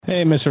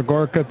Hey, Mr.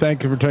 Gorka,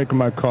 thank you for taking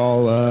my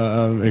call.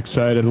 I'm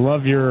excited.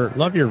 Love your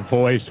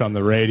voice on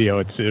the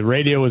radio.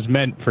 Radio was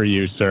meant for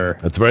you, sir.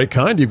 That's very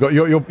kind. You've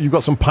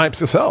got some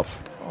pipes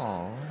yourself.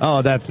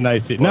 Oh, that's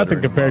nice.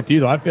 Nothing compared to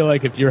you, though. I feel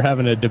like if you're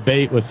having a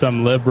debate with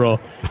some liberal,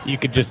 you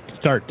could just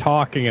start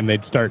talking and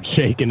they'd start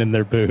shaking in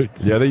their boots.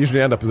 Yeah, they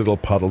usually end up as little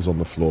puddles on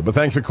the floor. But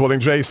thanks for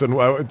calling, Jason.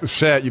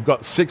 Share. You've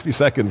got 60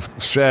 seconds.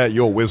 Share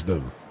your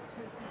wisdom.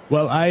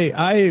 Well,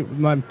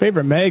 my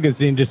favorite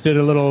magazine just did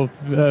a little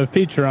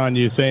feature on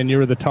you saying you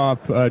were the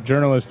top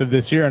journalist of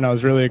this year, and I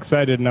was really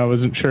excited, and I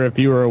wasn't sure if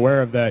you were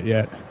aware of that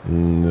yet.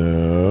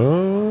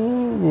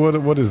 No.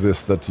 What is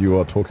this that you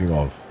are talking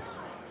of?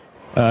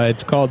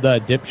 It's called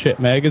Dipshit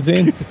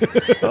Magazine.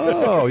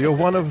 Oh, you're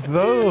one of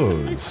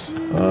those.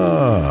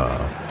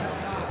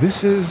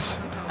 This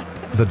is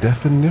the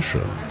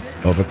definition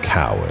of a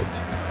coward.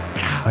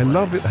 I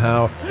love it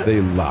how they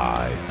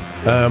lie.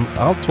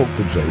 I'll talk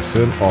to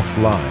Jason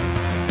offline.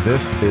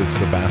 This is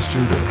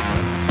Sebastian Gorka.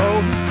 Oh,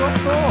 he's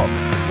dropped off.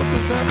 What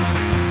does that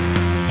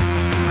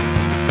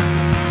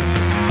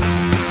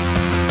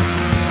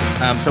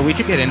So we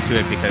should get into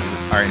it because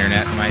our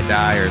internet might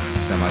die or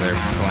some other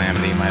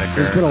calamity might occur.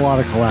 There's been a lot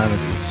of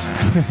calamities.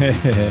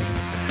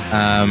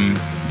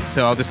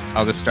 So I'll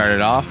just start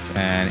it off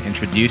and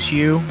introduce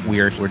you.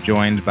 We're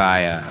joined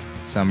by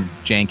some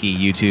janky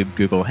YouTube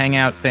Google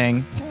Hangout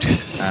thing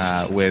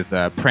with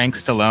Prank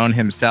Stallone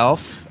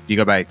himself. You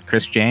go by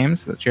Chris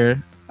James. That's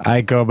your.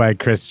 I go by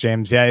Chris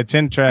James. Yeah, it's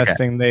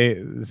interesting.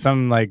 Okay.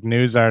 Some like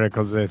news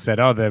articles they said,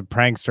 "Oh, the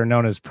prankster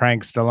known as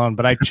Prank Stallone,"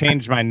 but I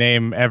change my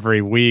name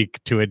every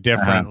week to a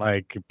different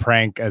like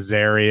Prank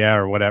Azaria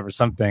or whatever,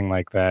 something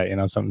like that. You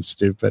know, something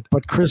stupid.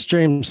 But Chris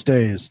James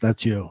stays.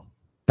 That's you.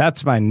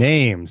 That's my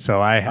name. So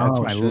that's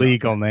my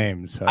legal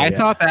name. So I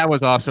thought that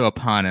was also a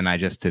pun, and I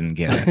just didn't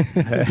get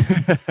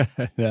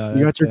it. No,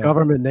 you got your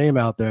government name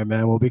out there,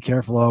 man. We'll be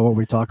careful on what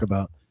we talk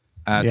about.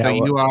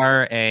 You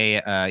are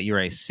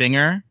you're a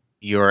singer.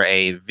 You're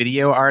a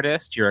video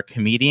artist, you're a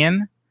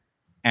comedian,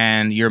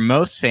 and you're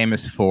most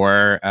famous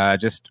for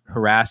just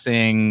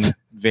harassing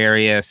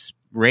various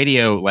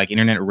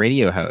internet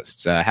radio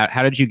hosts.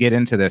 How did you get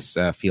into this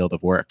field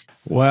of work?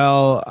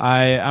 Well,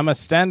 I'm a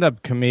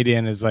stand-up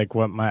comedian is like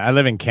I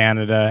live in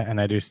Canada and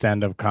I do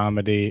stand-up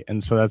comedy.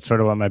 And so that's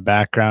sort of what my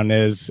background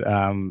is.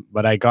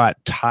 But I got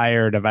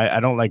tired of, I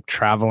don't like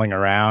traveling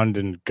around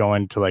and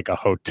going to like a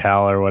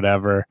hotel or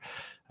whatever.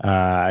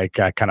 I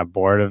got kind of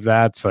bored of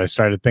that. So I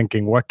started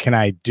thinking, what can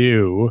I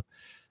do?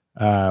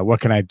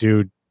 What can I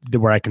do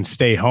where I can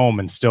stay home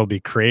and still be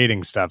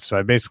creating stuff? So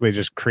I basically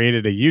just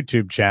created a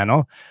YouTube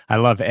channel. I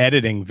love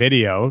editing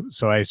video.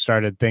 So I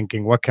started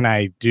thinking, what can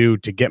I do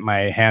to get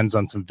my hands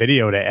on some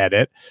video to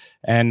edit?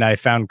 And I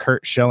found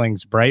Curt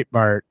Schilling's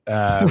Breitbart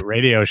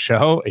radio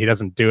show. He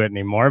doesn't do it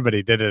anymore, but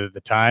he did it at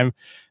the time.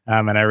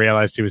 And I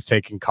realized he was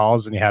taking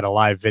calls and he had a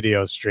live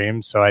video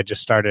stream. So I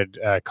just started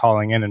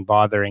calling in and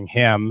bothering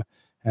him.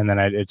 And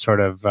then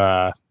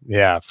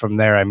from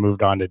there I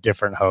moved on to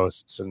different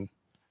hosts. And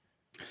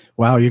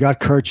wow, you got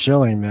Curt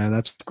Schilling, man.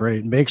 That's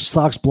great. Make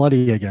socks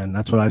bloody again.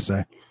 That's what I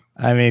say.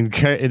 I mean,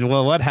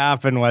 what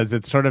happened was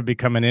it's sort of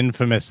become an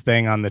infamous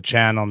thing on the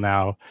channel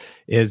now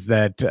is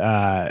that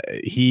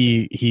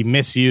he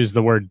misused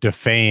the word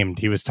defamed.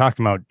 He was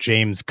talking about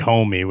James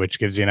Comey, which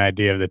gives you an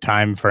idea of the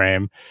time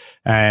frame.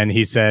 And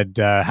he said,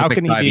 how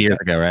can he be 5 years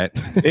ago, right?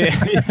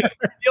 It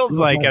feels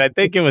like it. I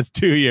think it was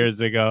 2 years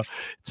ago.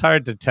 It's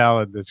hard to tell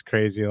in this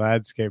crazy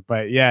landscape.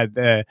 But yeah,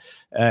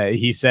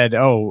 he said,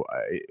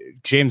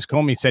 James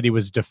Comey said he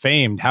was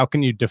defamed. How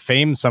can you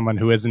defame someone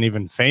who isn't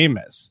even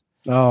famous?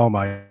 Oh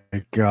my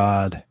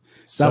God.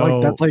 So,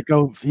 that's like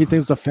he thinks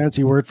it's a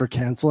fancy word for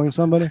canceling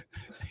somebody.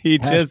 He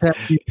just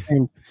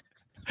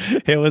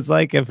it was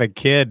like if a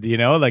kid,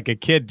 like a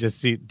kid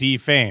just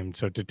defamed,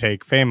 so to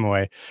take fame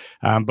away.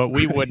 But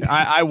we wouldn't.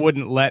 I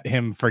wouldn't let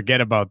him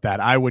forget about that.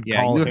 I would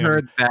call him. You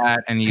heard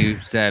that, and you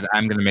said,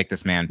 "I'm going to make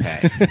this man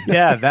pay."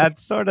 Yeah,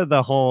 that's sort of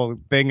the whole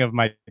thing of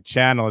my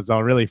channel. Is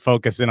I'll really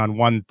focus in on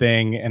one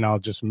thing, and I'll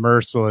just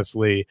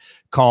mercilessly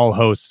call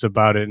hosts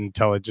about it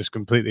until it just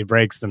completely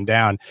breaks them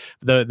down.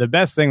 The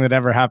best thing that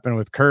ever happened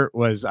with Curt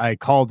was I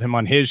called him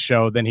on his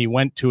show. Then he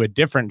went to a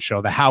different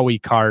show, the Howie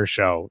Carr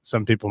Show.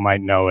 Some people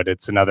might know it.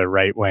 It's another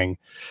right-wing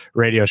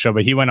radio show,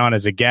 but he went on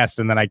as a guest,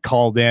 and then I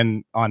called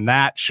in on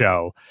that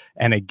show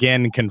and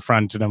again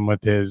confronted him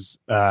with his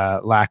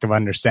lack of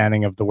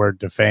understanding of the word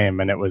defame,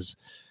 and it was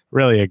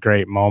really a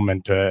great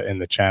moment in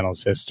the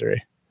channel's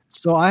history.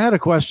 So I had a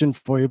question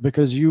for you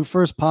because you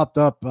first popped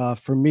up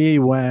for me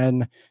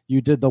when you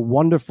did the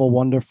wonderful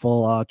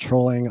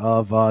trolling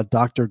of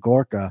Dr.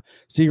 Gorka.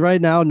 See,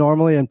 right now,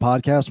 normally in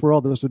podcast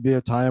world, this would be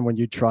a time when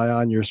you try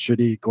on your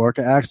shitty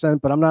Gorka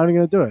accent, but I'm not even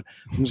going to do it.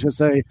 I'm just going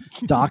to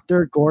say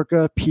Dr.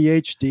 Gorka,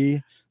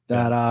 PhD,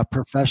 that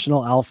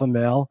professional alpha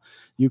male.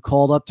 You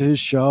called up to his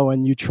show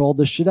and you trolled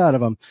the shit out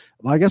of him.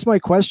 I guess my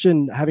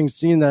question, having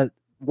seen that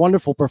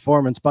wonderful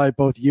performance by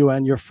both you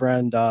and your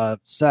friend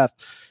Seth,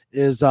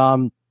 is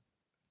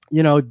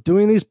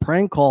doing these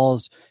prank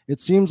calls, it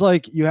seems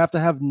like you have to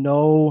have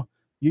no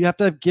you have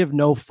to give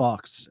no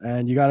fucks,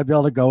 and you got to be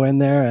able to go in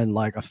there and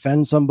like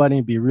offend somebody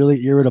and be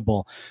really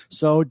irritable.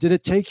 So did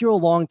it take you a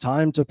long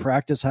time to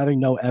practice having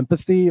no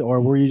empathy,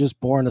 or were you just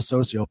born a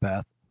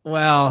sociopath?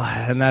 Well,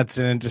 and that's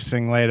an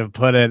interesting way to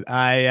put it.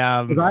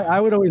 I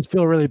would always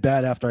feel really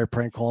bad after I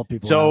prank called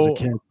people when I was a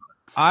kid.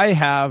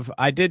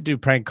 I did do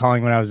prank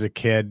calling when I was a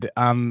kid.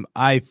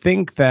 I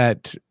think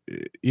that,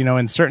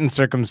 in certain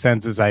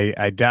circumstances,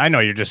 I know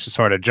you're just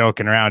sort of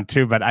joking around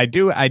too, but I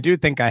do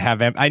think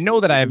I know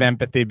that I have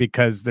empathy,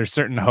 because there's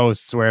certain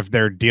hosts where if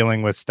they're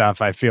dealing with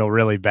stuff, I feel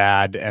really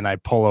bad and I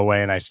pull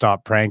away and I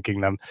stop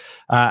pranking them.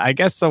 I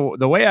guess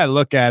the way I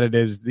look at it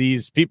is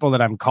these people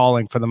that I'm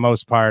calling for the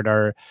most part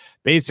are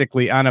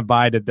basically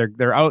unabided.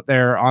 They're out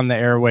there on the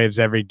airwaves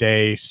every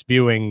day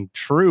spewing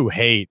true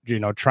hate,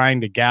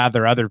 trying to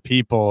gather other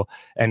people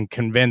and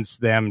convince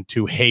them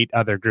to hate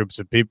other groups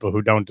of people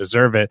who don't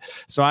deserve it.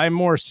 So I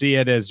more see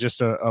it as just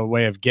a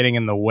way of getting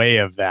in the way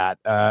of that,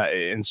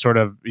 and sort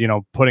of,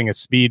 putting a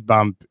speed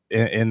bump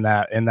in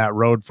that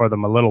road for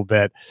them a little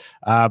bit.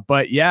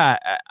 But yeah,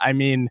 I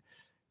mean,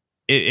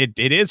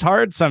 it is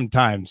hard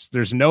sometimes.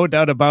 There's no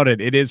doubt about it.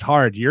 It is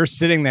hard. You're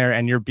sitting there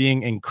and you're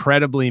being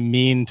incredibly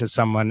mean to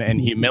someone and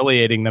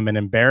humiliating them and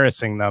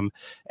embarrassing them.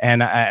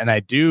 And I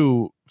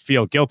do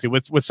feel guilty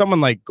with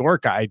someone like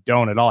Gorka. I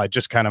don't at all. I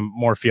just kind of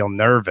more feel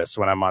nervous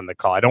when I'm on the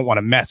call. I don't want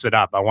to mess it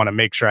up. I want to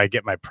make sure I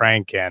get my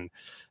prank in.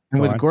 And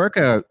with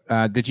Gorka,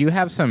 did you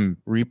have some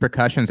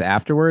repercussions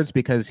afterwards?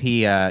 Because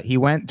he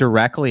went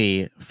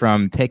directly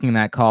from taking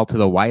that call to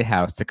the White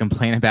House to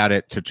complain about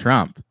it to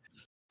Trump.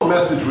 What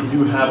message would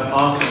you have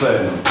us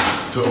send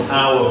to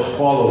our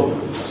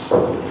followers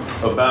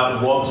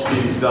about what's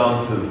being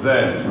done to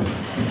them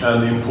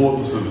and the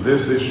importance of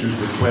this issue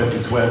for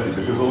 2020?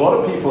 Because a lot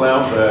of people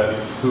out there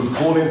who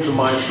call into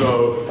my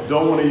show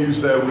don't want to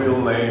use their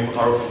real name,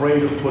 are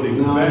afraid of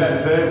putting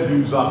their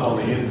views up on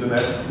the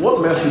internet.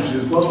 What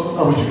messages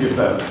would you give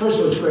them? First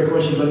of all, it's a great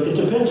question, but it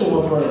depends on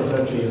what part of the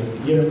country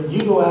you're in. You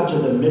go out to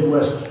the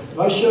Midwest. If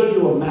I showed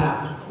you a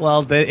map.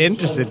 Well, the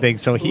interesting thing,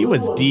 so he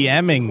was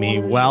DMing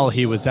me while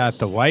he was at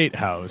the White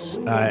House.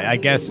 I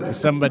guess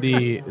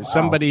somebody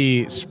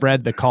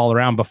spread the call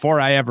around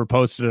before I ever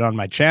posted it on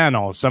my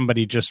channel.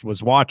 Somebody just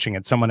was watching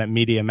it, someone at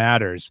Media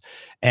Matters,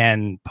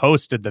 and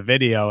posted the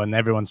video, and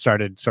everyone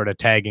started sort of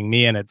tagging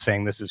me in it,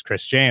 saying, "This is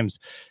Chris James."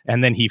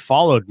 And then he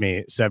followed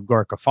me. Seb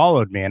Gorka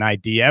followed me, and I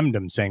DM'd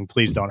him saying,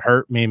 "Please don't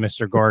hurt me,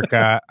 Mr.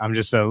 Gorka. I'm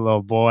just a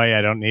little boy.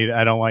 I don't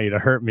want you to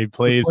hurt me,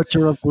 please."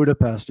 Butcher of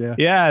Budapest, yeah.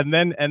 Yeah, and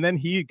then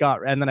he got,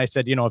 and then I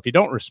said, if you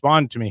don't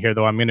respond to me here,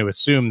 though, I'm going to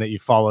assume that you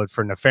followed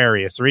for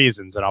nefarious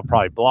reasons, and I'll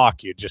probably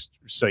block you, just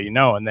so you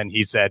know. And then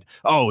he said,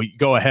 "Oh,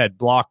 go ahead,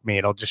 block me.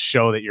 It'll just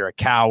show that you're a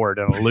coward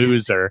and a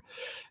loser."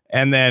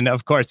 And then,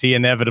 of course, he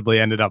inevitably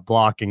ended up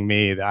blocking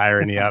me. The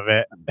irony of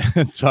it.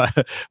 So,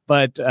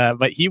 but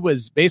he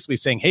was basically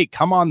saying, "Hey,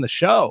 come on the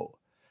show."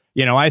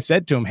 I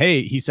said to him,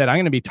 "Hey," he said, "I'm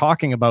going to be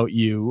talking about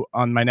you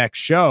on my next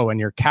show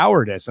and your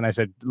cowardice." And I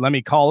said, "Let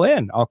me call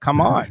in. I'll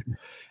come on."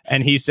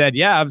 And he said,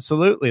 "Yeah,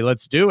 absolutely.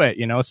 Let's do it.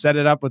 Set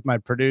it up with my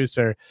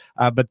producer."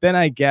 But then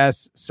I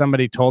guess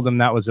somebody told him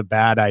that was a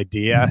bad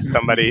idea.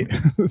 Somebody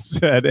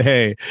said,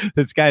 "Hey,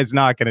 this guy's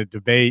not going to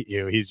debate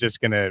you. He's just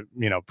going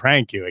to,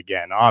 prank you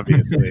again,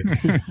 obviously."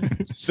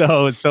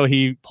 So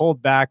he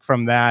pulled back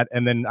from that.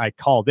 And then I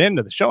called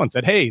into the show and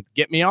said, "Hey,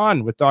 get me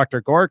on with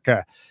Dr.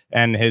 Gorka."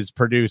 And his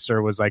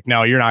producer was like,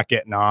 "No, you're not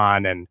getting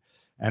on." And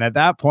at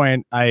that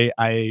point,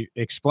 I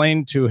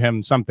explained to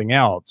him something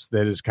else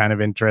that is kind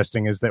of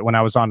interesting, is that when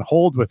I was on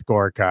hold with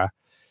Gorka,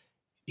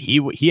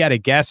 he had a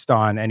guest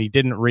on, and he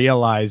didn't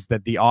realize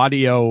that the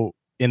audio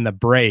in the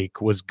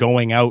break was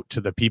going out to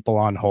the people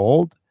on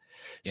hold.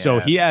 Yes. So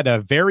he had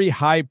a very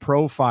high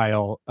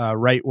profile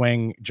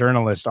right-wing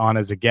journalist on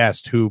as a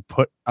guest who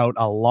put out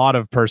a lot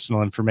of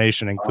personal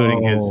information,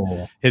 including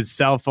his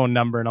cell phone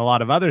number and a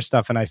lot of other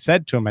stuff. And I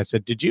said to him,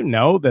 "Did you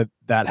know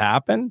that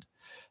happened?"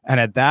 And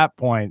at that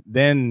point,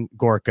 then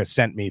Gorka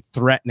sent me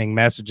threatening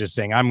messages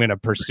saying, "I'm going to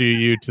pursue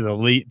you to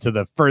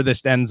the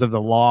furthest ends of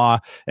the law.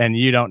 And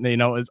you don't,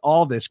 it's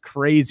all this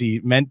crazy,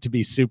 meant to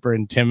be super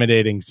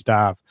intimidating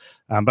stuff."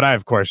 But I,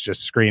 of course,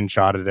 just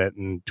screenshotted it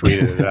and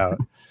tweeted it out.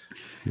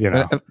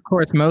 But of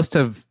course, most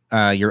of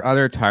your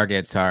other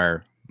targets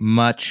are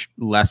much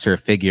lesser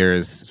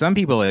figures. Some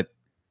people,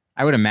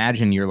 I would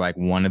imagine you're like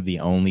one of the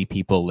only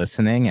people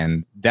listening,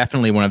 and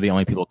definitely one of the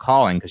only people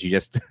calling, because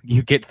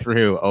you get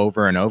through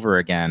over and over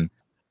again.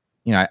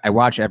 I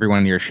watch every one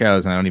of your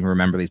shows and I don't even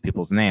remember these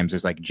people's names.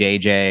 There's like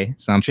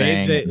JJ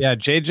something.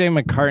 JJ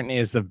McCartney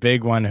is the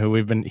big one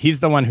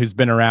he's the one who's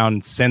been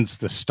around since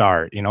the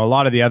start. A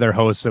lot of the other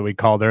hosts that we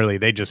called early,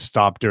 they just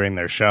stopped doing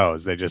their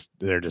shows. They're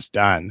just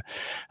done.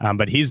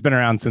 But he's been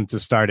around since the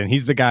start, and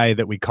he's the guy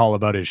that we call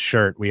about his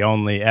shirt. We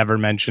only ever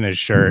mention his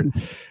shirt,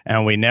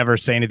 and we never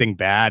say anything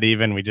bad.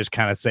 Even we just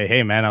kind of say,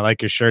 "Hey man, I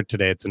like your shirt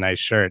today. It's a nice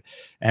shirt."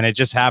 And it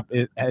just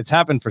it's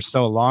happened for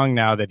so long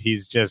now that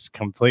he's just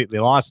completely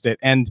lost it.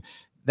 And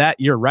that,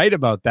 you're right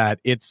about that.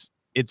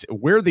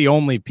 We're the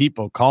only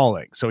people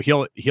calling. So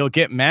he'll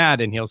get mad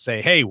and he'll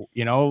say, "Hey,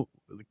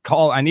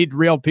 call. I need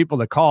real people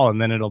to call,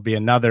 and then it'll be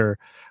another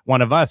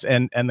one of us.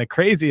 And the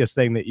craziest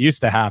thing that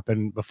used to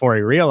happen before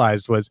he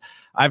realized was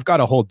I've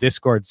got a whole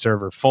Discord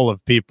server full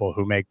of people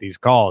who make these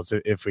calls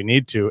if we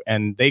need to,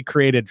 and they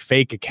created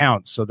fake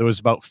accounts. So there was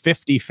about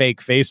 50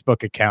 fake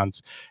Facebook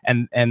accounts,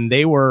 and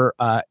they were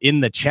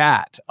in the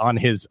chat on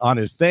his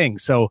thing.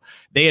 So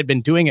they had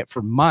been doing it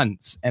for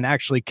months and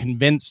actually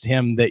convinced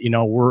him that,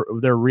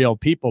 they're real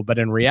people, but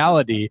in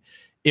reality,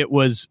 it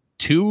was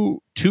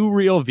two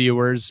real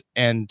viewers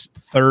and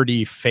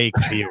 30 fake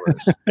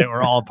viewers. They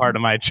were all part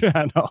of my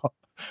channel.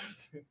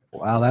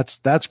 Wow,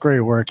 that's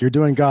great work. You're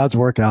doing God's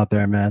work out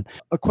there, man.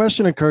 A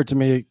question occurred to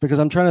me because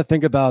I'm trying to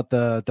think about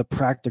the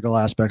practical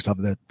aspects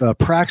of it, the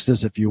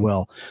praxis, if you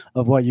will,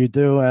 of what you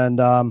do. And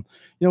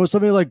with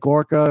somebody like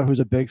Gorka, who's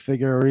a big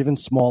figure, or even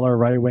smaller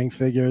right-wing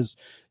figures,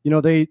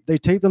 they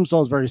take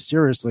themselves very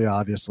seriously,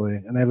 obviously,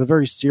 and they have a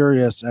very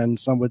serious and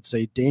some would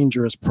say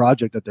dangerous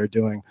project that they're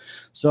doing.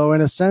 So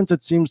in a sense,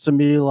 it seems to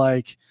me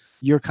like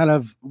you're kind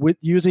of, with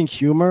using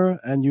humor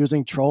and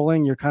using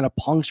trolling, you're kind of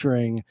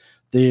puncturing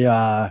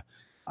the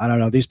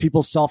these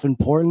people's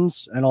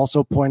self-importance, and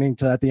also pointing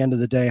to, at the end of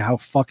the day, how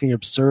fucking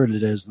absurd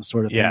it is, the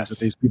sort of things that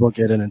these people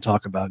get in and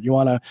talk about. You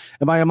want to,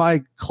 am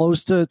I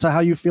close to how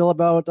you feel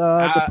about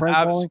the prank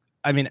calling?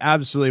 I mean,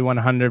 absolutely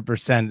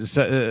 100%.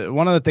 So,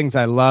 one of the things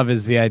I love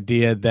is the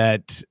idea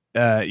that,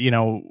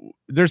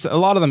 there's a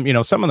lot of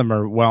them, some of them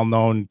are well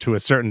known to a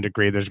certain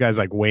degree. There's guys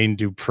like Wayne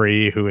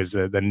Dupree, who is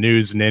the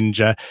news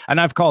ninja.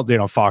 And I've called,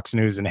 Fox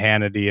News and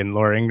Hannity and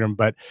Laura Ingraham,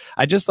 but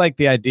I just like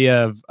the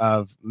idea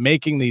of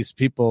making these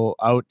people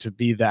out to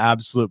be the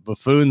absolute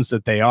buffoons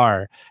that they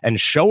are, and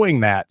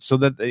showing that, so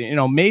that,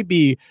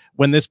 maybe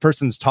when this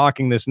person's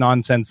talking this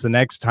nonsense the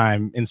next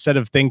time, instead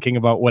of thinking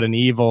about what an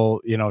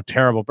evil,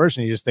 terrible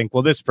person, you just think,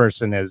 well, this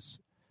person is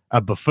a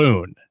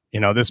buffoon.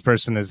 This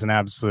person is an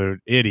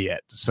absolute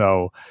idiot.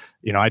 So,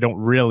 I don't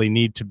really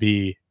need to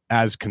be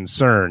as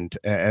concerned.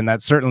 And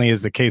that certainly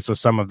is the case with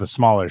some of the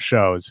smaller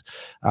shows.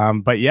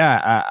 But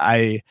yeah,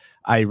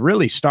 I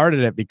really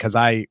started it because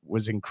I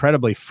was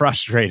incredibly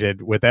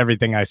frustrated with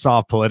everything I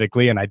saw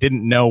politically, and I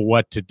didn't know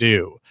what to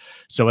do.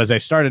 So as I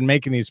started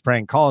making these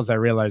prank calls, I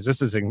realized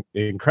this is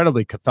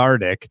incredibly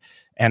cathartic,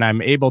 and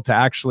I'm able to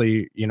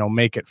actually,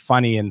 make it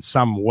funny in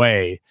some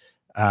way.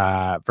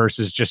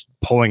 Versus just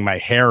pulling my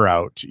hair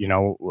out,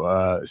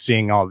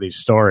 seeing all these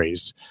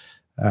stories.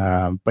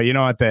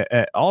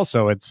 But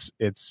also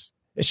it's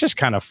just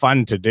kind of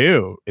fun to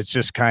do. It's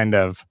just kind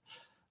of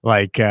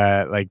like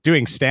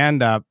doing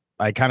stand up.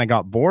 I kind of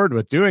got bored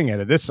with doing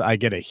it. I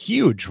get a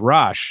huge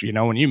rush,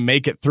 when you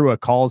make it through a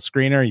call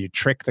screener, you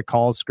trick the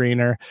call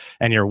screener,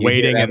 and you're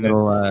waiting, and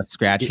little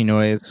scratchy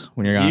noise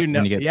when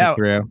when you get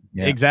through.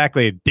 Yeah.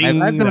 Exactly.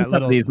 Ding. I've done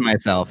some of these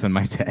myself in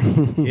my day.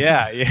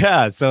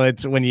 Yeah. So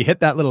it's when you hit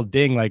that little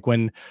ding, like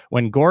when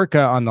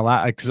Gorka on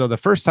the so the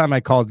first time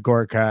I called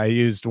Gorka, I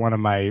used one of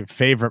my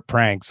favorite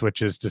pranks,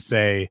 which is to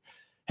say,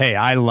 "Hey,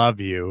 I love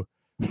you,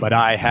 but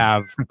I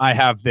have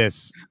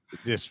this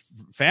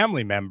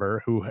family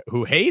member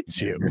who hates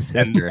you,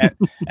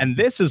 and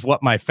this is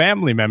what my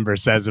family member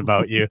says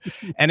about you."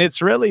 And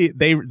it's really,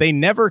 they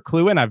never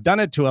clue in. I've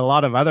done it to a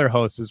lot of other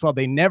hosts as well.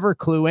 They never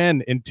clue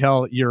in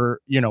until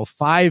you're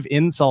 5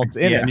 insults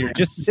in, and you're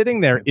just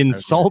sitting there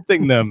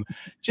insulting them,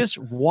 just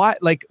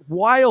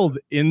wild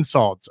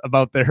insults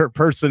about their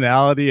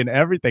personality and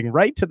everything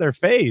right to their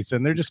face,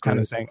 and they're just kind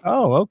of saying,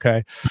 "Oh,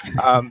 okay."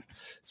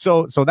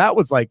 So that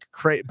was like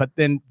crazy. But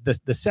then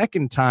the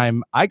second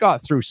time I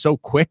got through so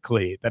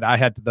quickly that I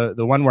had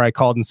the one where I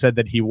called and said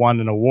that he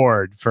won an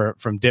award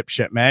from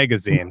Dipshit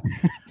magazine.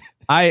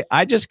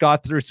 I just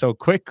got through so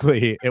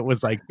quickly. It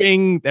was like,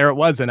 bing, there it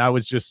was. And I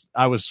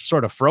was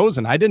sort of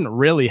frozen. I didn't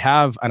really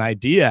have an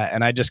idea,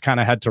 and I just kind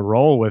of had to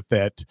roll with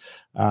it.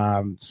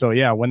 So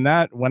yeah, when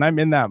I'm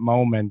in that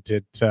moment,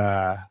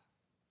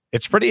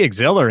 it's pretty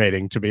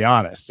exhilarating, to be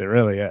honest. It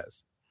really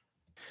is.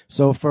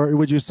 So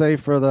would you say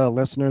for the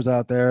listeners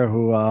out there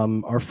who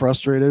are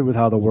frustrated with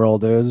how the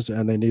world is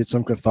and they need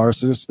some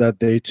catharsis, that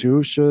they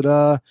too should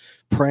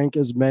prank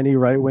as many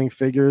right-wing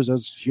figures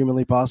as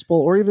humanly possible,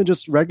 or even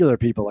just regular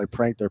people, like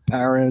prank their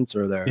parents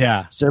or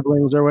their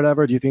siblings or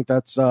whatever? Do you think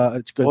that's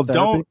it's good? Well,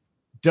 therapy?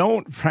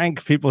 Don't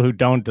prank people who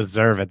don't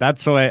deserve it.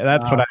 That's what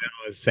I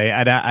always say.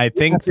 And I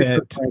think that.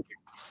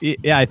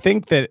 Yeah, I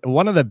think that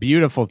one of the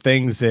beautiful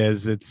things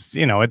is it's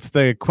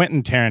the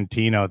Quentin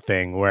Tarantino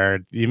thing, where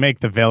you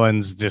make the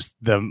villains just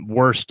the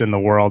worst in the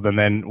world, and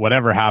then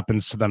whatever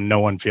happens to them, no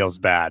one feels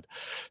bad.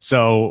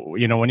 So,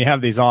 when you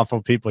have these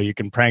awful people, you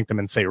can prank them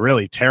and say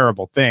really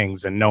terrible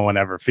things, and no one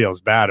ever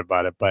feels bad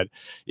about it. But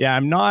yeah,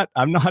 I'm not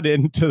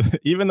into,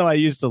 even though I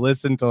used to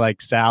listen to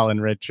like Sal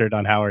and Richard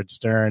on Howard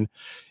Stern,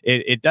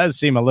 it does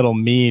seem a little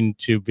mean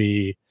to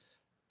be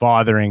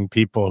bothering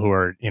people who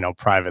are,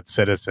 private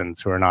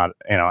citizens who are not,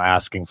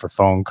 asking for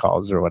phone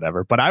calls or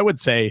whatever. But I would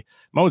say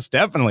most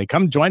definitely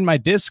come join my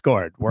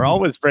Discord. We're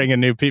always bringing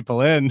new people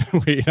in.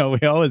 we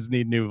always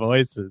need new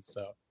voices.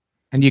 So,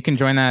 and you can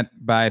join that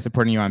by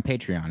supporting you on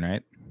Patreon,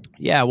 right?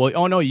 Yeah, well,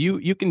 oh no,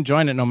 you can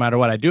join it no matter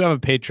what. I do have a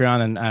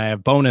Patreon, and I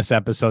have bonus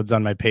episodes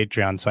on my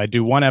Patreon. So I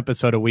do one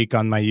episode a week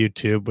on my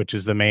YouTube, which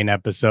is the main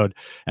episode,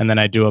 and then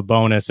I do a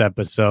bonus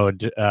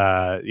episode,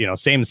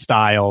 same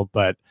style,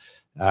 but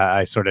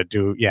I sort of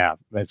do,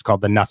 it's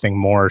called the Nothing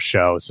More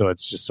Show. So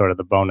it's just sort of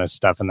the bonus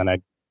stuff, and then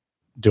I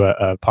do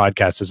a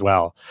podcast as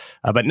well.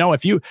 But no,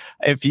 if you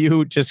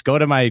just go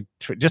to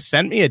just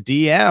send me a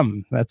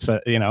DM. That's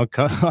what,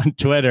 on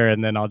Twitter,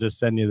 and then I'll just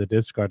send you the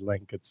Discord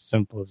link. It's as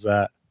simple as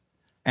that.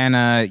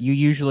 And you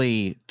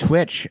usually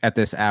Twitch at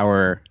this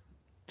hour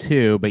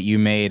too, but you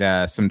made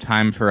some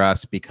time for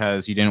us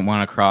because you didn't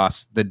want to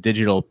cross the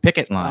digital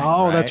picket line.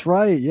 Oh, right? That's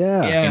right.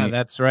 Yeah. Yeah,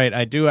 that's right.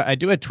 I do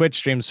a Twitch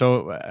stream.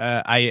 So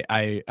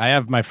I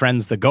have my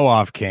friends, the Go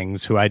Off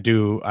Kings, who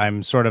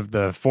I'm sort of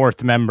the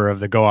fourth member of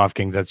the Go Off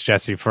Kings. That's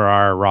Jesse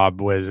Farrar, Rob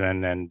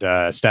Wizen,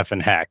 and Stefan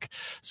Heck.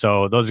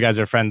 So those guys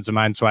are friends of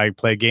mine. So I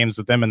play games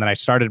with them. And then I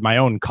started my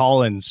own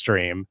call-in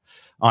stream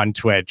on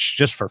Twitch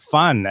just for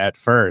fun at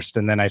first.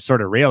 And then I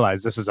sort of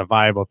realized this is a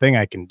viable thing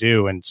I can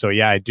do. And so,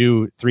 I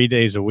do 3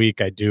 days a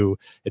week.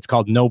 It's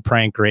called No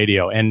Prank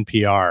Radio,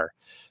 NPR.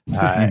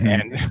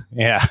 And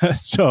yeah,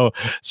 so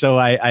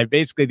I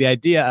basically, the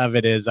idea of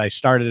it is I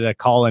started a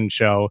call-in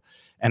show,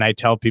 and I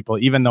tell people,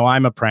 even though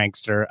I'm a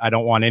prankster, I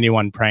don't want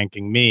anyone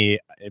pranking me.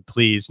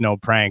 Please, no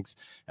pranks.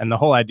 And the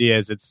whole idea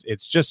is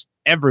it's just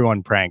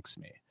everyone pranks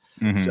me.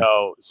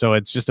 Mm-hmm. So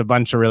it's just a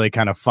bunch of really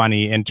kind of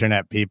funny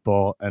internet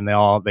people, and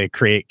they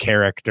create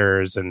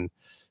characters and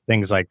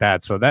things like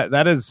that. So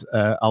that is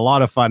a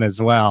lot of fun as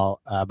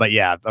well. But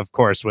yeah, of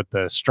course, with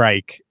the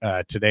strike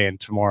today and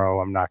tomorrow,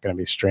 I'm not going to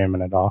be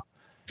streaming at all.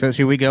 So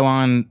should we go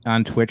on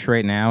Twitch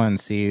right now and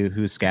see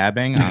who's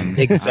scabbing on,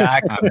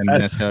 exactly. on the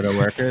Minnesota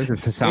workers?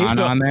 Is Hassan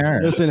on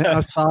there? Listen,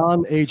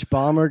 Hassan, H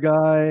Bomber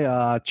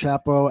guy,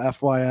 Chapo,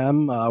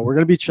 FYM. We're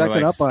going to be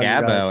checking up on you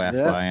guys. FYM.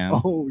 Yeah.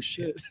 Oh,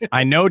 shit.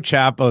 I know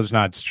Chapo's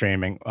not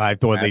streaming. I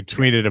thought they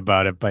tweeted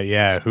about it, but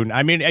yeah,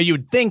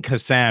 you'd think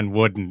Hassan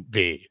wouldn't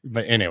be.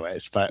 But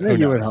anyways, but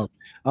you would help.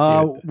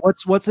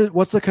 What's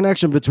the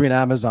connection between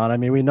Amazon? I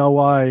mean, we know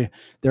why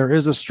there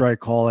is a strike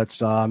call.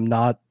 It's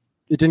not.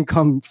 It didn't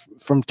come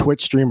from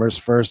Twitch streamers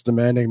first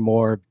demanding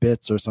more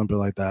bits or something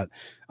like that.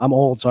 I'm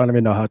old, so I don't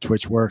even know how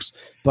Twitch works.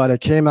 But it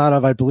came out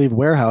of, I believe,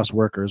 warehouse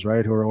workers,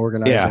 right, who are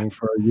organizing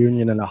for a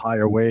union and a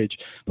higher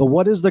wage. But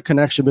what is the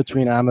connection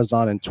between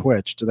Amazon and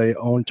Twitch? Do they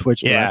own Twitch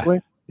directly?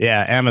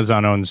 Yeah,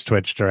 Amazon owns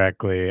Twitch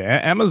directly.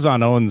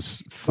 Amazon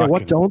owns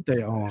what don't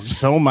they own?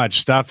 So much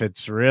stuff.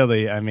 It's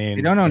really,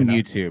 they don't own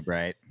YouTube,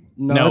 right?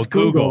 No, that's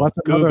Google. That's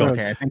Google.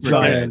 Okay, I think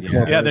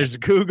there's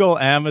Google,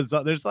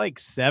 Amazon. There's like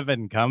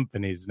 7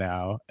 companies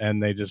now,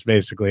 and they just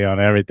basically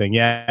own everything.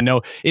 Yeah,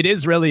 no,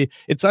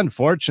 it's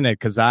unfortunate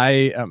because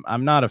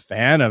I'm not a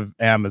fan of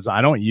Amazon.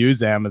 I don't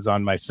use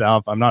Amazon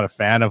myself. I'm not a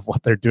fan of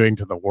what they're doing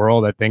to the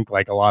world, I think,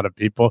 like a lot of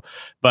people.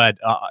 But,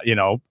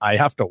 I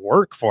have to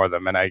work for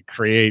them, and I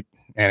create.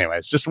 Anyway,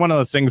 it's just one of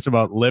those things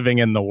about living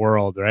in the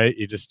world, right?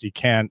 You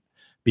can't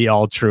be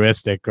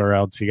altruistic, or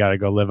else you got to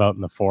go live out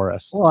in the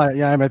forest. Well,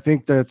 yeah, I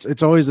think that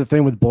it's always the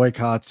thing with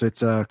boycotts.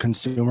 It's a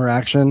consumer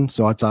action,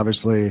 so it's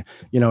obviously,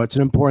 it's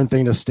an important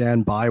thing to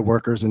stand by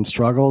workers in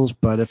struggles.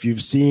 But if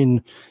you've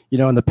seen,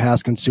 in the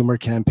past consumer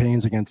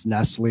campaigns against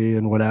Nestle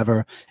and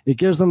whatever, it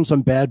gives them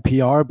some bad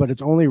PR, but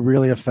it's only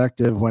really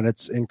effective when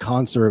it's in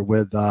concert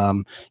with,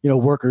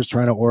 workers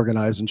trying to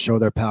organize and show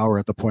their power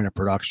at the point of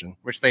production.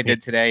 Which they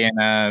did today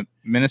in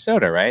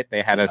Minnesota, right?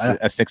 They had a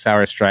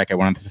 6-hour strike at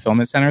one of the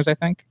fulfillment centers, I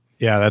think.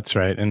 Yeah, that's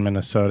right. In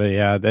Minnesota.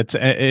 Yeah, that's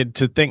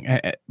to think.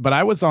 But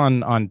I was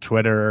on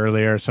Twitter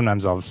earlier.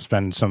 Sometimes I'll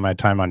spend some of my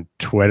time on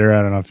Twitter.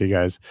 I don't know if you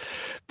guys,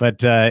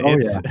 but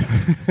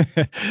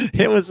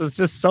it was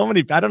just so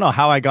many. I don't know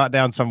how I got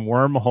down some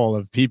wormhole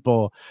of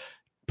people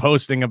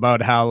posting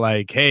about how,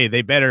 like, hey,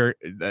 they better,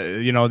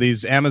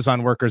 these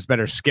Amazon workers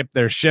better skip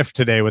their shift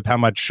today with how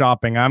much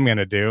shopping I'm going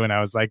to do. And I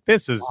was like,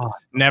 this is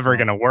never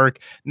going to work.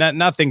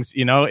 Nothing's,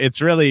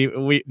 it's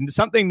really,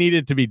 something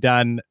needed to be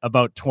done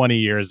about 20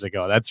 years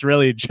ago. That's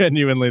really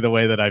genuinely the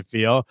way that I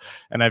feel.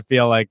 And I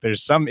feel like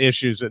there's some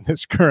issues in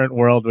this current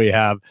world we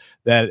have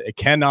that it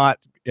cannot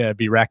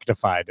be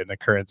rectified in the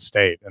current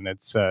state. And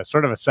it's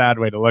sort of a sad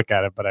way to look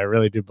at it, but I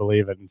really do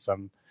believe it in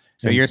some.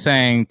 So you're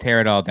saying tear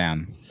it all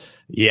down?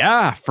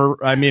 Yeah,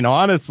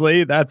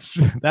 honestly, that's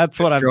what I'm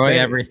saying. Destroy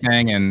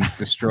everything and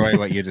destroy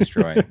what you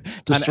destroy.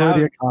 Destroy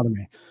the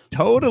economy.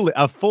 Totally,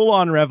 a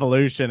full-on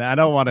revolution. I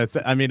don't want to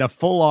say. A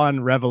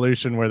full-on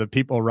revolution where the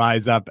people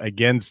rise up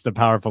against the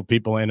powerful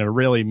people in a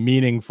really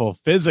meaningful,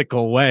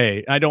 physical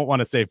way. I don't want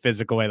to say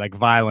physical way like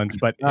violence,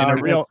 but in a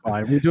real.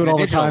 We do it all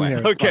the time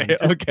here. Okay.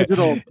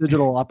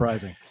 Digital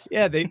uprising.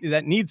 Yeah,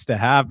 that needs to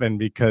happen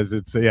because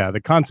it's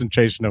the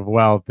concentration of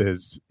wealth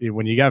is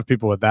when you have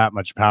people with that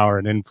much power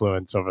and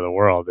influence over the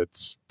world,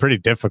 it's pretty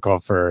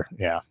difficult for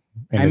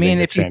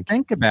if you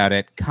think about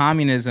it,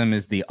 communism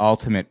is the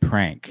ultimate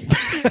prank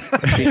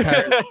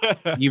because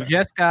you've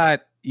just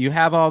got you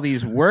have all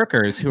these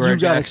workers who are You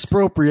got just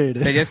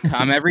expropriated. they just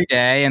come every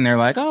day and they're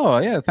like, oh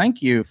yeah,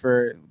 thank you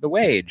for the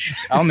wage.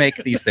 I'll make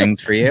these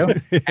things for you.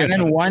 And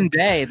then one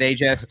day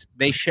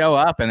they show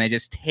up and they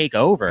just take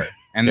over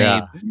and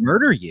they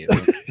murder you.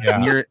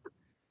 And you're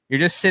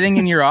just sitting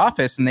in your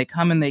office and they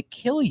come and they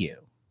kill you.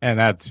 And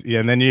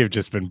and then you've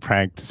just been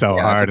pranked so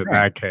hard in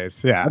that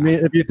case. Yeah. I mean,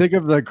 if you think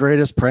of the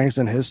greatest pranks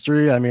in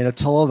history, I mean,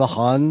 Attila the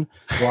Hun,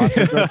 lots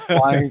of good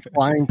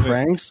flying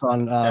pranks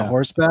on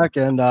horseback.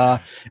 And I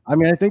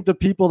mean, I think the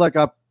people that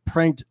got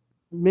pranked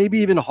maybe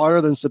even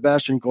harder than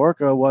Sebastian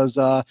Gorka was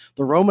the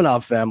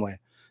Romanov family.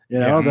 You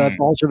know, the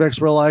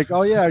Bolsheviks were like,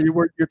 oh, yeah,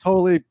 you're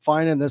totally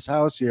fine in this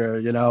house here.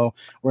 You know,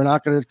 we're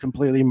not going to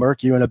completely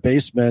murk you in a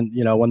basement,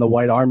 you know, when the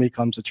White Army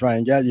comes to try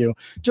and get you.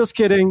 Just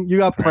kidding. You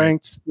got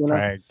pranked. You know?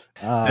 Right.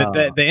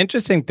 The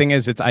interesting thing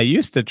is I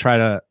used to try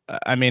to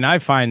I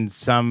find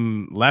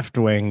some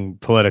left-wing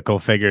political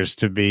figures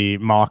to be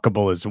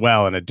mockable as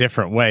well in a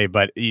different way.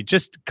 But you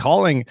just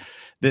calling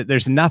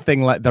there's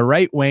nothing like the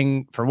right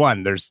wing. For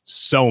one, there's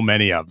so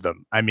many of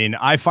them. I mean,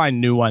 I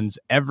find new ones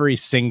every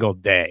single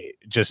day.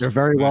 Just they're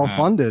very well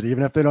funded,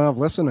 even if they don't have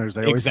listeners.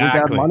 They always seem to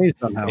have money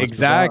somehow.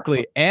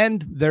 Exactly,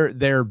 and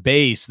their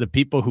base, the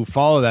people who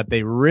follow that,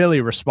 they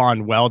really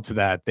respond well to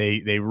that.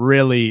 They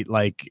really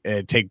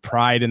take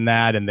pride in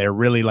that, and they're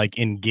really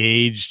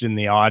engaged in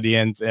the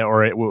audience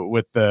or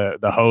with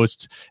the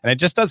hosts. And it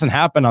just doesn't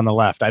happen on the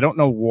left. I don't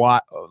know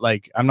why.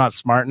 I'm not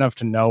smart enough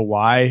to know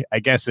why.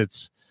 I guess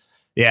it's.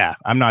 Yeah,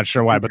 I'm not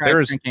sure why, but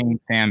there's thinking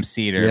Sam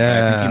Cedar. Yeah,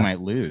 but I think he might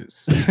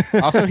lose.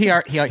 Also,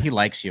 he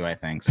likes you, I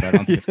think. So I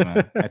don't think it's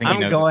gonna. I think he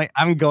knows.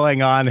 I'm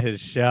going on his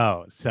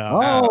show.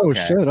 So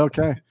shit.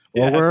 Okay.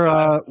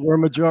 Well, we're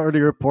majority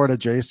report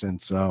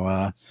adjacent,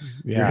 so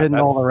you're hitting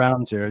all the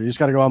rounds here. You just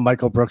got to go on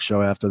Michael Brooks'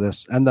 show after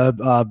this, and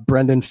the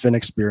Brendan Finn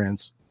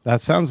Experience.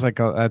 That sounds like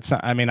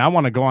I mean, I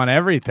want to go on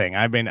everything.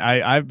 I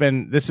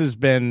mean, this has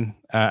been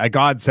a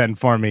godsend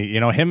for me. You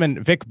know, him and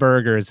Vic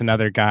Berger is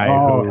another guy.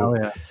 Oh, hell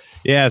yeah.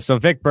 Yeah, so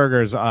Vic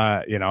Berger's,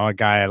 a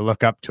guy I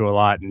look up to a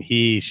lot, and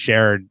he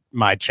shared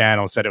my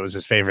channel, said it was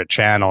his favorite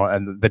channel.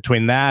 And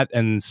between that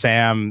and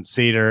Sam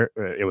Cedar,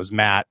 it was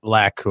Matt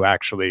Leck who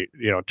actually,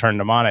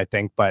 turned him on, I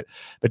think. But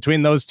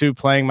between those two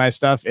playing my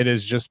stuff, it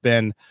has just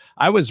been,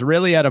 I was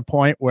really at a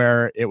point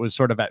where it was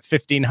sort of at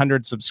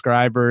 1,500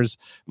 subscribers.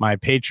 My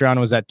Patreon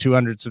was at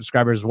 200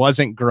 subscribers,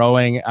 wasn't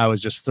growing. I was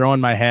just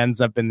throwing my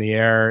hands up in the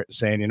air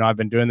saying, I've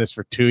been doing this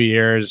for 2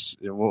 years.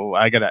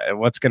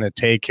 What's going to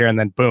take here? And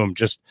then boom,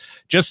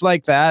 just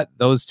like that,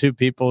 those two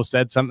people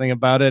said something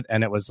about it.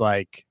 And it was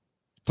like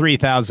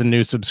 3,000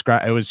 new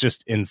subscribers. It was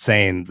just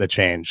insane, the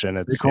change. And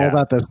they call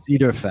that the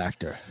Cedar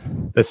Factor.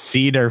 The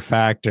Cedar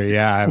Factor.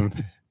 Yeah.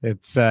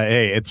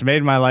 It's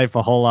made my life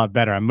a whole lot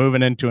better. I'm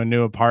moving into a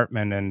new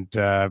apartment and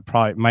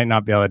probably might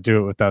not be able to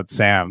do it without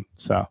Sam.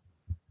 So.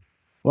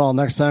 Well,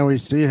 next time we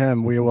see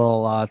him, we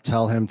will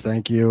tell him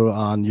thank you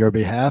on your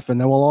behalf,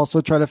 and then we'll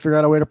also try to figure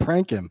out a way to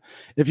prank him.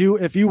 If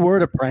you were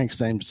to prank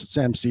Sam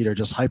Cedar,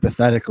 just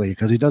hypothetically,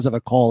 because he does have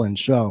a call-in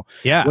show,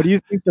 what do you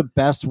think the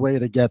best way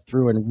to get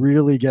through and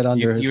really get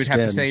under his skin? You would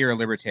have to say you're a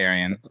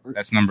libertarian.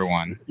 That's number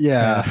one.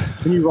 Yeah.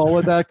 Can you roll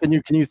with that? Can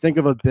you think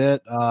of a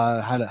bit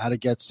how to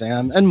get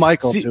Sam and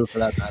Michael too, for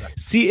that matter?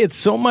 See, it's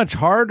so much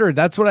harder.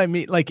 That's what I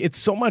mean. It's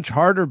so much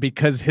harder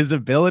because his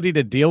ability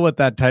to deal with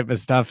that type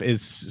of stuff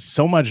is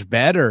so much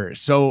better.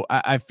 So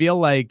I feel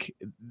like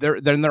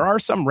there are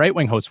some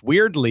right-wing hosts.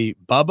 Weirdly,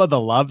 Bubba the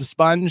Love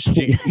Sponge.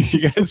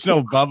 You guys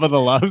know Bubba the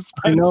Love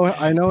Sponge?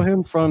 I know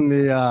him from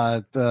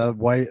the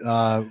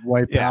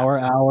White Power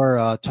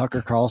Hour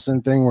Tucker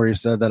Carlson thing where he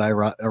said that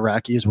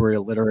Iraqis were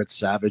illiterate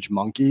savage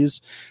monkeys.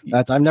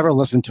 I've never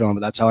listened to him,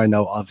 but that's how I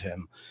know of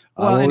him.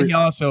 Well,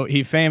 and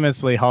he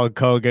famously Hulk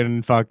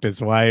Hogan fucked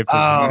his wife.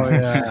 Oh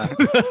yeah,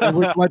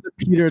 we went to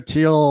Peter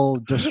Thiel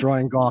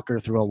destroying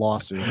Gawker through a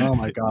lawsuit. Oh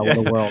my God, what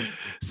a world!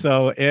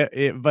 So,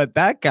 but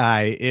that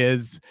guy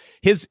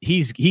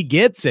he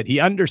gets it. He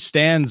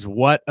understands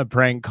what a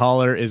prank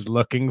caller is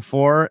looking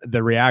for,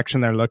 the reaction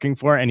they're looking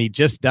for, and he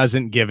just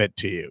doesn't give it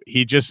to you.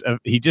 He just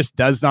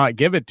does not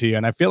give it to you.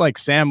 And I feel like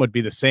Sam would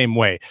be the same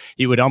way.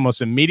 He would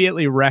almost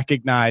immediately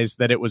recognize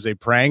that it was a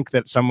prank,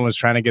 that someone was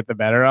trying to get the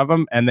better of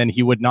him, and then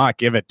he would not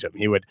give it to him.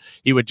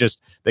 He would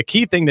just, the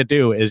key thing to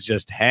do is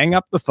just hang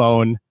up the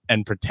phone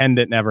and pretend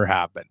it never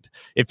happened.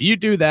 If you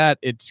do that,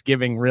 it's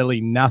giving really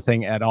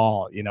nothing at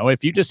all.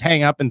 If you just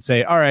hang up and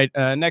say, all right,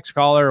 next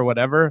caller or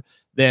whatever,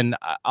 then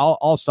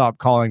I'll stop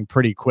calling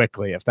pretty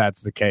quickly if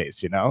that's the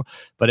case,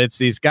 But it's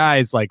these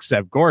guys like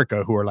Seb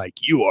Gorka who are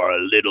like, you are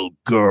a little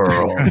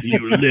girl,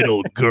 you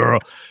little girl.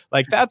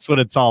 That's what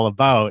it's all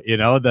about,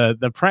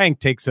 The prank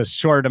takes a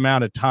short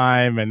amount of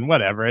time and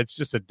whatever. It's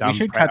just a dumb. We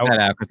should cut that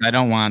out because I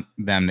don't want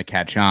them to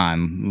catch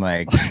on.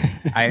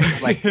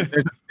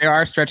 There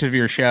are stretches of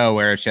your show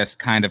where it's just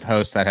kind of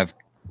hosts that have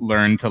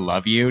learn to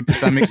love you to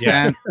some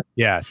extent.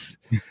 Yes.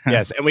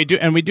 Yes. And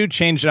we do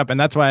change it up. And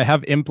that's why I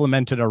have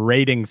implemented a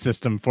rating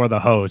system for the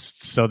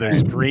hosts. So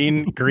there's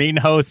green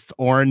hosts,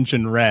 orange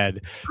and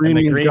red. Green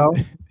and means go?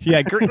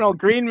 Yeah,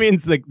 green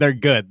means they're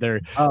good.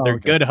 They're okay.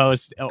 good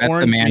hosts. That's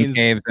Orange the man means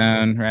cave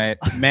zone, right?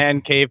 Man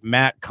Cave,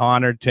 Matt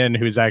Connerton,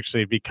 who's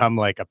actually become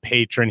like a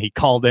patron. He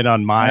called in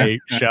on my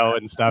show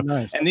and stuff.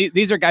 Nice. And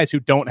these are guys who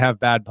don't have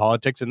bad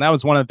politics. And that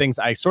was one of the things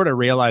I sort of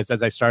realized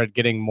as I started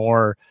getting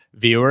more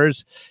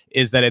viewers,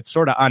 is that it's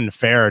sort of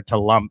unfair to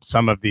lump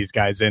some of these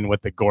guys in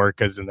with the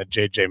Gorkas and the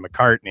JJ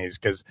McCartneys,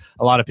 because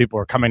a lot of people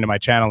are coming to my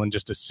channel and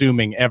just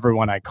assuming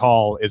everyone I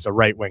call is a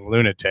right-wing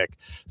lunatic.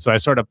 So I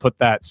sort of put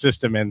that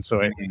system in. So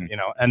it,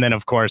 and then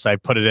of course I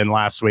put it in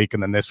last week,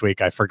 and then this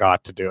week I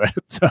forgot to do it.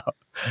 So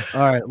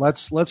all right,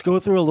 let's go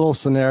through a little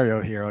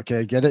scenario here.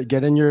 Okay, get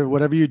in your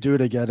whatever you do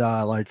to get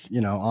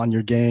on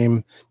your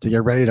game, to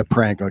get ready to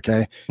prank.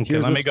 Okay,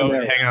 let me go.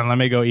 Hang on, let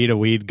me go eat a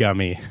weed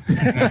gummy.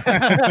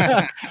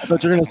 I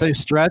thought you were gonna say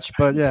stretch,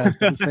 but yeah, it's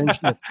the same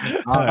shit.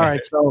 All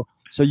right,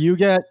 so you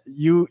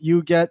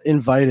get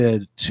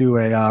invited to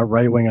a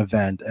right-wing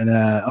event, and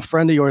a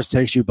friend of yours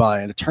takes you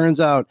by, and it turns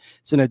out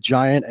it's in a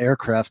giant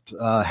aircraft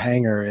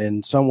hangar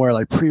in somewhere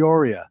like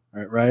Peoria,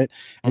 right?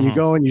 And you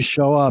go and you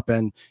show up,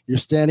 and you're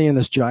standing in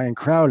this giant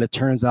crowd. It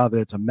turns out that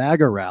it's a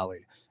MAGA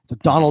rally. It's a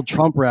Donald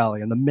Trump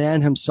rally, and the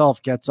man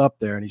himself gets up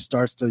there and he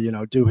starts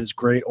to, do his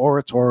great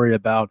oratory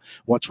about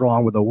what's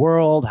wrong with the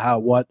world,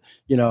 what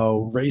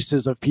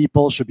races of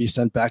people should be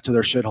sent back to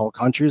their shithole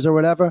countries or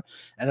whatever.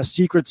 And a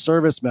Secret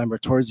Service member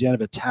towards the end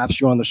of it taps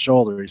you on the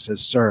shoulder. He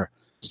says, sir,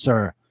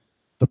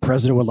 the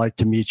president would like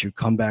to meet you.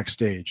 Come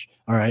backstage.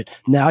 All right.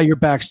 Now you're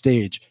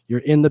backstage.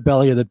 You're in the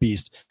belly of the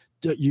beast.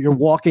 You're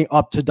walking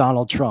up to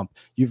Donald Trump.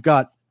 You've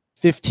got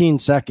 15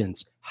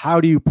 seconds.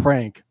 How do you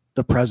prank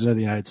the president of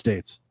the United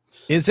States?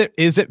 Is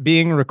it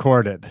being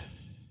recorded?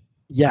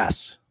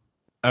 Yes.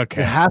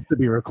 Okay. It has to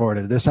be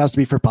recorded. This has to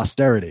be for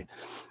posterity.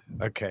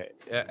 Okay.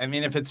 I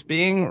mean, if it's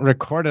being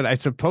recorded, I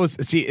suppose.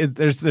 See,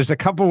 there's a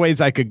couple ways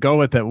I could go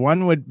with it.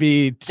 One would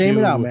be to game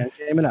it out, man.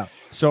 Game it out.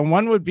 So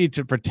one would be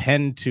to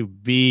pretend to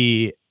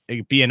be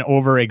an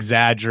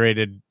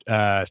over-exaggerated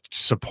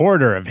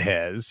supporter of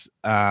his,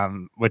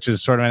 which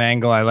is sort of an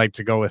angle I like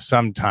to go with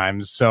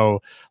sometimes.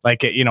 So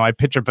like, I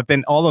picture, but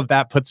then all of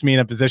that puts me in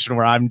a position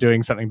where I'm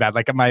doing something bad.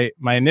 Like my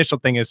initial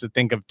thing is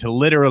to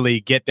literally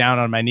get down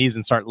on my knees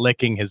and start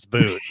licking his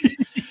boots.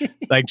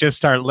 Like just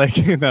start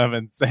licking them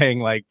and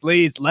saying like,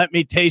 please let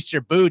me taste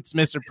your boots,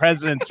 Mr.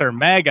 President, sir.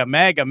 MAGA,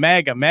 MAGA,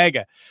 MAGA,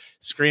 MAGA,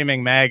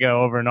 screaming MAGA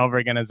over and over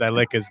again as I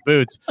lick his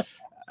boots.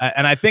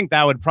 And I think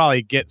that would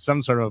probably get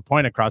some sort of a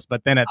point across.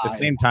 But then at the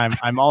same time,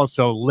 I'm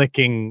also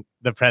licking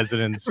the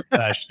president's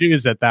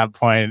shoes at that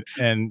point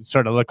and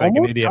sort of look like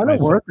an idiot. Kind of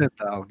worth it,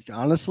 though.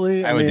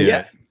 Honestly, I would do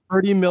it.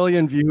 30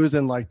 million views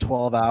in like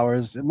 12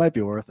 hours. It might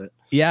be worth it.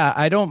 Yeah,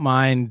 I don't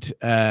mind.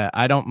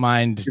 I don't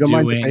mind. You don't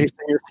mind debasing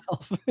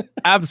yourself?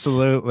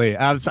 Absolutely.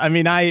 I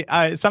mean,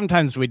 I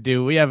sometimes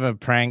we have a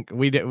prank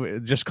we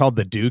just called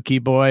the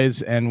Dookie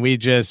Boys, and we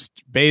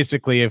just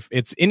basically, if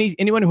it's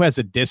anyone who has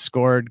a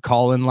Discord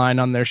call-in line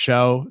on their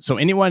show, so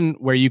anyone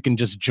where you can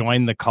just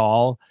join the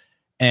call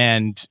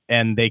and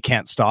they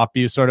can't stop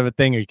you, sort of a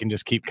thing, or you can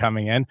just keep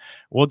coming in.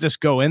 We'll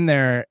just go in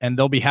there and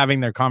they'll be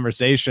having their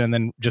conversation. And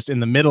then just in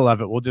the middle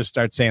of it, we'll just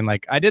start saying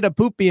like, I did a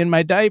poopy in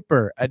my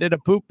diaper. I did a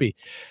poopy.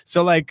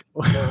 So like,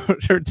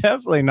 we're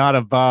definitely not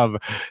above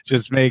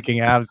just making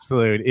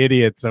absolute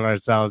idiots of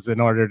ourselves in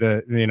order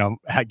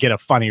to, get a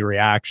funny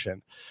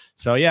reaction.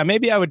 So yeah,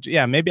 maybe I would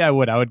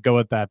go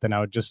with that. Then I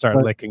would just start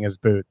licking his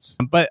boots.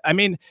 But I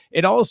mean,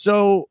 it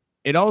also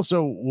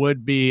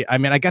would be, I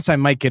mean, I guess I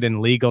might get in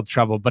legal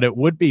trouble, but it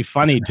would be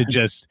funny to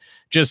just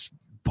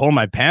pull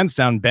my pants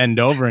down, bend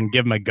over, and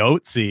give him a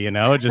goatsy,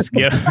 just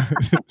give,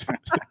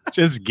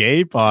 just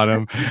gape on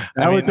him.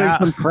 That would take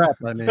some prep.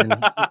 I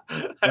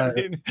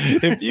mean,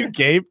 if you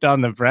gaped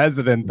on the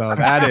president, though,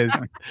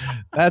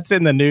 that's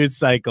in the news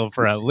cycle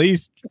for at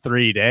least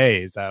 3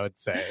 days, I would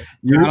say.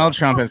 Donald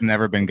Trump has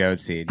never been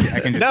goatsied.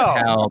 I can just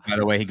tell by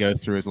the way he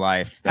goes through his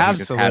life. That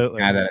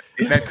Absolutely. He just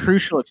had that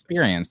crucial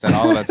experience that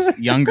all of us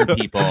younger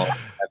people have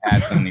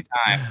had so many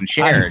times and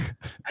shared.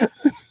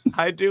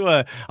 I do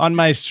on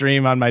my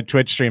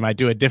Twitch stream, I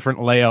do a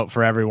different layout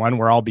for everyone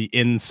where I'll be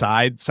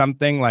inside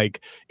something,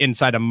 like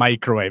inside a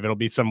microwave. It'll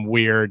be some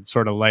weird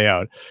sort of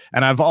layout.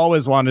 And I've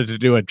always wanted to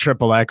do a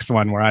XXX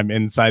one where I'm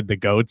inside the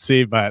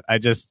goatsy, but I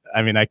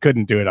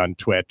couldn't do it on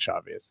Twitch,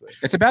 obviously.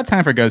 It's about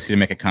time for Goatsy to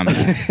make a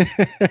comeback.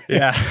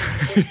 Yeah.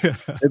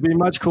 It'd be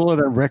much cooler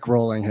than Rick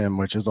rolling him,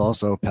 which is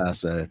also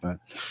passe. But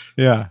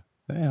yeah.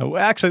 Yeah,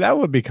 well, actually, that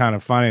would be kind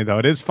of funny, though.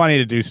 It is funny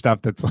to do stuff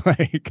that's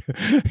like,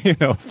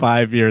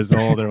 5 years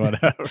old or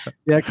whatever.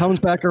 Yeah, it comes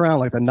back around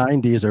like the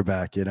 90s are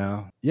back,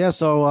 Yeah,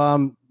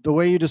 so the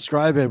way you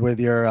describe it with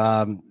your,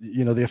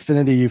 the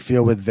affinity you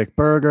feel with Vic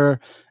Berger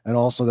and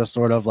also the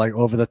sort of like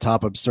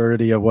over-the-top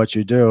absurdity of what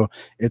you do,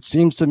 it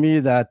seems to me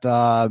that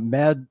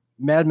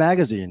Mad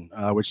Magazine,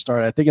 which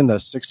started, I think, in the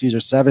 60s or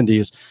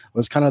 70s,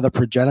 was kind of the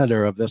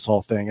progenitor of this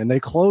whole thing. And they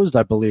closed,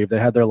 I believe. They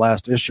had their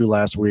last issue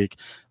last week.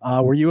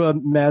 Were you a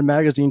Mad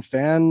Magazine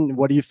fan?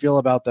 What do you feel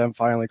about them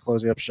finally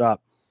closing up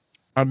shop?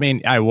 I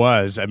mean, I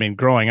was. I mean,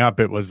 growing up,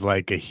 it was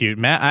like a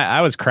huge. I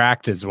was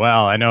Cracked as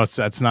well. I know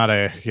that's not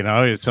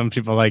a. Some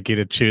people like you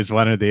to choose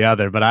one or the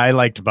other, but I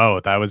liked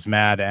both. I was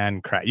Mad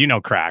and Cracked. You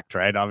know, Cracked,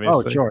 right?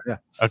 Obviously. Oh, sure, yeah.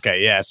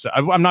 Okay, yeah. So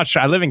I'm not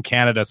sure. I live in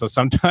Canada, so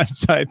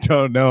sometimes I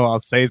don't know.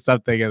 I'll say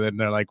something, and then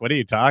they're like, "What are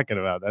you talking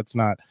about? That's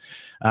not."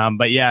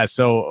 But yeah,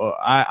 so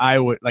I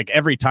would like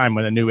every time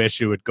when a new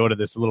issue would go to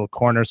this little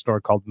corner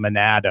store called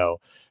Monado.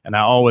 And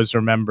I always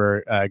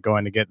remember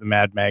going to get the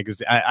Mad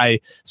Magazine. I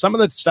some of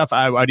the stuff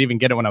I'd even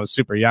get it when I was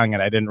super young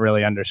and I didn't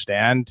really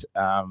understand.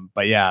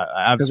 But yeah,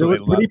 I absolutely.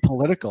 It was pretty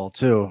political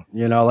too.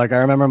 Like I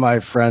remember my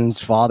friend's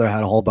father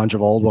had a whole bunch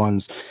of old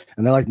ones,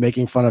 and they're like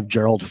making fun of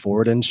Gerald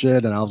Ford and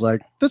shit. And I was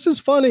like, this is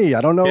funny.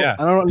 I don't know. Yeah.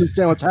 I don't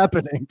understand what's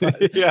happening.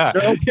 But yeah,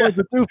 Gerald Ford's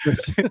a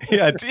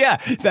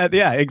doofus.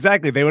 yeah,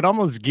 exactly. They would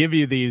almost give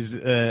you these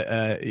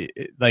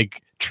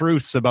like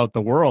truths about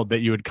the world that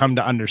you would come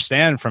to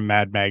understand from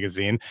Mad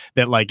Magazine,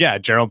 that like, yeah,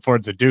 Gerald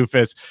Ford's a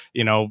doofus,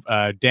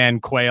 Dan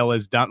Quayle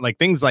is done, like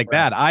things like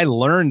that. I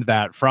learned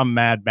that from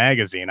Mad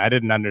Magazine. I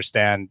didn't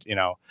understand,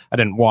 I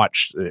didn't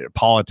watch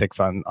politics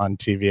on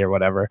TV or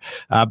whatever.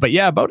 But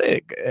yeah, about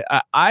it,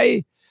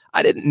 I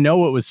didn't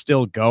know it was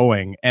still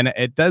going. And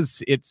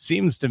it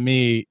seems to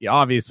me,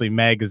 obviously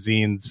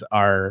magazines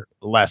are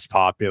less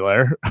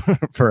popular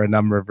for a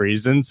number of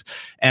reasons.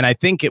 And I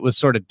think it was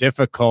sort of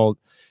difficult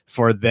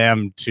for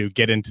them to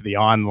get into the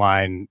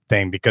online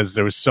thing because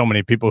there was so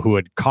many people who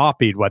had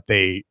copied what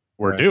they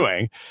were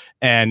doing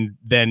and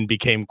then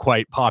became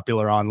quite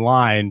popular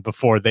online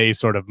before they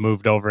sort of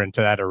moved over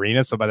into that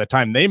arena. So by the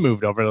time they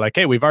moved over, they're like,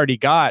 hey, we've already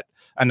got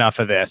enough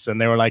of this.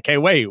 And they were like, hey,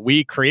 wait,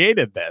 we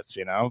created this,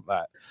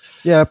 but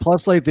yeah,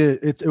 plus like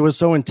it was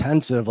so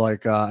intensive.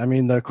 Like, I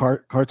mean, the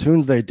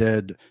cartoons they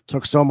did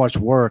took so much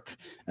work,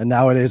 and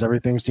nowadays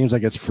everything seems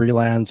like it's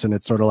freelance and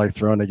it's sort of like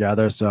thrown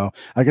together. So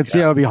I could see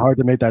how it'd be hard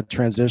to make that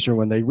transition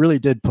when they really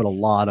did put a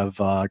lot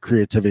of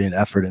creativity and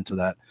effort into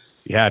that.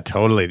 Yeah,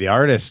 totally. The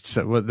artists,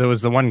 there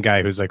was the one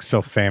guy who's like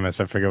so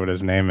famous. I forget what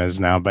his name is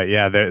now, but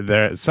yeah,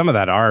 there some of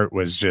that art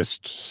was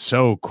just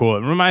so cool.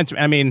 It reminds me,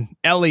 I mean,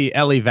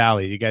 Ellie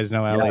Valley. You guys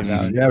know Ellie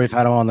Valley? Yeah, we've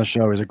had him on the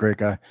show. He's a great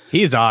guy.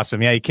 He's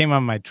awesome. Yeah, he came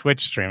on my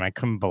Twitch stream. I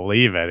couldn't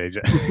believe it.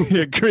 He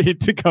agreed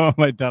to come on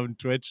my dumb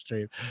Twitch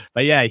stream.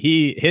 But yeah,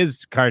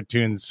 his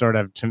cartoons sort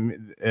of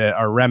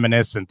are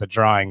reminiscent, the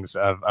drawings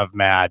of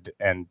Mad,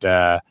 and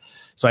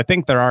so I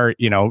think there are,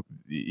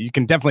 you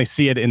can definitely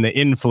see it in the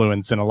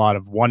influence in a lot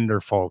of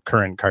wonderful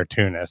current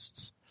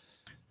cartoonists.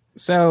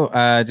 So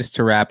just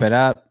to wrap it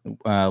up,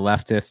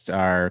 leftists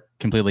are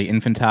completely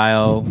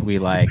infantile. We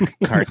like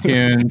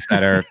cartoons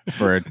that are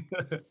for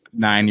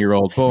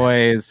 9-year-old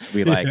boys.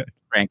 We like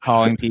prank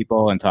calling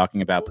people and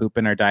talking about poop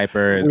in our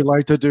diapers. We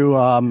like to do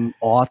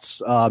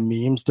aughts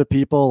memes to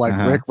people, like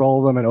Rick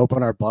roll them and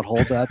open our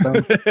buttholes at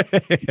them.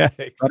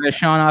 But as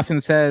Sean often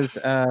says,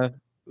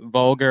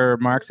 vulgar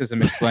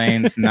Marxism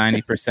explains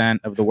 90%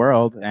 of the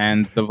world,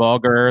 and the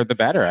vulgar, the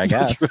better, I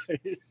guess. That's right.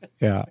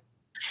 Yeah.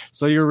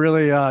 So you're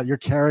really you're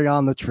carrying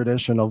on the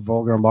tradition of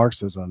vulgar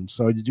Marxism.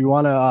 So did you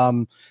want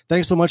to?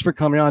 Thanks so much for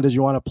coming on. Did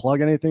you want to plug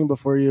anything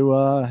before you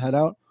head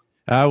out?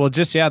 Well,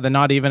 just, the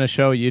Not Even a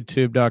Show,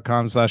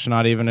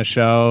 youtube.com/Not Even a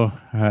Show,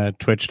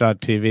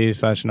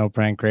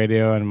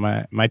 twitch.tv/NoPrankRadio,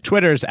 and my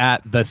Twitter's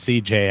at the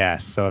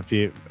CJS. So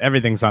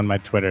everything's on my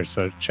Twitter,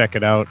 so check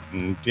it out.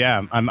 And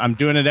yeah, I'm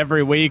doing it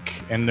every week,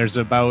 and there's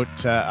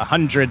about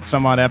 100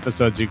 some odd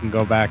episodes you can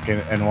go back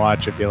and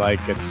watch if you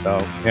like it. So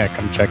yeah,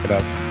 come check it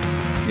out.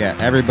 Yeah,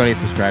 everybody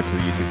subscribe to the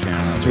YouTube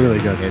channel. It's really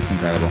good. It's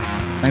incredible.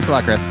 Thanks a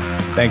lot, Chris.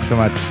 Thanks so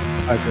much.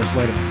 All right, Chris,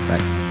 later. Bye.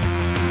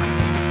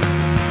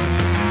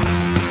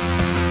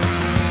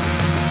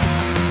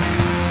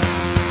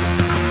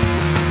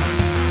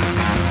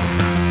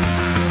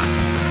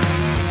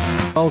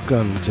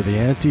 Welcome to the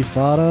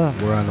Antifada,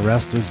 where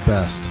unrest is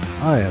best.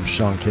 I am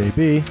Sean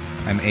KB.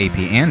 I'm AP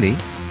Andy.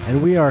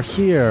 And we are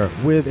here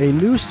with a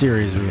new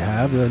series we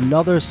have,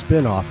 another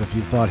spin-off, if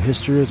you thought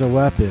history is a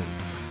weapon.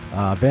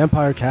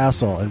 Vampire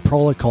Castle and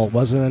Prolocult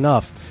wasn't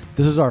enough.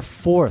 This is our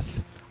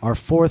fourth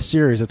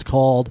series. It's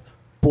called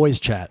Boys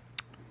Chat.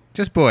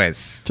 Just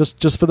boys.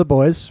 Just for the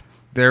boys.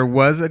 There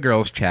was a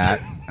girls' chat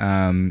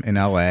in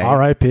LA.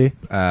 R.I.P.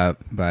 But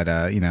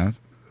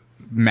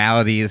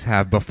maladies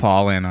have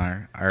befallen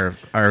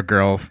our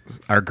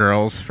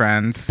girls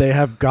friends. They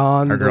have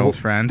gone our girls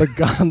friends. They've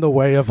gone the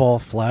way of all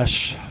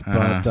flesh,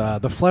 but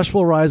the flesh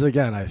will rise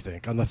again. I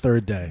think on the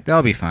third day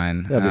they'll be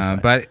fine.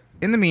 But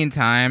in the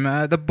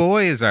meantime, the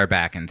boys are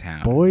back in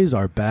town. Boys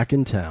are back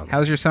in town.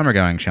 How's your summer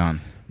going,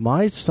 Sean?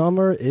 My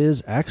summer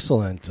is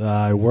excellent.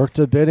 I worked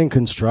a bit in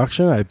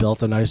construction. I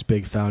built a nice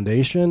big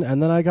foundation,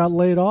 and then I got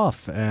laid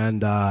off.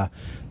 And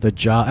the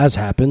job, as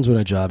happens when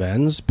a job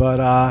ends,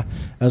 but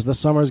as the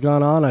summer's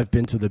gone on, I've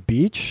been to the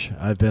beach.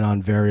 I've been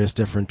on various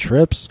different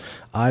trips.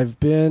 I've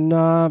been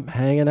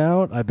hanging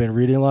out. I've been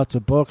reading lots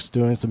of books,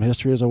 doing some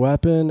history as a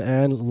weapon,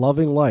 and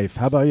loving life.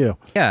 How about you?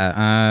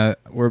 Yeah,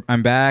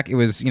 I'm back. It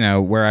was,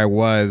 where I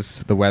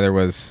was, the weather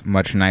was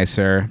much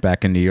nicer.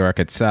 Back in New York,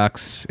 it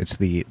sucks. It's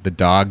the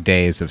dog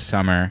days of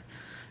summer.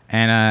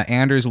 And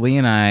Anders Lee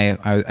and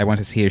I went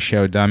to see his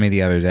show Dummy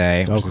the other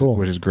day,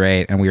 which is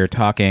great. And we were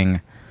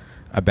talking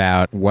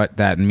about what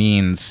that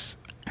means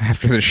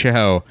after the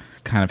show,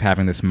 kind of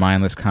having this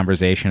mindless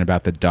conversation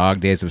about the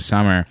dog days of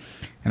summer.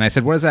 And I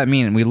said, what does that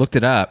mean? And we looked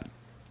it up.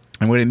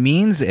 And what it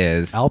means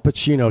is Al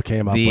Pacino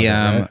came up with it,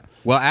 right?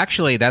 Well,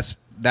 actually, that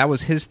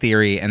was his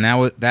theory, and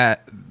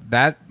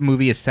that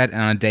movie is set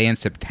on a day in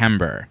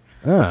September.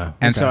 Okay.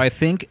 And so I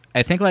think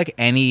like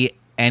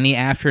any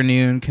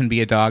afternoon can be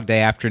a dog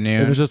day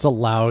afternoon. It was just a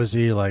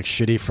lousy,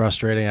 shitty,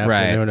 frustrating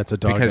afternoon. Right. It's a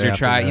dog because day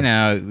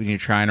when you're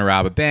trying to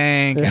rob a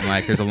bank and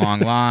there's a long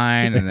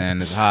line and then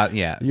it's hot.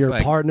 Yeah, your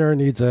partner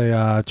needs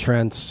a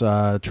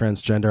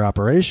transgender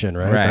operation,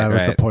 right? That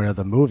was the point of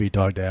the movie,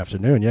 Dog Day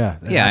Afternoon. Yeah,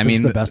 yeah.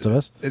 The best of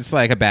us. It's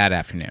like a bad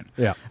afternoon.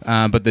 Yeah.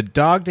 But the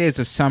dog days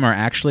of summer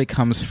actually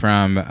comes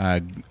from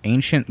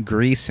ancient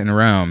Greece and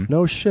Rome.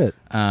 No shit.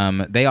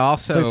 They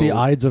also it's like the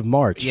Ides of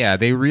March. Yeah,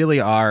 they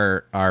really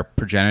are our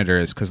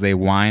progenitors because they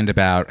whined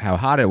about how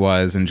hot it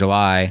was in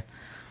July,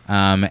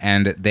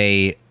 and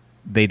they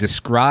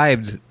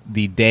described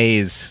the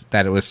days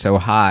that it was so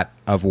hot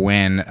of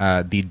when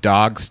the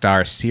dog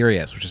star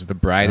Sirius, which is the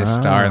brightest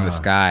star in the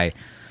sky,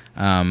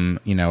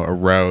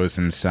 arose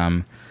in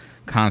some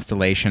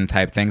constellation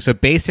type thing. So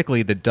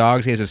basically, the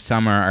dog days of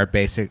summer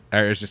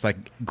are just like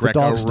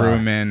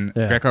Greco-Roman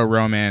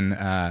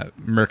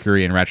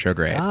Mercury in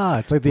retrograde.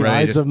 It's like the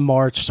Ides of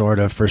March sort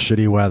of for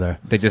shitty weather.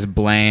 They just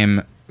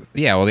blame.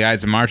 Yeah, well, the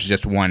Ides of March is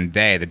just one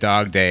day. The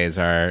dog days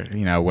are,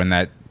 when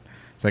that...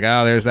 It's like,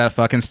 oh, there's that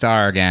fucking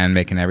star again,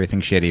 making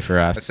everything shitty for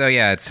us. So,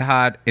 yeah, it's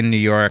hot in New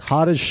York.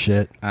 Hot as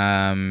shit. It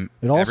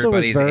also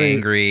everybody's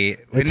angry.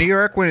 In New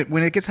York,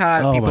 when it gets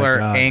hot, people are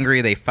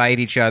angry. They fight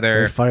each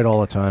other. They fight all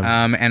the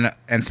time.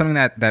 And something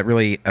that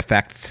really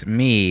affects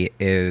me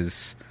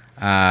is...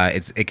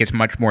 it gets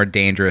much more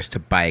dangerous to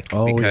bike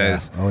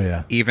because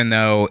even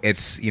though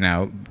it's,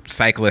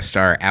 cyclists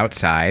are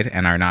outside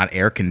and are not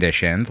air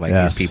conditioned like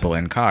these people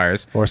in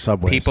cars or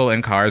subways. People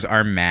in cars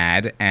are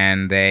mad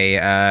and they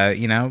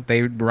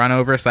they run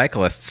over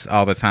cyclists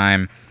all the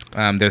time.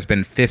 There's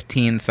been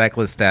 15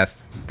 cyclist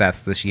deaths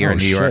this year in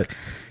New York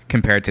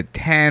compared to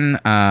 10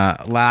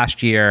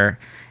 last year.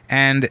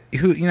 And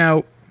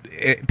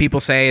people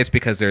say it's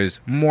because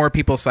there's more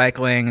people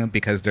cycling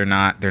because they're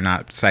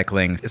not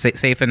cycling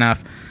safe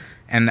enough,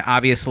 and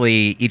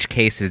obviously each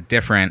case is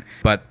different.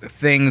 But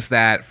things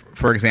that,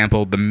 for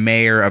example, the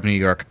mayor of New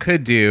York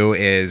could do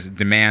is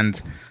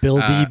demand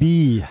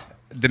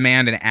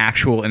an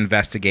actual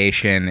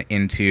investigation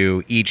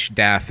into each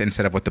death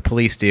instead of what the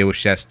police do,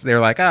 which just they're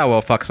like, oh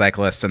well, fuck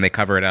cyclists, and they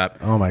cover it up.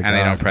 Oh my God, and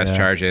they don't press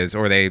charges,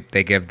 or they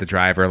give the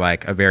driver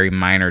like a very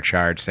minor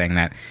charge saying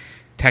that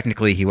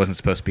technically he wasn't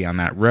supposed to be on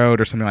that road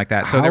or something like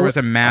that. So there was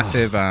a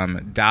massive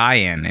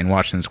die-in in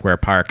Washington Square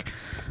Park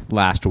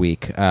last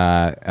week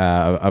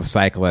of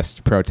cyclists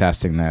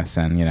protesting this,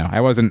 and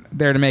I wasn't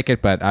there to make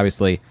it, but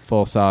obviously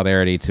full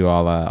solidarity to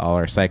all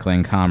our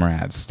cycling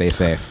comrades. Stay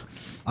safe.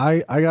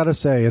 I gotta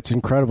say, it's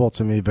incredible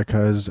to me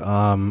because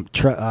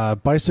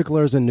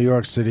bicyclers in New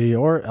York City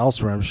or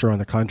elsewhere, I'm sure in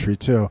the country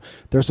too,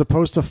 they're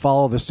supposed to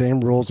follow the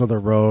same rules of the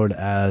road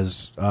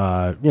as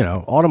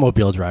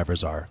automobile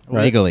drivers are.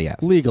 Right?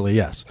 Legally,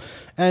 yes.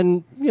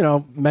 And,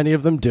 many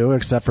of them do,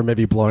 except for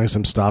maybe blowing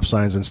some stop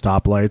signs and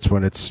stoplights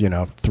when it's,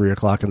 3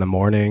 o'clock in the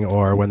morning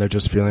or when they're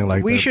just feeling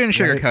like... We shouldn't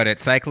sugarcoat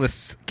it.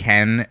 Cyclists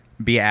can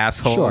be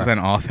assholes and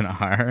often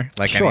are,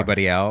 like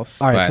anybody else.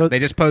 All right, but so they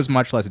just pose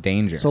much less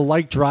danger. So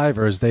like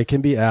drivers, they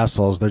can be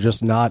assholes. They're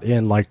just not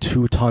in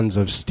 2 tons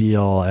of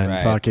steel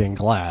and fucking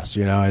glass,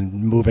 and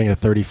moving at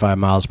 35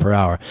 miles per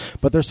hour.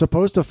 But they're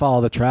supposed to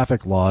follow the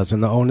traffic laws,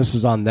 and the onus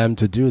is on them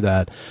to do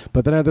that.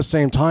 But then at the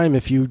same time,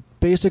 if you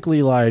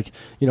basically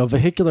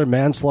vehicular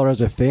manslaughter is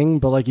a thing,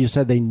 but like you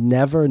said, they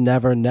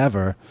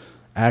never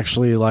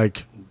actually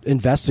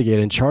investigate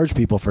and charge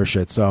people for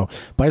shit. So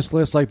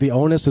bicyclists, the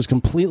onus is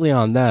completely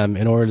on them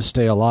in order to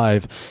stay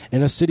alive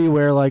in a city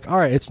where all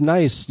right, it's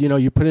nice,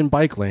 you put in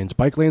bike lanes.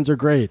 Bike lanes are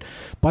great.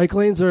 Bike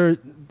lanes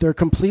they're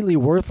completely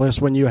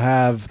worthless when you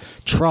have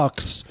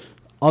trucks,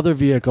 other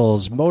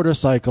vehicles,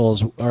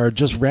 motorcycles, or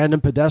just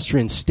random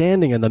pedestrians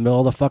standing in the middle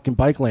of the fucking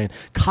bike lane.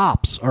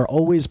 Cops are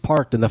always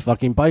parked in the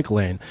fucking bike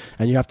lane,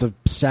 and you have to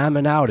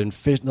salmon out and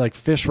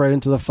fish right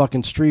into the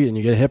fucking street, and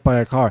you get hit by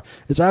a car.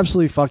 It's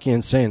absolutely fucking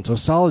insane. So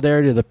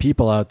solidarity to the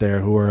people out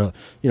there who are,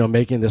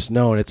 making this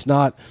known. It's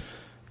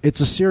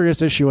a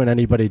serious issue when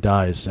anybody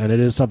dies, and it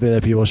is something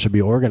that people should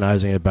be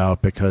organizing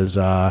about because,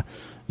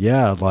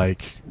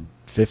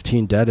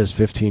 15 dead is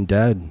 15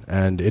 dead,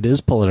 and it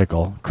is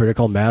political.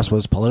 Critical mass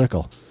was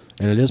political,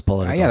 and it is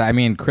political. Yeah, I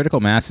mean, critical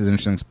mass is an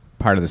interesting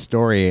part of the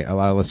story. A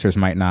lot of listeners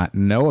might not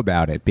know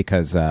about it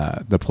because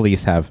the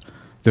police have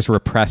just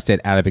repressed it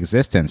out of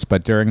existence.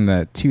 But during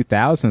the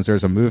 2000s, there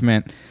was a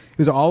movement. It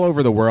was all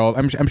over the world.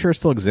 I'm sure it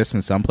still exists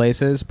in some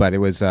places, but it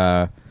was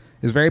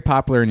very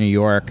popular in New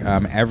York.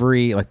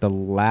 Every the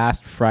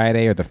last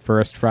Friday or the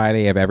first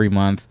Friday of every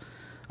month.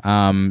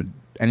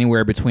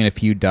 Anywhere between a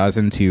few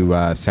dozen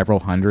to several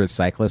hundred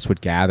cyclists would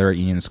gather at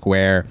Union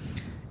Square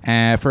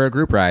for a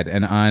group ride,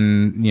 an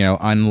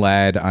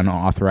unled,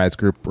 unauthorized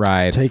group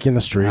ride, taking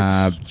the streets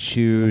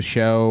to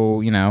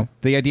show.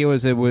 The idea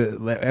was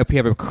if you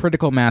have a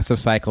critical mass of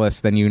cyclists,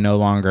 then you no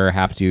longer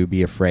have to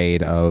be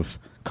afraid of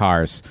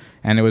cars.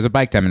 And it was a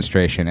bike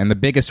demonstration, and the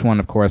biggest one,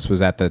 of course,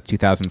 was at the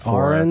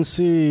 2004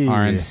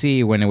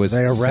 RNC when it was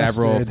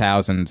several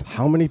thousand.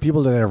 How many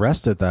people did they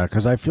arrest at that?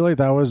 Because I feel like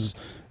that was.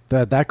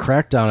 That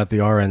crackdown at the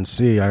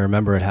RNC, I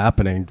remember it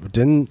happening.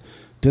 Didn't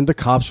the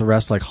cops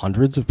arrest like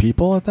hundreds of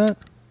people at that?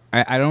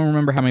 I don't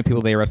remember how many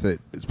people they arrested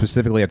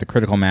specifically at the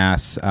critical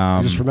mass.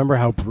 I just remember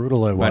how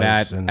brutal it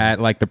was. But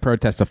at the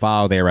protest to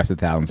follow, they arrested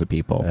thousands of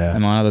people. Yeah.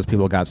 And a lot of those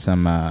people got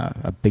some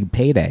a big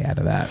payday out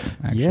of that.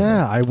 Actually.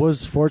 Yeah, I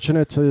was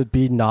fortunate to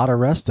be not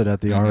arrested at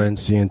the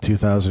RNC in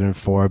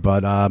 2004.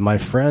 But my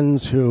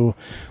friends who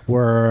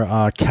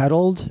were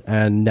kettled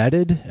and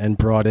netted and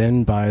brought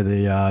in by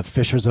the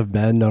Fishers of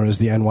Men, known as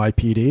the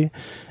NYPD,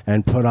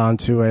 and put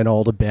onto an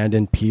old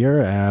abandoned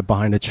pier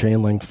behind a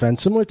chain link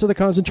fence, similar to the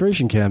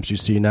concentration camps you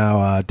see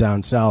now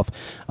down south,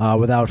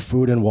 without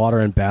food and water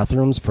and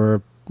bathrooms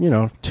for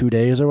 2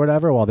 days or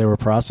whatever while they were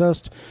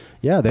processed.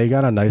 Yeah, they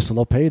got a nice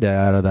little payday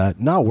out of that.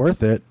 Not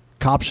worth it.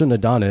 Cops shouldn't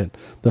have done it.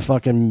 The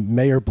fucking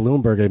Mayor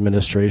Bloomberg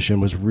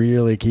administration was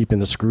really keeping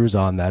the screws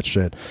on that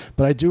shit.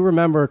 But I do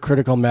remember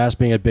critical mass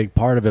being a big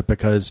part of it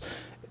because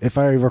if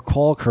I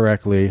recall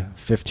correctly,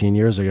 15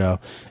 years ago,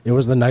 it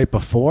was the night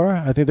before,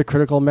 I think the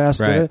critical mass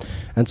did it.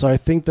 And so I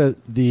think that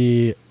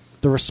the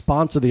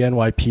response of the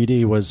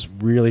NYPD was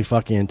really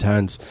fucking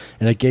intense,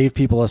 and it gave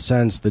people a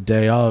sense the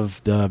day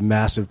of the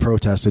massive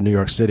protests in New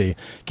York City,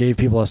 gave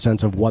people a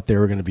sense of what they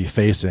were going to be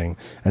facing.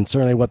 And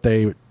certainly what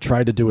they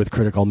tried to do with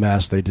critical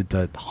mass, they did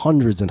to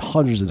hundreds and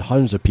hundreds and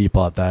hundreds of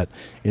people at that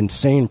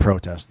insane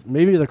protest.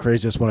 Maybe the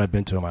craziest one I've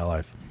been to in my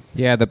life.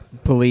 Yeah, the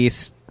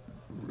police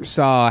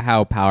saw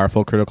how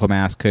powerful critical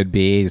mass could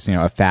be,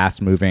 a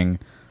fast-moving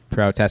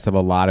protest of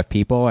a lot of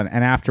people, and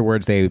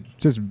afterwards they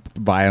just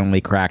violently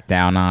cracked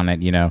down on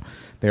it.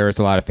 There was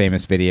a lot of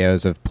famous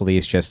videos of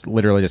police just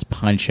literally just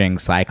punching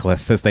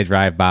cyclists as they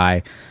drive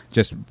by,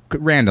 just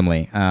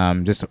randomly,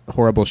 just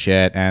horrible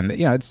shit. And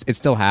it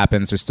still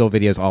happens. There's still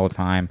videos all the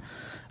time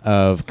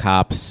of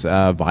cops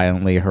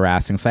violently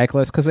harassing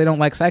cyclists because they don't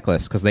like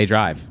cyclists because they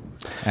drive.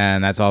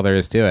 And that's all there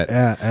is to it.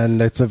 Yeah,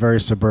 and it's a very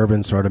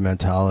suburban sort of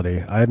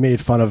mentality. I made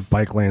fun of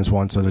bike lanes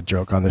once as a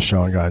joke on the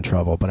show and got in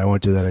trouble, but I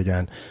won't do that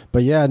again.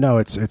 But yeah, no,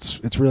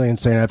 it's really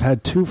insane. I've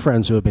had 2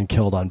 friends who have been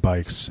killed on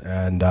bikes,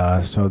 and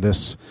so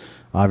this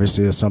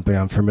obviously is something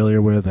I'm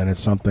familiar with, and it's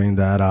something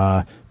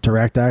that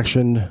Direct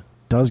Action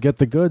does get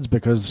the goods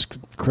because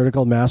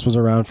critical mass was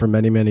around for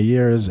many, many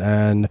years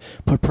and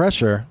put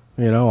pressure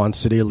on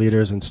city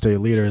leaders and state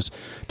leaders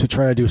to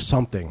try to do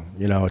something,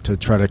 to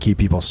try to keep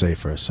people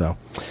safer. So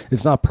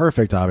it's not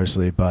perfect,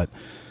 obviously, but,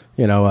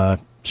 a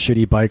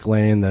shitty bike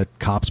lane that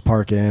cops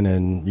park in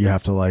and you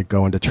have to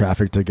go into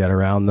traffic to get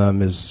around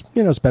them is,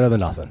 it's better than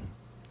nothing.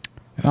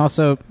 And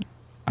also,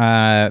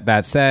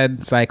 that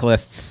said,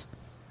 cyclists,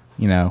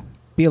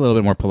 be a little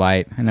bit more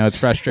polite. I know it's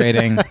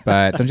frustrating,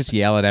 but don't just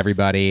yell at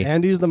everybody.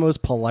 Andy's the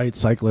most polite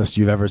cyclist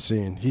you've ever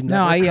seen. He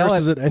never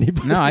curses at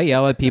anybody. No, I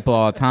yell at people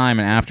all the time,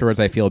 and afterwards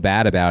I feel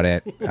bad about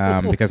it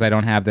because I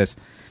don't have this.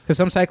 Because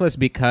some cyclists,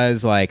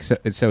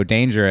 it's so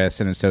dangerous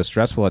and it's so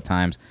stressful at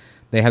times,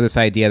 they have this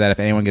idea that if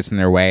anyone gets in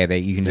their way, that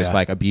you can just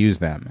abuse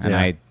them.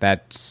 And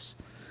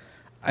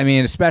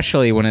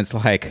especially when it's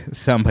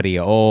somebody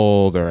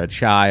old or a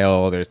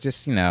child, or it's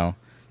just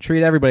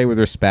treat everybody with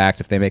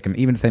respect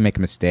even if they make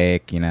a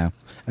mistake,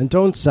 And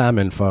don't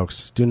salmon,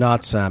 folks. Do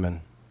not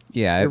salmon.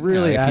 Yeah, it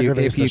really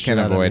aggravates if you can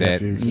avoid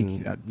it. If you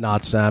can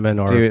not salmon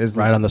or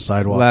ride on the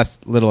sidewalk.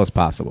 Little as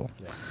possible.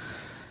 Yeah.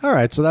 All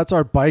right, so that's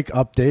our bike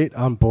update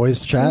on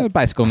Boys Chat.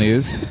 Bicycle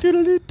news.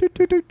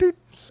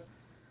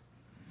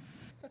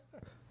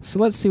 So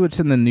let's see what's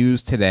in the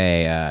news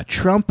today.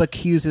 Trump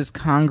accuses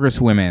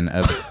congresswomen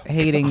of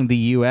hating the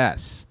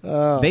U.S.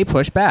 They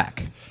push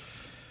back.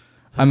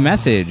 A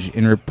message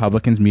in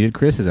Republicans' muted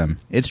criticism.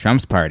 It's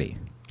Trump's party.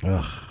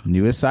 Ugh.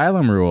 New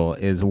asylum rule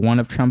is one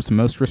of Trump's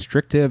most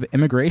restrictive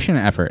immigration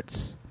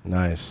efforts.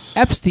 Nice.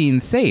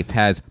 Epstein's safe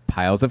has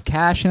piles of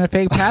cash and a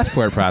fake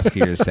passport,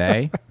 prosecutors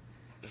say.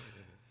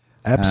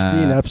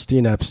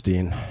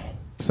 Epstein.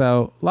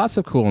 So lots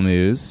of cool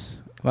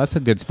news. Lots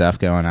of good stuff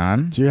going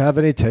on. Do you have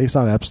any takes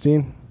on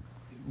Epstein?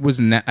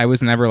 I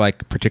was never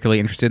particularly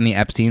interested in the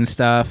Epstein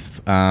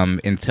stuff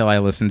until I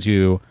listened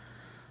to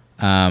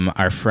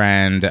our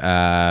friend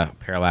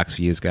Parallax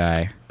Views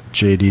guy.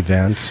 JD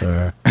Vance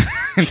or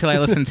until I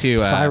listened to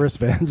Cyrus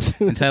Vance.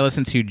 until I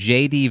listened to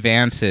JD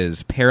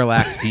Vance's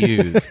Parallax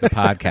Views, the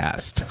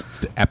podcast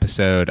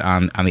episode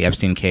on the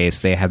Epstein case.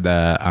 They had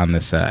on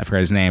this I forgot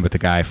his name, but the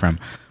guy from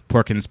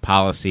Porkins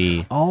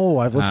Policy. Oh,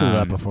 I've listened to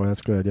that before.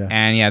 That's good. Yeah.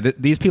 And yeah,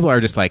 these people are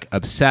just like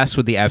obsessed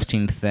with the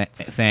Epstein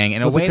thing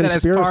in a way that,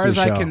 as far as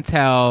I can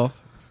tell.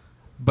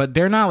 But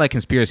they're not like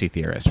conspiracy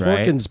theorists,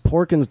 right?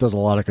 Porkins does a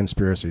lot of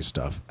conspiracy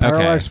stuff.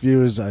 Parallax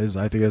Views,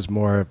 I think, is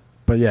more.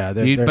 But yeah,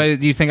 but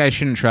do you think I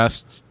shouldn't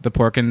trust the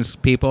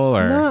Porkins people?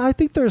 Or no, I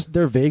think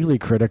they're vaguely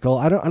critical.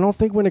 I don't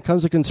think when it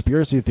comes to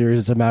conspiracy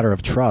theories, it's a matter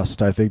of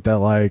trust. I think that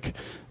like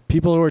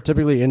people who are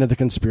typically into the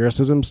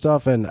conspiracism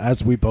stuff, and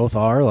as we both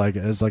are, like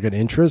as like an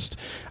interest,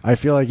 I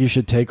feel like you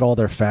should take all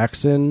their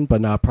facts in,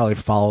 but not probably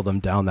follow them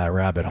down that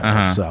rabbit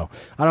hole. So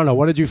I don't know.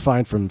 What did you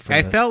find from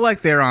I this? felt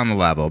like they're on the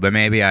level, but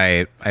maybe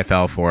I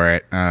fell for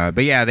it.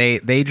 But yeah,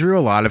 they drew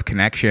a lot of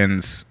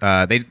connections.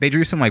 They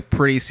drew some like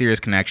pretty serious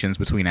connections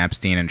between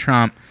Epstein and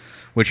Trump,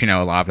 which, you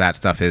know, a lot of that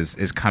stuff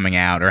is coming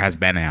out or has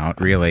been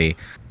out. Really,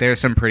 there's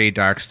some pretty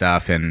dark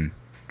stuff in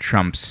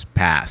Trump's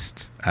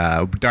past,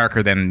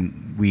 darker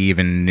than we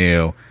even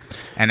knew,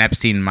 and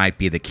Epstein might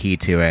be the key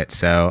to it.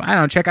 So I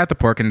don't know, check out the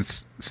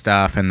Porkins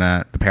stuff and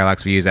the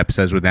Parallax Views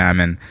episodes with them,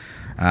 and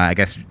I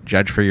guess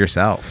judge for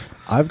yourself.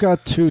 I've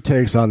got two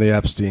takes on the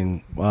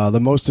Epstein. The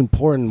most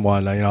important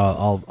one,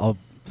 I'll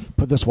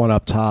put this one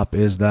up top,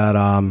 is that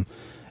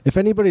if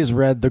anybody's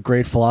read the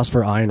great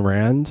philosopher Ayn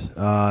Rand,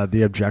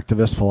 the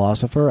objectivist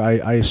philosopher,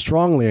 I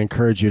strongly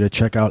encourage you to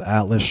check out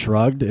Atlas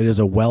Shrugged. It is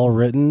a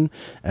well-written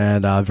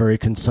and very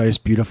concise,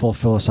 beautiful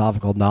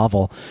philosophical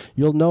novel.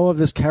 You'll know of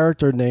this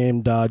character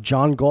named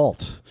John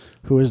Galt,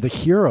 who is the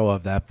hero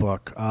of that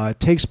book. It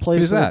takes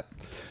place... Who's that?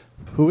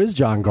 Who is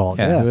John Galt?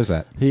 Yeah, who is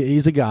that?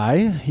 He's a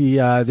guy.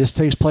 This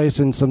takes place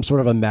in some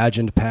sort of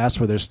imagined past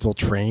where there's still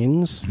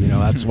trains. You know,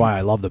 that's why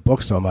I love the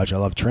book so much. I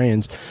love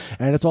trains,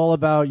 and it's all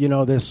about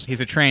this. He's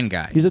a train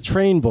guy. He's a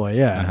train boy.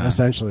 Yeah,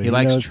 essentially. He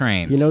likes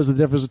trains. He knows the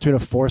difference between a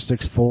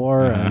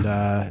 464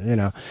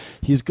 and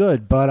he's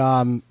good. But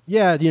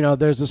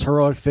there's this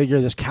heroic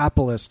figure, this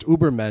capitalist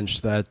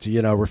Ubermensch that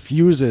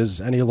refuses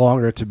any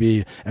longer to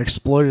be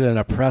exploited and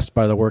oppressed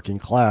by the working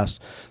class.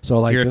 So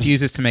like he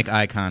refuses to make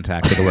eye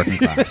contact with the working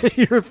class.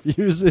 He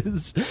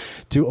refuses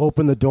to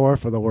open the door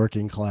for the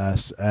working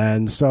class,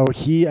 and so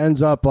he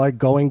ends up like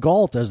going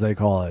Galt, as they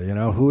call it.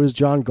 Who is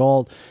John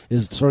Galt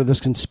is sort of this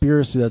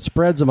conspiracy that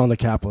spreads among the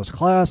capitalist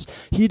class.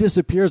 He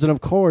disappears, and of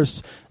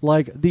course,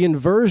 like the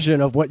inversion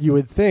of what you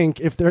would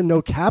think if there are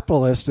no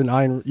capitalists in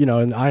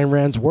Ayn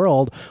Rand's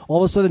world, all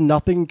of a sudden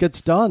nothing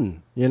gets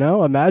done.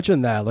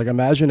 Imagine that. Like,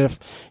 imagine if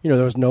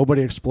there was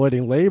nobody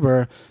exploiting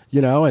labor,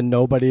 and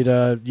nobody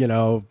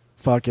to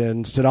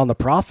fucking sit on the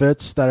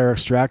profits that are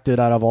extracted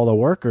out of all the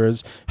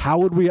workers. How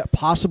would we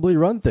possibly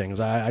run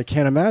things? I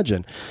can't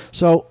imagine.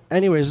 So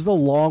anyways, this is a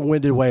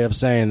long-winded way of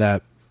saying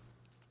that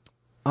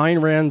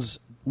Ayn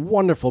Rand's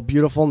wonderful,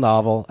 beautiful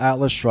novel,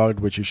 Atlas Shrugged,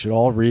 which you should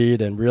all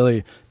read and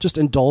really just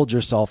indulge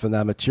yourself in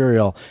that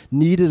material,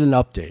 needed an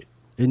update.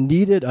 It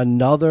needed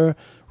another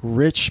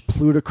rich,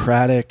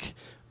 plutocratic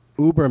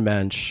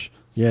Ubermensch,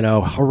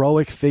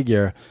 heroic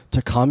figure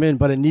to come in,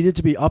 but it needed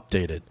to be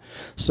updated.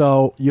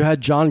 So you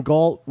had John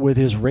Galt with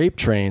his rape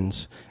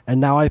trains, and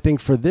now I think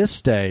for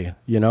this day,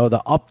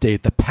 the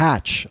update, the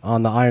patch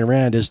on the Ayn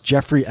Rand is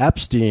Jeffrey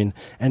Epstein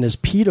and his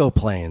pedo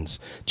planes.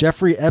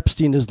 Jeffrey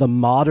Epstein is the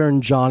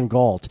modern John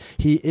Galt.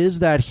 He is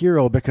that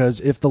hero because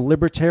if the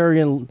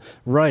libertarian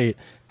right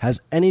has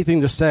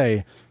anything to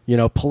say,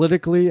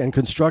 politically and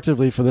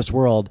constructively for this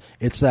world,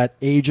 it's that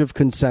age of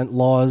consent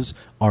laws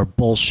are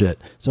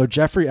bullshit. So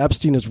Jeffrey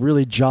Epstein is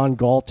really John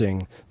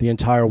Galting the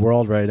entire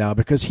world right now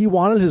because he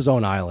wanted his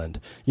own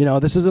island.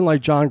 This isn't like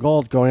John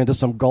Galt going into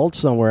some Galt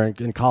somewhere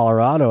in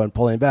Colorado and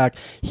pulling back.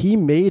 He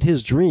made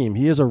his dream.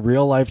 He is a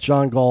real life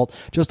John Galt,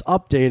 just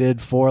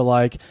updated for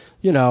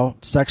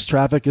sex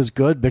traffic is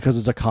good because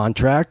it's a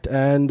contract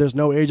and there's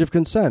no age of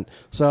consent.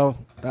 So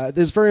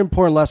there's a very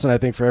important lesson, I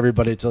think, for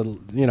everybody to,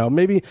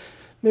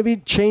 maybe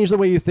change the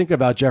way you think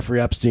about Jeffrey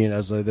Epstein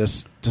as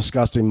this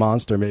disgusting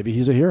monster. Maybe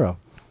he's a hero.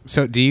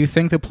 So do you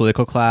think the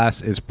political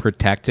class is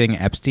protecting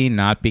Epstein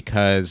not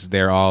because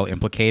they're all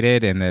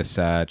implicated in this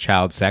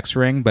child sex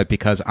ring, but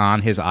because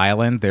on his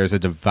island there's a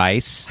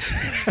device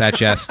that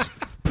just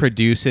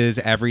produces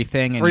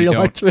everything and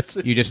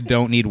you just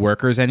don't need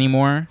workers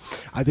anymore?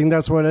 I think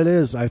that's what it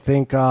is. I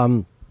think...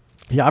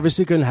 he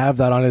obviously couldn't have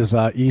that on his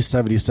East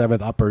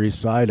 77th Upper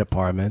East Side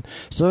apartment.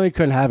 Certainly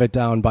couldn't have it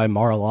down by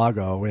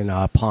Mar-a-Lago in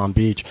Palm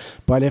Beach.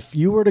 But if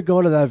you were to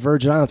go to that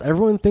Virgin Islands,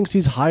 everyone thinks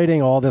he's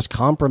hiding all this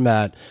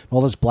compromat,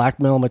 all this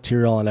blackmail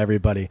material on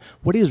everybody.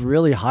 What he's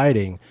really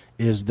hiding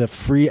is the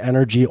free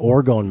energy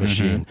orgone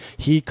machine.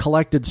 He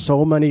collected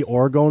so many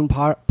orgone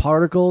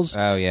particles,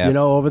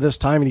 over this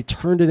time, and he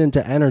turned it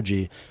into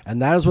energy.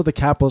 And that is what the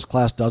capitalist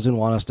class doesn't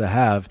want us to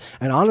have.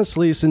 And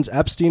honestly, since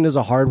Epstein is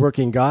a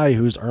hardworking guy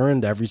who's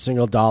earned every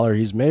single dollar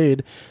he's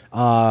made,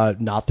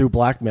 not through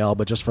blackmail,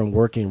 but just from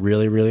working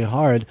really, really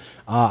hard,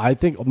 I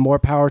think more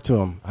power to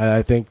him.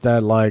 I think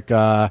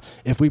that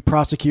if we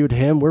prosecute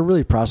him, we're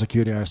really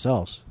prosecuting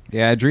ourselves.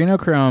 Yeah,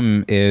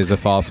 adrenochrome is a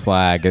false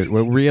flag.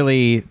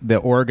 Really,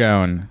 the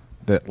orgone,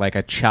 like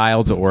a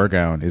child's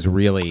orgone, is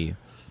really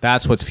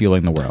that's what's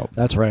fueling the world.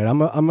 That's right. I'm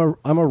a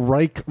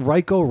Reiko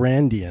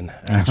Randian,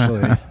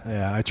 actually.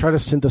 Yeah, I try to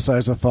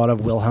synthesize the thought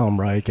of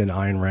Wilhelm Reich and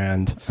Ayn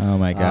Rand. Oh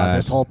my God!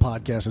 This whole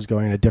podcast is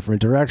going in a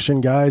different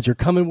direction, guys. You're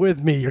coming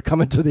with me. You're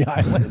coming to the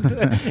island.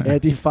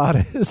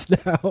 Antifada is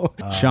now.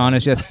 Sean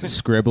is just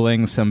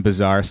scribbling some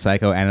bizarre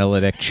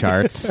psychoanalytic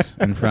charts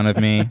in front of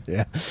me.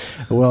 Yeah.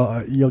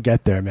 Well, you'll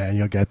get there, man.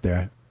 You'll get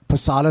there.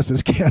 Posadas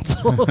is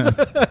canceled.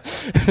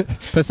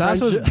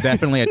 Posadas was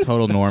definitely a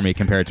total normie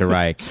compared to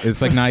Reich.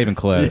 It's like not even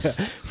close.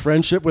 Yeah.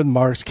 Friendship with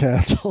Marx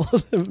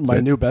canceled.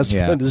 My new best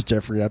friend is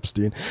Jeffrey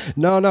Epstein.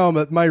 No,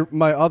 but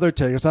my other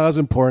take, it's not as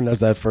important as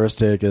that first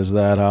take, is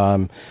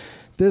that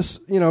this,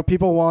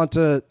 people want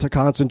to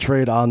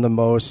concentrate on the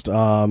most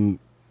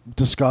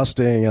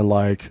disgusting and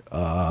like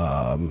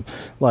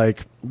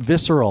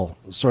visceral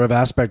sort of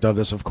aspect of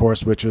this, of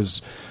course, which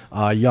is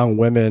young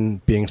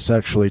women being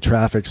sexually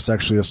trafficked,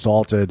 sexually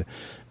assaulted,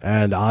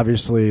 and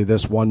obviously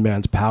this one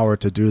man's power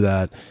to do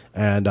that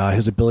and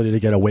his ability to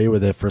get away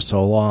with it for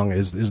so long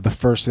is the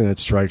first thing that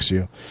strikes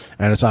you,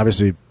 and it's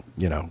obviously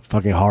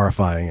fucking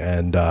horrifying,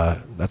 and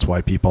that's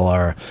why people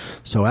are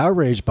so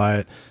outraged by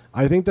it.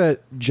 I think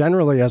that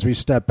generally, as we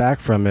step back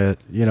from it,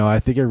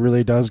 I think it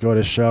really does go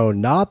to show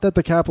not that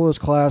the capitalist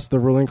class, the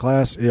ruling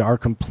class, are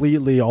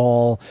completely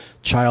all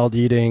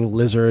child-eating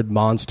lizard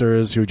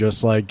monsters who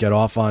just get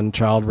off on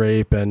child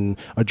rape and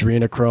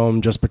adrenochrome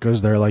just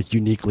because they're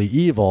uniquely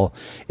evil.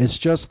 It's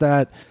just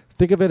that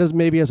think of it as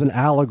maybe as an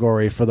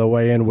allegory for the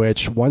way in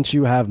which once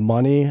you have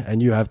money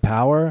and you have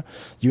power,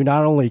 you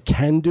not only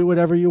can do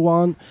whatever you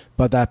want,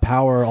 but that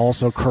power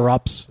also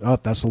corrupts. Oh,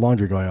 that's the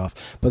laundry going off.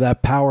 But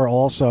that power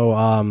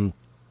also,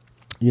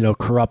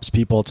 corrupts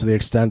people to the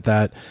extent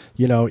that,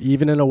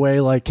 even in a way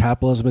like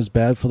capitalism is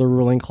bad for the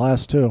ruling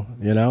class too.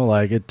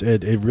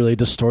 It really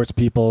distorts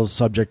people's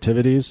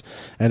subjectivities,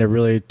 and it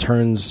really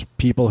turns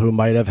people who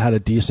might have had a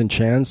decent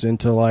chance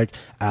into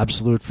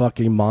absolute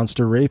fucking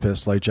monster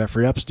rapists like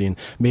Jeffrey Epstein.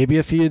 Maybe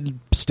if he had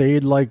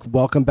stayed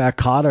Welcome Back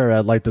Kotter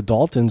at the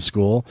Dalton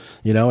school,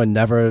 and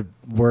never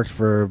worked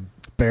for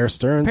Bear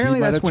Stearns. Apparently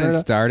that's when it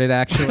started,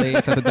 actually.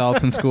 It's at the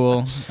Dalton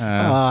School.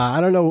 I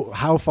don't know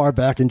how far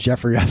back in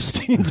Jeffrey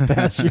Epstein's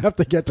past you have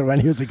to get to when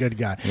he was a good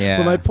guy. Yeah.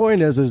 But my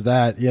point is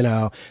that,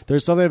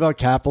 there's something about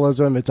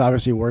capitalism. It's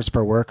obviously worse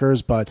for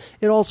workers, but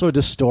it also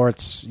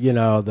distorts,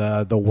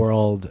 the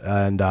world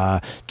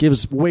and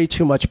gives way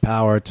too much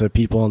power to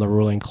people in the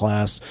ruling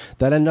class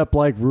that end up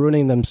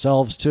ruining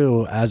themselves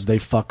too as they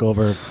fuck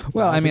over.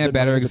 Well, a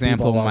better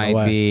example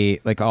might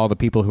be all the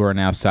people who are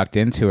now sucked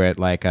into it.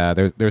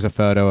 There's a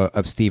photo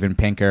of Steven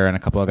Pinker and a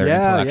couple other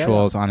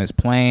intellectuals on his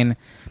plane,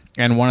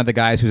 and one of the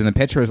guys who's in the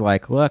picture was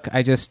like, "Look,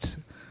 I just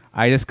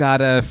got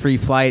a free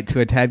flight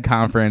to a TED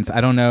conference. I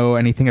don't know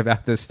anything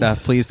about this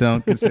stuff. Please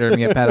don't consider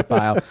me a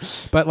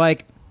pedophile." But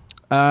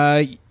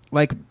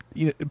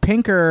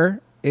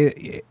Pinker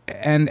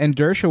and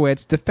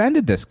Dershowitz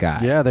defended this guy.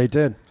 Yeah, they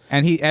did.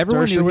 And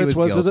everyone knew he was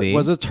guilty.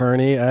 Was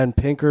attorney, and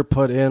Pinker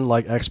put in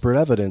expert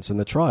evidence in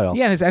the trial.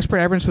 Yeah, and his expert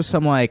evidence was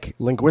some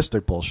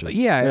linguistic bullshit.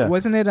 Yeah,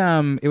 wasn't it?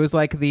 It was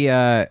like the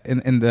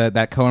in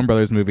that Coen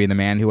Brothers movie, The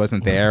Man Who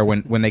Wasn't There,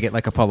 when they get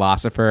a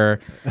philosopher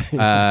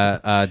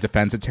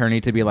defense attorney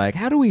to be like,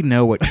 how do we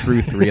know what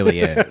truth really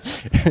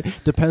is?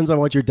 Depends on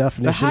what your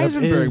definition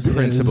of is. The Heisenberg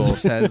principle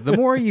is. says the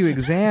more you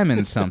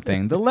examine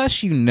something, the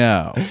less you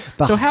know.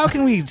 So how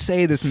can we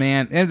say this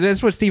man? And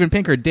that's what Steven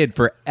Pinker did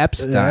for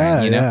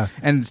Epstein. Yeah.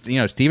 And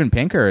Steven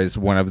Pinker is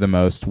one of the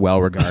most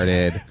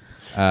well-regarded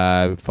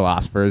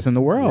philosophers in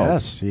the world.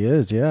 Yes, he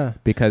is. Yeah,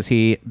 because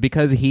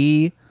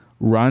he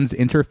runs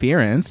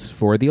interference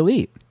for the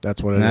elite.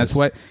 That's what it is. That's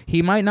what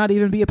he might not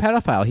even be a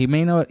pedophile.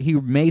 He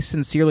may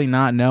sincerely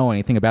not know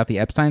anything about the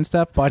Epstein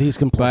stuff, but he's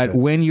complicit. But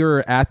when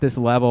you're at this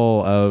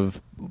level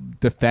of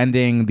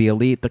defending the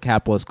elite, the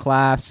capitalist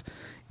class,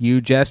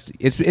 it's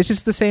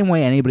just the same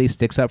way anybody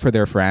sticks up for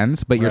their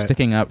friends, but you're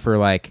sticking up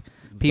for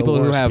people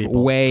who have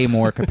way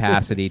more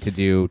capacity to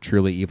do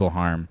truly evil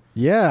harm.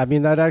 Yeah,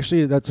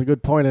 that's a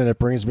good point, and it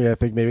brings me, I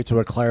think, maybe to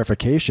a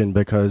clarification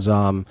because,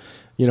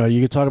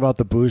 you could talk about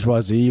the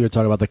bourgeoisie, you could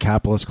talk about the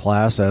capitalist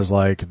class as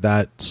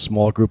that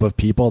small group of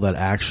people that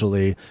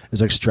actually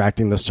is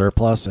extracting the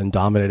surplus and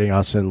dominating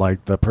us in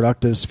the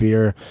productive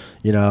sphere,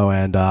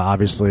 and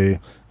obviously,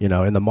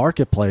 in the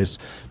marketplace.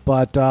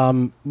 But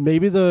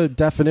maybe the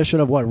definition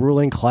of what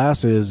ruling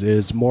class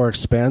is more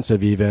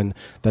expansive even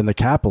than the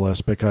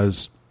capitalist,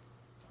 because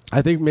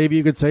I think maybe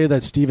you could say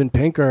that Steven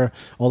Pinker,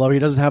 although he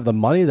doesn't have the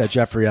money that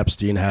Jeffrey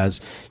Epstein has,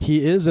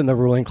 he is in the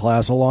ruling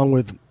class along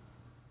with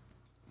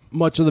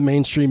much of the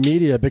mainstream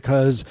media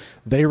because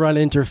they run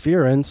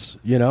interference,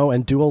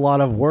 and do a lot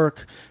of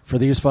work for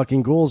these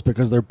fucking ghouls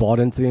because they're bought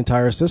into the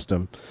entire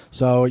system.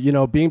 So,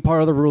 being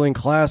part of the ruling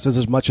class is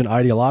as much an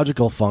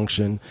ideological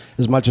function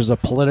as much as a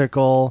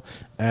political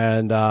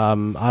and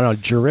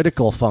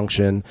juridical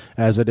function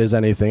as it is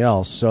anything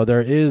else. So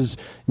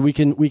we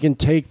can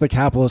take the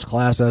capitalist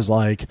class as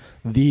like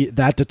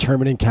that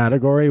determining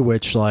category,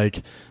 which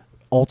like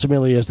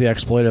ultimately is the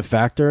exploitative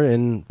factor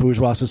in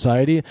bourgeois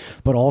society,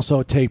 but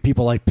also take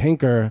people like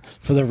Pinker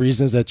for the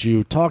reasons that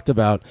you talked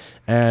about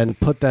and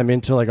put them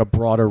into like a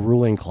broader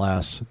ruling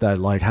class that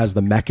like has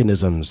the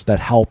mechanisms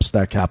that helps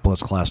that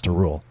capitalist class to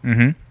rule.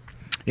 Mm-hmm.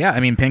 Yeah, I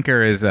mean,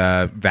 Pinker is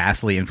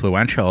vastly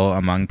influential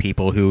among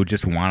people who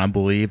just want to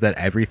believe that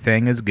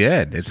everything is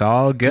good. It's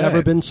all good.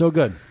 Never been so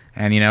good.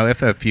 And,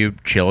 if a few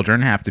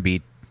children have to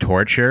be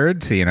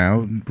tortured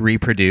to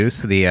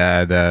reproduce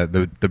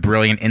the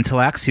brilliant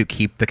intellects who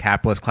keep the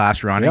capitalist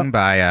class running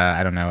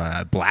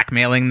by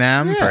blackmailing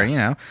them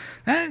for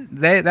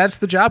that's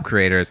the job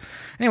creators.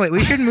 Anyway,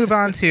 we should move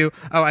on to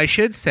I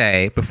should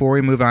say before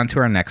we move on to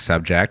our next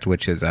subject,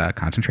 which is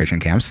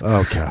concentration camps.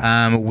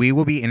 Okay. We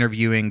will be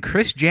interviewing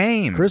Chris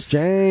James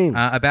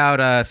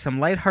about some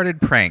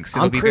lighthearted pranks.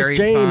 It'll I'm be Chris very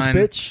James, fun.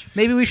 bitch.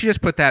 Maybe we should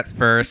just put that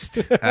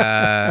first.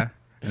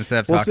 Instead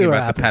of talking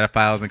about the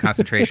pedophiles and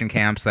concentration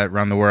camps that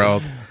run the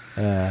world.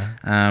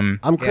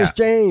 I'm Chris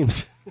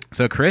James.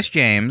 So Chris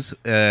James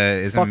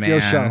is Fuck a man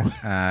your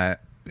show.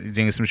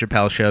 doing some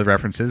Chappelle Show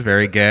references.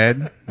 Very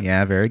good.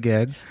 Yeah, very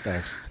good.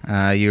 Thanks.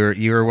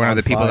 You were one of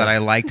the people fire. that I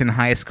liked in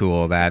high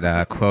school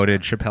that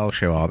quoted Chappelle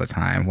Show all the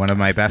time. One of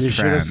my best You friends.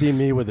 should have seen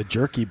me with the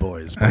Jerky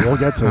Boys, but we'll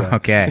get to that.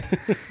 Okay.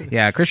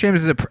 Yeah, Chris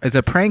James is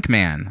a prank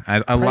man.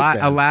 A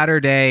latter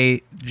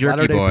day jerky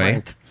Latter-day boy.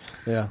 prank.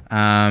 Yeah.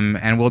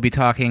 And we'll be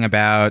talking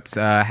about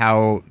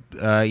how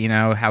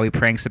he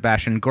pranked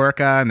Sebastian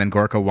Gorka, and then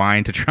Gorka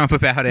whined to Trump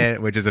about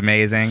it, which is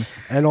amazing.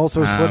 And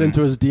also slid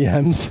into his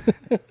DMs.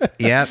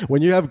 Yep.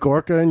 When you have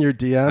Gorka in your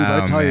DMs,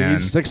 I tell you,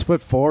 he's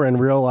 6'4" in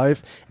real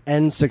life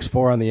and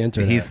 6'4" on the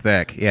internet. He's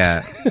thick.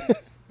 Yeah.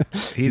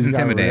 He's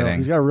intimidating.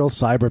 He's got real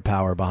cyber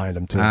power behind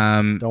him too.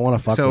 Don't want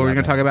to fuck. So with we're that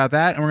going to talk about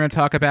that, and we're going to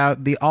talk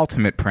about the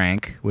ultimate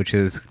prank, which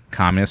is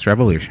communist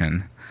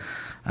revolution.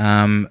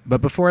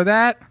 But before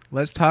that,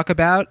 let's talk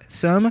about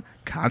some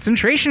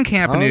concentration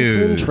camp news.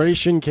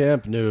 Concentration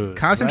camp news.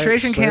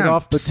 Concentration camps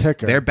off the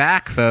ticker. They're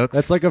back, folks.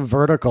 That's like a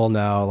vertical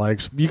now.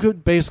 Like you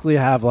could basically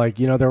have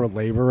there were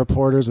labor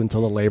reporters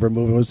until the labor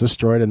movement was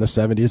destroyed in the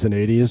 70s and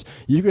 80s.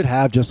 You could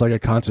have just like a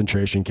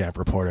concentration camp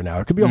reporter now.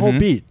 It could be a whole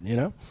beat.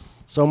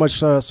 So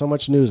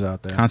much news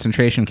out there.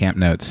 Concentration camp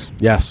notes.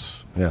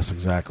 Yes,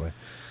 exactly.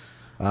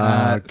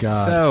 God.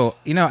 So,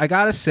 I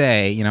gotta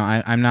say,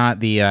 I'm not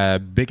the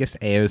biggest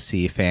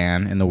AOC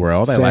fan in the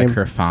world. Same. I like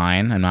her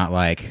fine. I'm not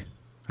like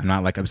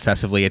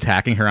obsessively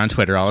attacking her on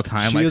Twitter all the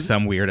time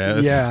some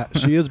weirdos. Yeah,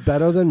 she is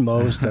better than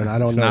most, and I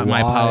don't know not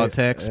why. my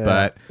politics,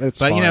 but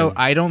fine.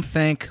 I don't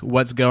think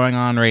what's going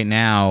on right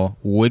now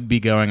would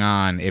be going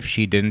on if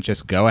she didn't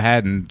just go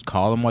ahead and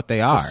call them what they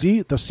are.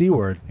 The C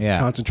word. Yeah.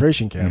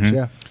 Concentration camps. Mm-hmm.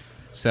 Yeah.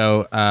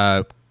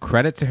 So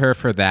credit to her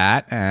for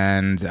that,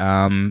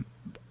 and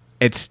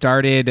it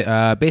started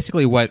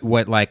basically what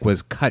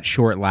was cut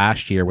short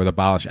last year with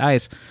Abolish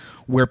ICE,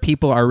 where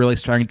people are really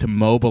starting to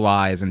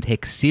mobilize and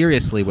take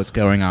seriously what's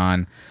going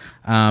on.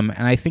 And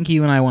I think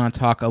you and I want to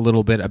talk a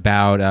little bit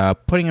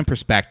about putting in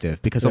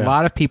perspective, because a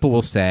lot of people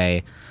will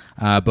say,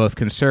 both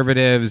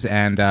conservatives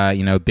and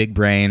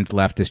big-brained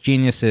leftist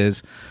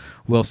geniuses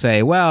will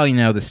say, well,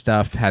 this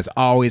stuff has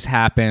always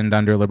happened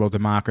under liberal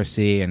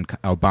democracy, and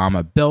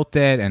Obama built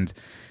it, and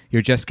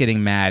you're just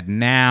getting mad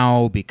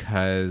now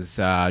because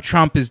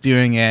Trump is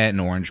doing it, and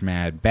Orange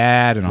Mad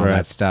Bad, and all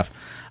that stuff.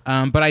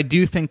 But I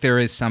do think there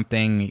is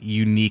something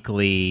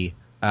uniquely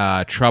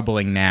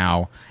troubling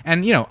now.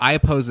 And, I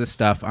opposed this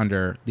stuff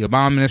under the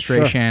Obama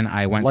administration. Sure.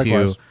 I went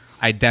Likewise.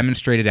 I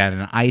demonstrated at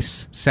an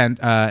ICE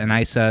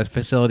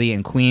facility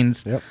in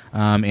Queens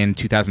in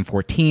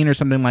 2014 or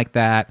something like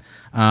that.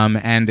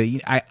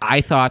 And I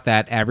thought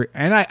that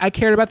I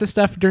cared about this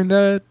stuff during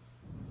the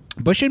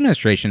Bush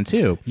administration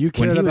too. You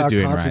cared about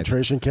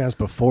concentration camps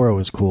before it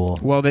was cool.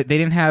 Well, they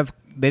didn't have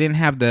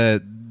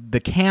the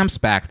camps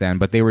back then,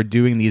 but they were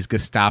doing these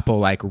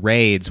Gestapo-like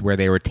raids where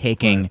they were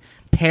taking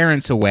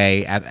parents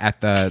away at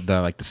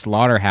the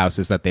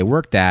slaughterhouses that they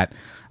worked at,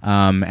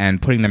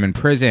 and putting them in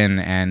prison,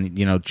 and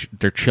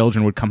their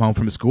children would come home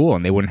from school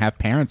and they wouldn't have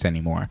parents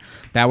anymore.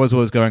 That was what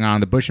was going on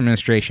in the Bush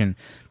administration.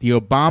 The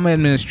Obama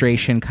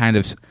administration kind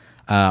of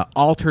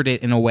altered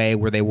it in a way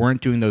where they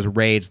weren't doing those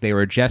raids. They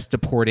were just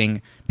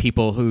deporting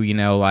people who, they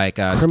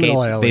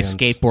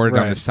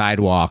skateboarded on the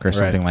sidewalk or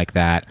something like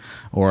that.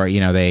 Or,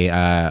 they,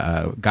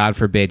 God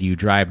forbid, you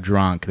drive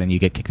drunk, then you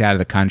get kicked out of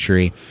the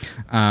country.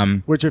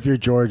 Which, if you're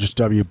George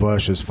W.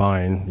 Bush, is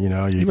fine.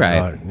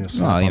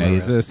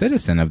 He's a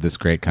citizen of this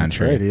great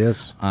country. That's right, he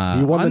is.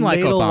 He won the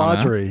natal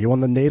lottery. He won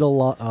the natal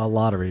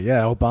lottery.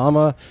 Yeah,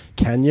 Obama,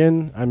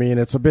 Kenyan. I mean,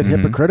 it's a bit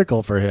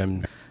hypocritical for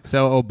him.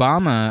 So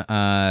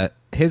Obama...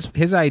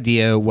 His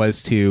idea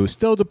was to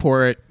still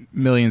deport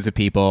millions of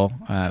people.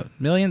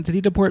 Millions? Did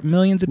he deport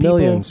millions of people?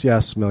 Millions,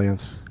 yes,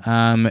 millions.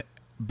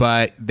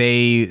 But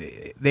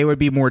they would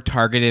be more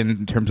targeted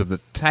in terms of the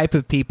type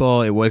of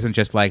people. It wasn't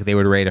just like they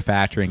would raid a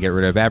factory and get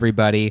rid of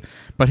everybody.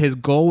 But his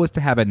goal was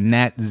to have a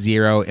net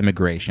zero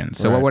immigration.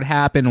 So what would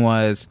happen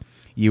was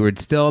you would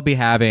still be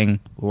having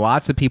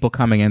lots of people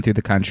coming in through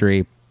the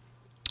country,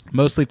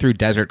 mostly through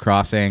desert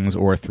crossings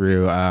or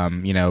through,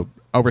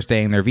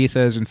 overstaying their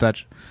visas and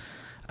such.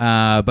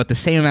 But the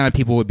same amount of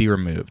people would be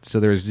removed. So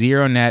there's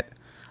zero net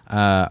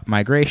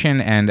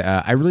migration, and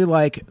I really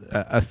like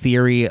a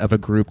theory of a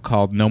group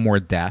called No More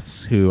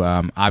Deaths, who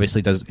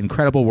obviously does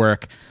incredible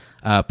work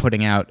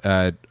putting out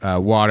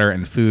water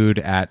and food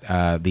at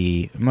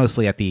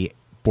mostly at the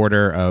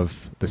border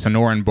of the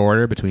Sonoran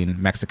border between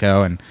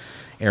Mexico and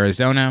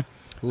Arizona.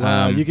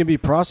 You can be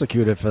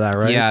prosecuted for that,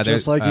 right? Yeah,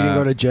 just like you can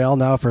go to jail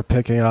now for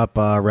picking up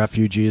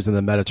refugees in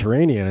the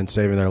Mediterranean and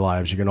saving their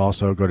lives. You can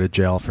also go to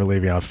jail for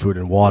leaving out food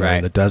and water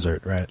in the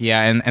desert, right?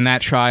 Yeah, and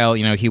that trial,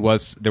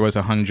 there was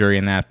a hung jury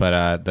in that,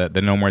 but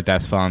the No More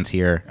Deaths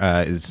volunteer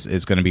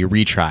is going to be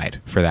retried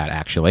for that,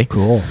 actually.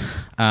 Cool.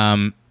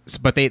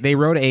 But they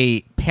wrote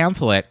a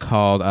pamphlet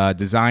called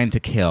 "Designed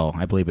to Kill,"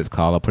 I believe it's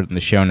called. I'll put it in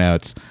the show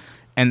notes.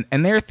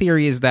 And their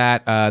theory is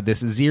that this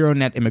zero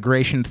net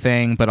immigration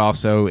thing, but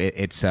also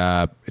it's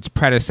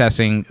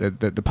predecessing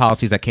the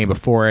policies that came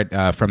before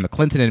it from the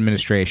Clinton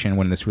administration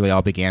when this really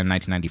all began in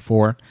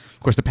 1994.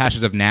 Of course, the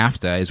passage of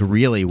NAFTA is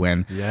really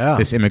when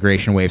this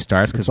immigration wave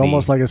starts. It's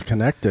almost like it's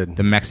connected.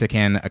 The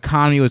Mexican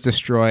economy was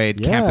destroyed.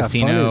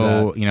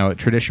 Campesino,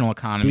 traditional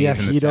economies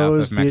in the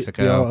south of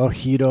Mexico. The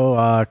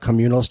Ejido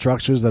communal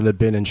structures that had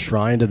been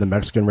enshrined in the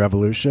Mexican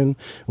Revolution,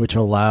 which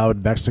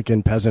allowed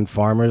Mexican peasant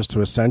farmers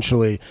to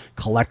essentially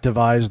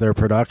collectivize their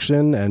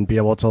production and be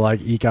able to like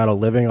eke out a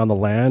living on the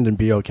land and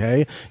be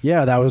okay.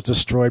 Yeah, that was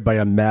destroyed by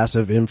a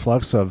massive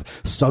influx of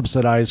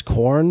subsidized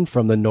corn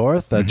from the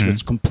north that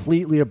just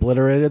completely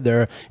obliterated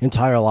their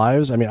entire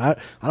lives. I mean, I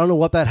don't know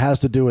what that has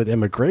to do with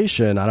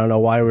immigration. I don't know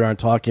why we aren't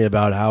talking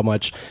about how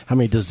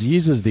many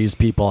diseases these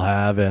people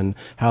have and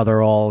how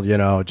they're all,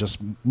 just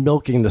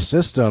milking the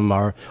system,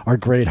 our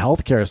great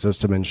healthcare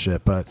system and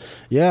shit. But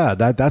yeah,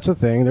 that's a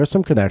thing. There's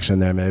some connection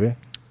there, maybe.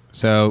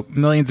 So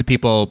millions of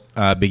people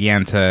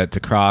began to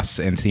cross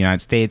into the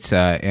United States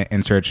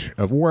in search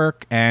of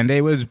work, and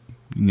it was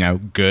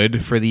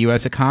good for the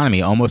U.S.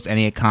 economy. Almost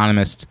any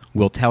economist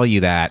will tell you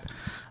that,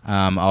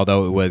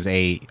 although it was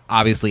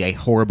obviously a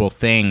horrible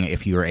thing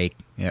if you were a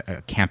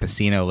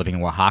campesino living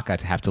in Oaxaca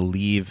to have to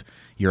leave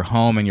your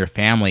home and your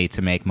family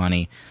to make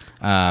money.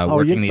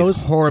 Working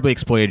these horribly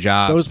exploited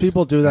jobs. Those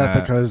people do that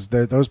because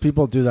those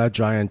people do that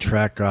giant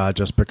trek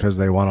just because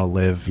they want to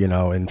live,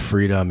 in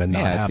freedom and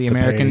not have the to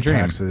American pay dream.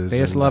 taxes. They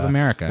just love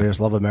America. They just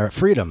love America.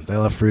 Freedom. They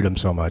love freedom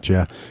so much.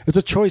 Yeah, it's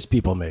a choice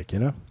people make.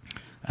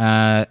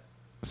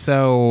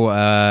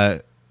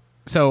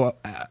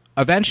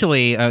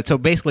 Eventually, so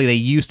basically, they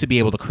used to be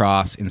able to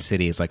cross in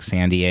cities like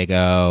San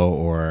Diego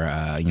or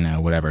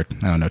whatever.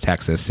 I don't know,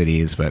 Texas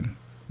cities, but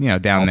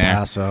down El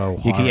Paso,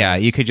 there,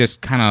 you could just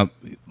kind of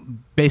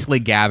basically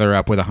gather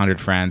up with 100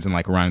 friends and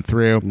like run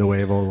through.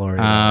 Nuevo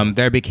Laredo.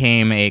 There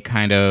became a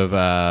kind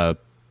of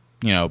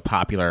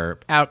popular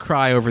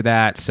outcry over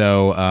that.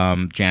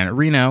 So Janet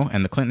Reno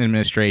and the Clinton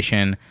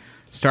administration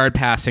started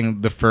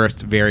passing the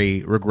first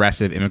very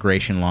regressive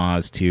immigration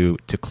laws to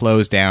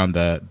close down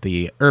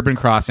the urban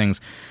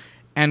crossings,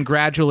 and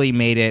gradually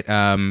made it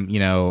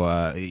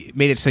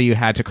made it so you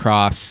had to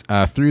cross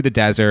through the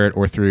desert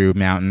or through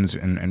mountains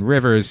and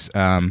rivers,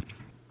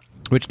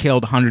 which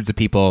killed hundreds of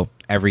people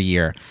every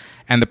year.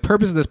 And the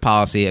purpose of this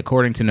policy,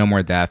 according to No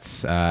More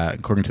Deaths,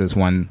 according to this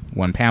one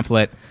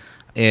pamphlet,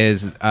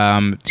 is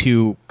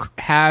to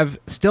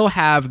still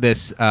have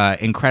this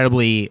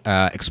incredibly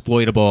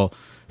exploitable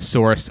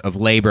source of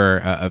labor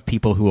of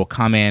people who will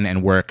come in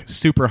and work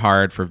super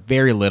hard for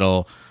very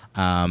little.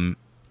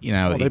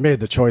 They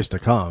made the choice to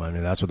come. I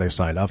mean, that's what they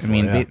signed up for.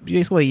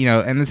 Basically,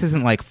 and this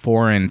isn't like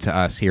foreign to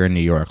us here in New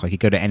York. Like you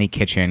go to any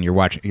kitchen, you're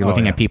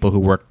looking at people who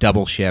work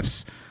double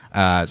shifts.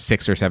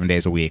 6 or 7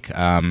 days a week.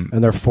 And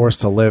they're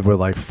forced to live with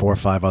like 4 or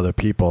 5 other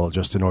people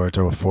just in order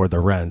to afford the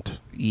rent.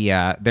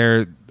 Yeah,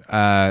 that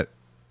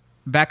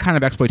kind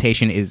of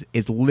exploitation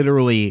is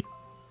literally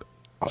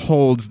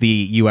holds the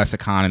U.S.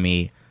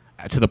 economy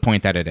to the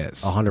point that it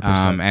is.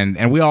 100%.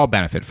 And we all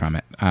benefit from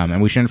it,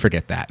 and we shouldn't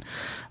forget that.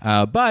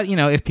 But,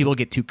 if people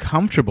get too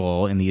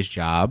comfortable in these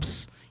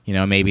jobs,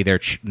 maybe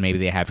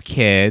they have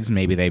kids,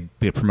 maybe they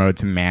get promoted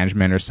to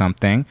management or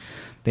something,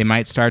 they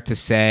might start to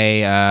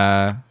say,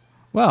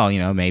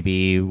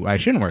 maybe I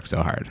shouldn't work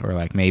so hard, or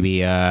like maybe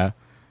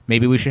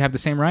we should have the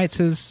same rights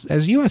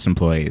as U.S.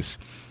 employees.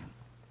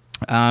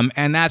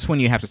 And that's when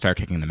you have to start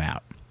kicking them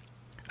out.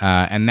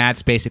 And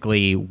that's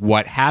basically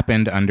what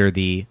happened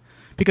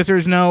because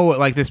there's no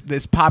like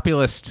this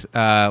populist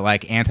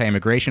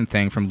anti-immigration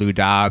thing from Lou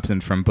Dobbs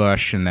and from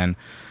Bush, and then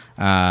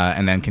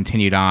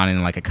continued on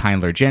in like a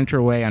kinder,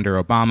 gentler way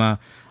under Obama.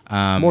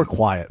 More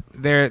quiet.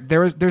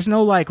 There's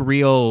no like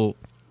real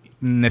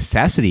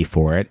necessity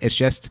for it. It's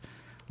just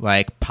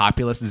like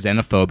populist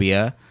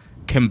xenophobia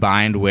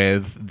combined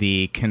with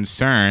the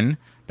concern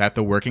that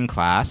the working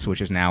class,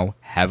 which is now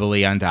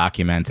heavily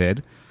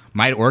undocumented,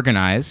 might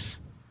organize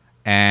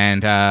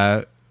and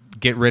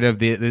get rid of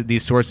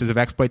these sources of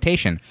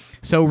exploitation.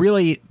 So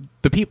really,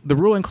 the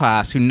ruling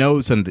class who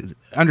knows and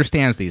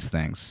understands these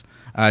things,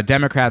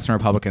 Democrats and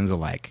Republicans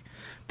alike,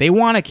 they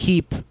want to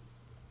keep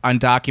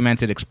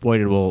undocumented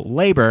exploitable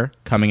labor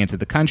coming into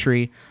the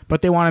country,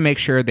 but they want to make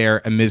sure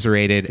they're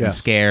immiserated and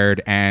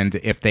scared, and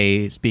if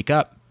they speak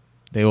up,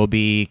 they will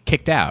be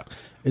kicked out.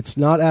 It's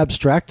not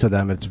abstract to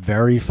them. It's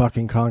very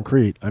fucking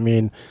concrete. I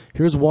mean,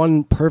 here's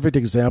one perfect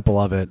example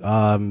of it.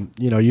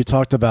 You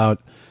talked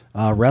about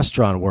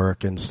restaurant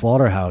work and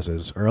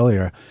slaughterhouses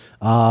earlier.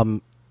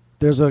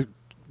 There's a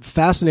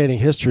fascinating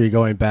history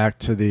going back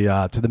to the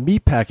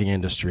meatpacking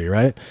industry,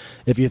 right?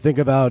 If you think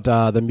about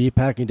the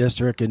meatpacking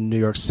district in New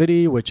York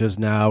City, which is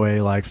now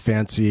a like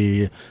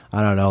fancy,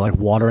 I don't know, like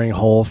watering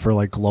hole for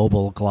like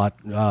global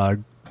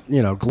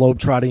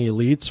globe-trotting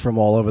elites from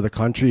all over the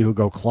country who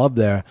go club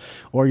there.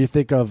 Or you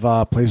think of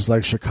places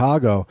like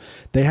Chicago.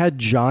 They had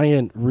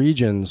giant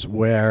regions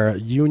where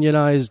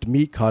unionized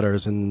meat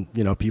cutters and,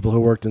 people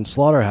who worked in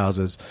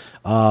slaughterhouses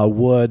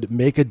would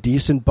make a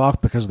decent buck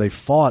because they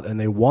fought and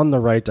they won the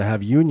right to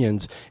have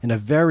unions in a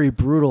very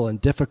brutal and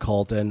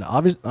difficult and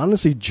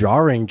honestly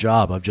jarring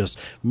job of just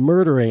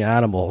murdering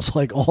animals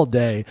like all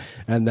day,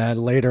 and then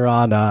later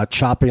on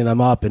chopping them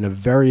up in a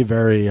very,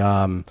 very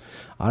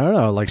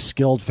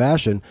skilled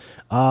fashion.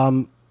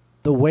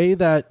 The way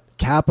that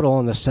capital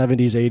in the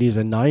 70s, 80s,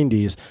 and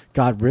 90s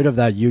got rid of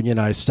that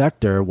unionized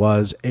sector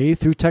was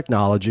through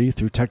technology,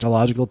 through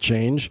technological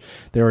change.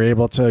 They were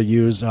able to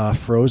use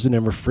frozen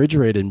and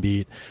refrigerated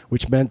meat,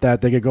 which meant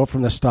that they could go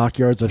from the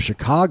stockyards of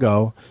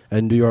Chicago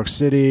and New York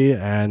City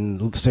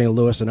and St.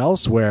 Louis and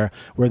elsewhere,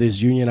 where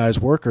these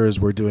unionized workers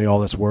were doing all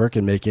this work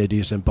and making a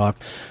decent buck,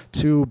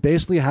 to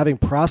basically having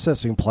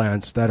processing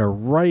plants that are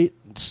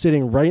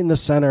sitting right in the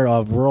center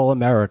of rural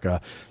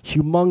America,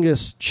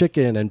 humongous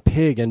chicken and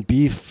pig and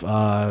beef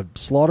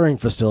slaughtering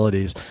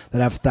facilities that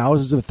have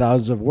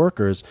thousands of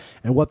workers.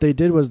 And what they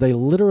did was they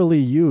literally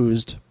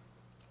used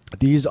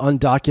these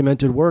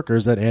undocumented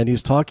workers that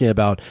Andy's talking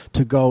about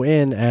to go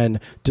in and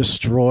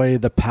destroy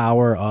the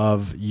power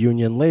of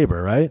union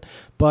labor, right?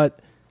 But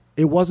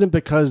it wasn't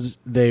because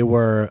they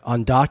were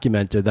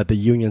undocumented that the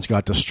unions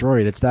got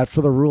destroyed. It's that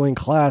for the ruling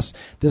class,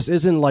 this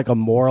isn't like a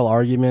moral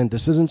argument.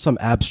 This isn't some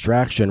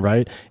abstraction,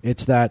 right?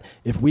 It's that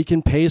if we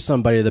can pay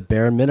somebody the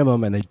bare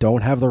minimum and they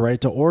don't have the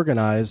right to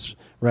organize,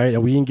 right,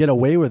 and we can get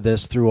away with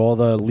this through all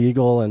the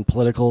legal and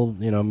political,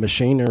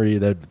 machinery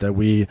that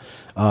we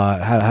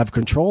have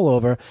control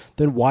over,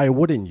 then why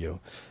wouldn't you?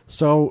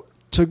 So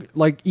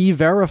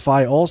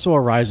E-Verify also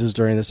arises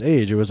during this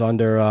age. It was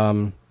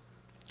under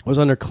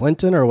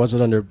Clinton, or was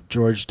it under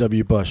George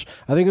W. Bush?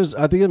 I think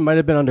it might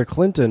have been under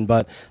Clinton,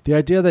 but the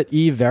idea that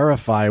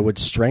E-Verify would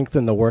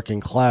strengthen the working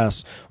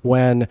class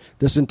when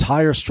this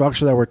entire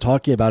structure that we're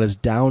talking about is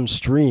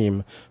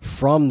downstream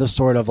from the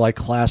sort of like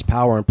class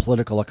power and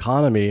political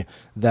economy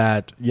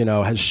that,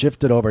 has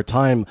shifted over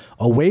time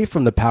away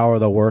from the power of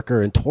the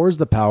worker and towards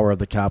the power of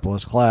the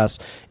capitalist class,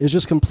 is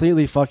just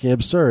completely fucking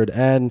absurd.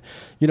 And,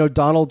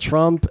 Donald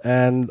Trump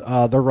and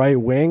the right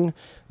wing,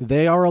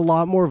 they are a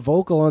lot more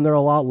vocal and they're a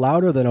lot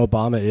louder than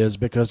Obama is,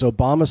 because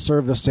Obama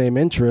served the same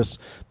interests,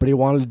 but he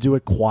wanted to do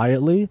it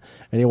quietly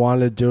and he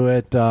wanted to do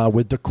it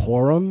with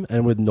decorum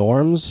and with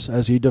norms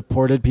as he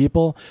deported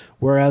people,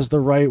 whereas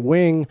the right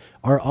wing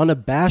are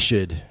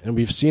unabashed, and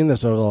we've seen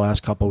this over the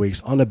last couple of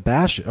weeks,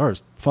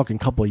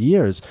 couple of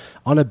years,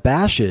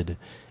 unabashed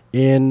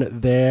in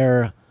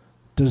their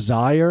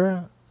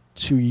desire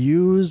to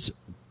use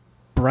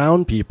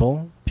brown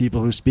people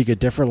who speak a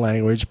different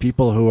language,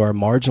 people who are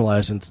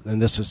marginalized in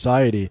this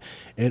society,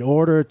 in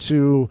order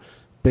to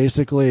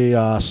basically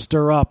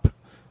stir up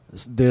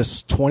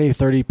this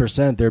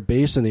 20-30%, their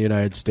base in the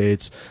United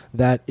States,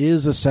 that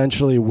is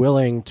essentially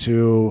willing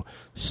to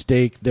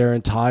stake their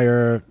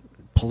entire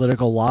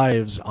political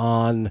lives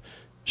on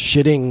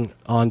shitting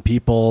on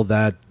people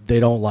that they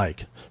don't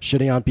like,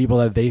 shitting on people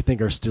that they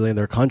think are stealing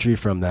their country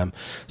from them.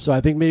 So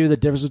I think maybe the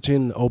difference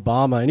between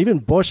Obama and even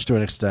Bush to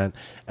an extent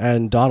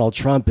and Donald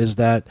Trump is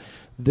that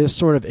this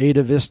sort of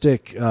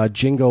atavistic,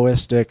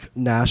 jingoistic,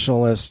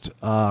 nationalist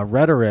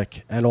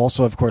rhetoric, and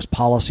also, of course,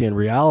 policy and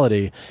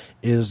reality,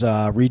 is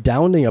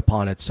redounding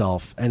upon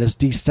itself and is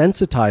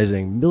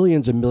desensitizing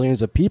millions and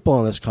millions of people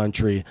in this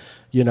country,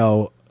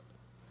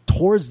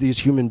 towards these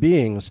human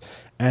beings.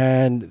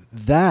 And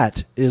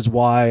that is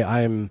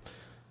why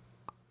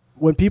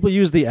when people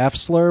use the F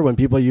slur, when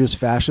people use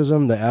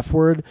fascism, the F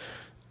word,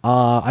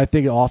 I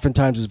think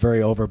oftentimes is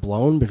very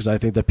overblown, because I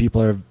think that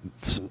people are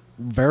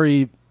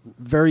very,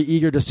 very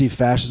eager to see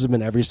fascism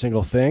in every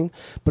single thing.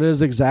 But it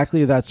is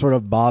exactly that sort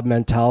of Bob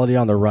mentality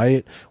on the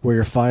right, where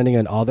you're finding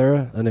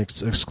an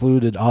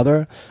excluded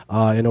other,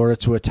 in order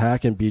to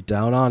attack and beat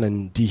down on,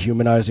 and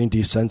dehumanizing,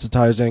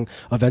 desensitizing,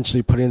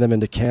 eventually putting them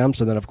into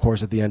camps, and then, of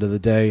course, at the end of the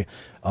day,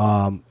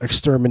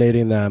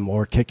 exterminating them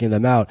or kicking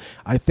them out.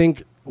 I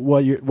think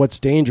what's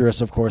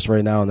dangerous, of course,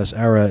 right now in this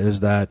era is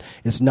that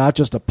it's not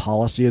just a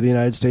policy of the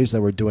United States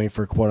that we're doing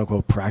for quote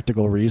unquote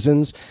practical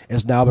reasons.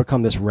 It's now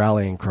become this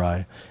rallying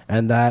cry,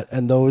 and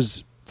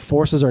those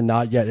forces are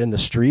not yet in the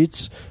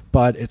streets,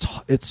 but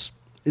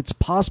it's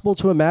possible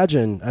to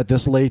imagine at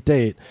this late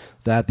date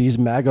that these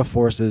MAGA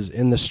forces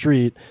in the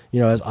street,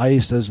 as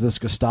ICE, as this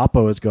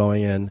Gestapo is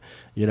going in,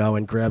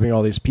 and grabbing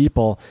all these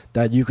people,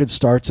 that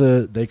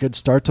they could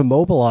start to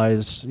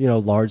mobilize,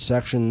 large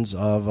sections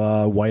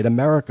of white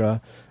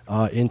America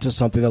into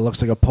something that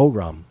looks like a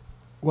pogrom.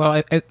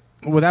 Well,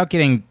 without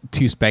getting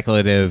too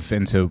speculative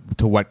into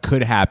what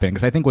could happen,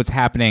 because I think what's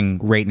happening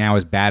right now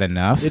is bad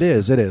enough. It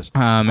is.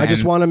 I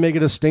just want to make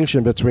a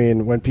distinction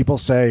between when people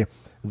say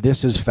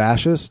this is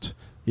fascist.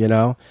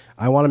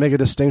 I want to make a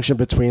distinction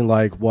between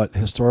like what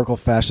historical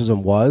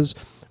fascism was,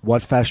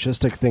 what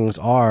fascistic things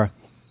are,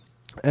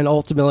 and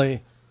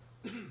ultimately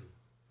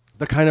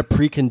the kind of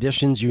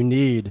preconditions you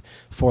need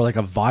for like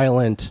a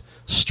violent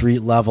street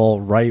level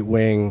right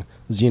wing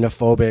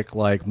xenophobic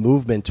like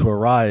movement to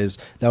arise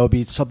that would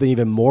be something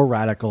even more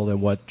radical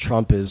than what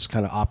Trump is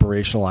kind of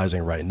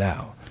operationalizing right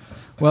now.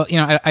 Well,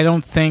 I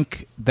don't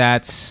think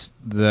that's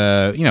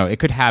it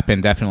could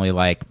happen definitely,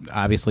 like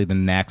obviously the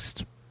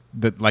next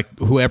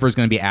whoever's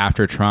going to be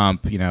after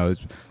Trump,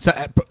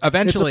 so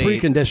eventually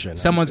it's a precondition.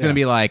 Someone's going to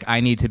be like, I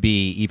need to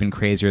be even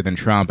crazier than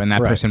Trump, and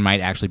that person might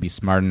actually be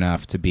smart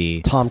enough to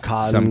be Tom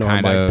Cotton some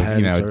kind or Mike of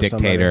Pence or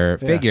dictator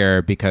somebody.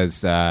 figure,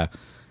 because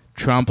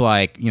Trump,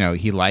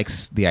 he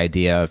likes the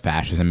idea of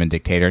fascism and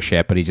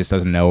dictatorship, but he just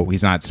doesn't know.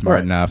 He's not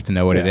smart enough to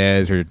know what it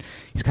is, or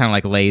he's kind of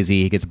like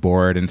lazy. He gets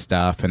bored and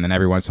stuff, and then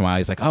every once in a while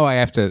he's like, "Oh, I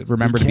have to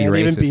remember to be racist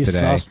today." Can't even be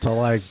sus to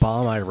like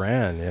bomb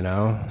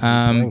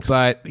Iran,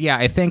 But yeah,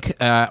 I think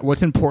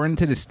what's important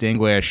to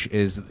distinguish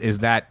is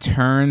that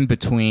turn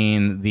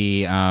between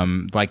the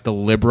the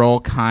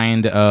liberal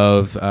kind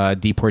of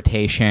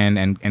deportation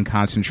and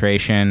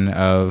concentration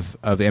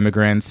of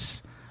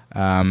immigrants.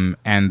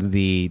 And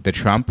the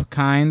Trump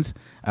kind,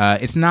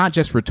 it's not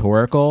just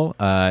rhetorical.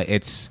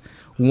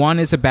 One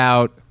is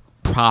about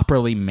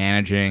properly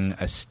managing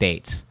a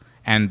state,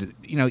 and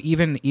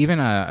even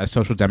a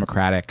social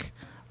democratic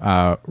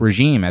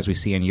regime, as we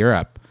see in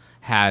Europe,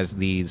 has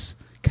these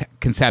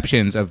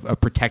conceptions of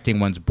protecting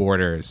one's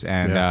borders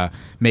and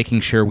making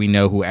sure we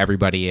know who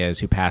everybody is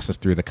who passes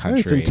through the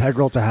country. It's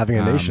integral to having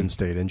a nation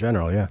state in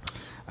general. Yeah.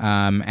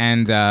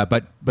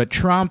 But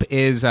Trump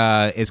is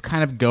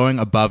kind of going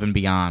above and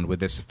beyond with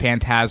this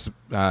this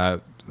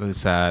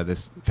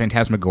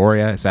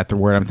phantasmagoria. Is that the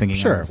word I'm thinking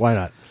of? Sure, why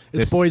not?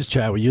 It's boys'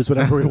 chat. We use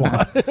whatever we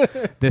want.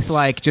 This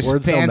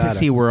just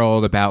fantasy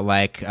world about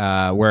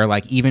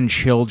where even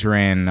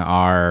children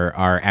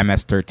are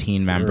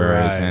MS-13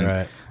 members,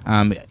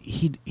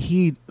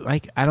 he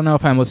I don't know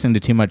if I'm listening to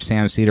too much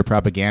Sam Cedar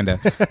propaganda,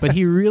 but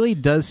he really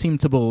does seem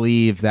to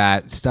believe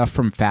that stuff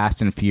from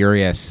Fast and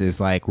Furious is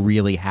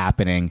really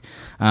happening,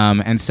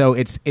 and so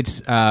it's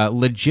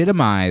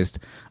legitimized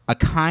a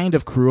kind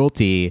of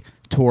cruelty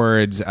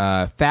towards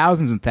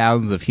thousands and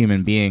thousands of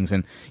human beings.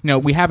 And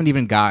we haven't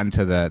even gotten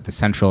to the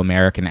Central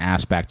American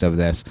aspect of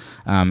this,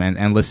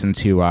 and listen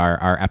to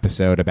our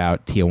episode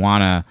about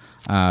Tijuana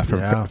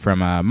from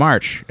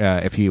March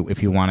if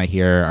you want to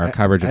hear our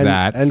coverage of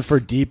that. And for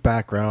deep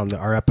background,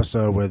 our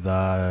episode with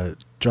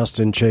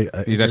Justin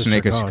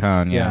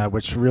Chacon,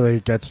 which really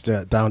gets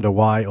down to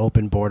why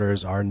open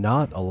borders are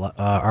not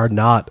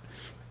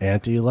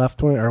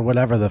anti-left wing or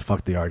whatever the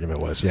fuck the argument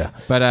was. Yeah,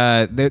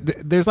 but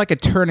there's a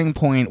turning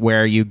point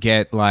where you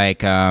get I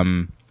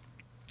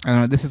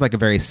don't know, this is a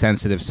very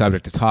sensitive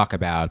subject to talk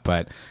about,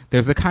 but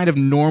there's the kind of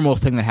normal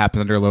thing that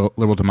happens under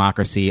liberal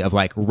democracy of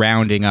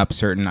rounding up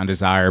certain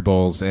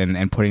undesirables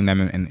and putting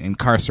them and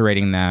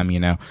incarcerating them.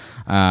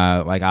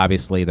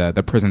 Obviously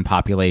the prison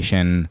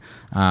population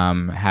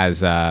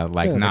has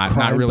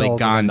not really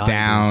gone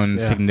down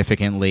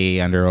significantly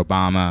under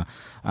Obama.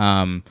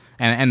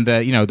 And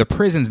the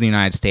prisons in the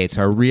United States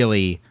are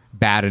really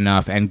bad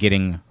enough and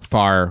getting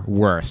far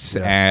worse.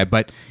 Yes.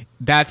 But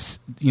that's,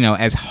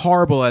 as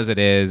horrible as it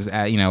is,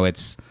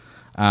 it's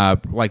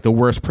the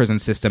worst prison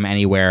system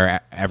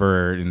anywhere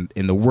ever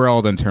in the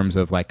world in terms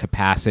of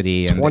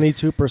capacity.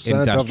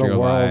 22% of the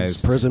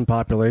world's prison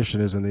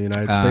population is in the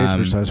United States,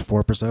 which has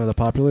 4% of the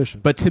population.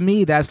 But to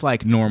me, that's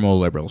normal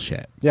liberal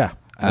shit. Yeah.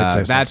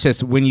 That's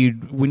just when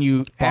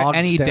you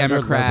any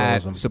Democrat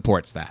liberalism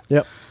supports that.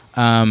 Yep.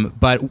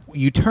 But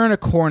you turn a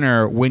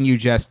corner when you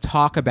just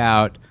talk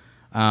about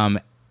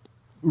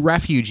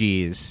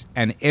refugees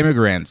and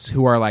immigrants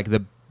who are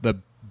the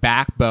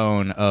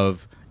backbone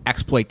of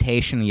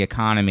exploitation in the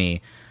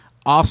economy,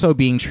 also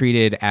being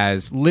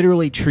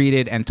literally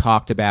treated and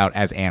talked about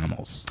as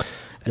animals.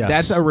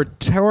 Yes.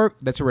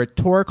 That's a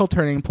rhetorical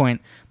turning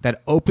point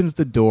that opens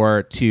the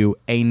door to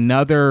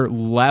another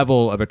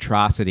level of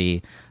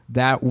atrocity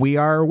that we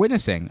are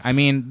witnessing. I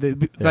mean,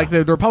 the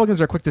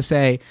Republicans are quick to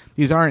say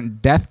these aren't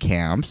death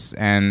camps,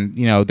 and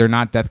they're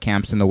not death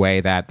camps in the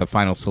way that the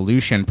final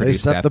solution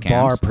produced death camps. They set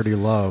the bar pretty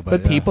low,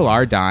 but people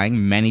are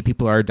dying. Many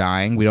people are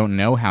dying. We don't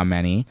know how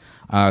many.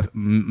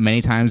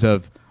 Many times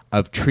of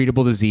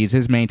treatable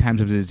diseases, many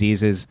times of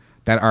diseases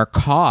that are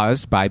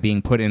caused by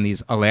being put in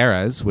these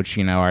aleras, which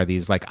are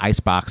these like ice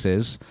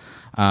boxes,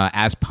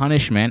 as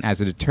punishment,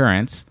 as a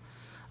deterrent.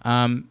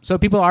 So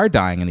people are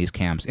dying in these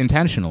camps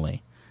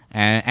intentionally,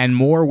 and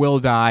more will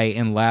die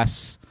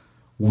unless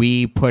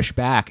we push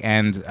back.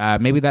 And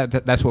maybe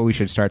that's what we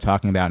should start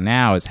talking about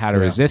now, is how to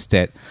resist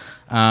it.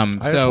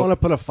 I just want to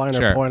put a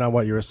finer point on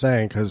what you were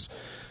saying, because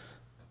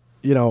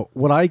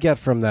what I get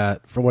from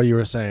what you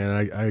were saying,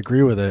 and I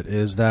agree with it,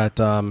 is that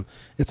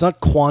it's not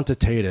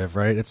quantitative,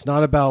 right? It's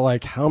not about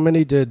like how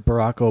many did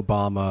Barack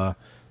Obama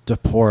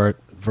deport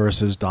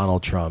versus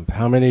Donald Trump?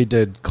 How many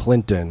did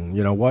Clinton?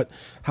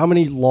 How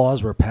many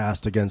laws were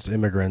passed against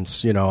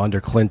immigrants, under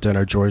Clinton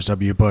or George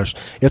W. Bush?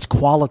 It's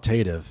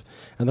qualitative.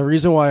 And the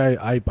reason why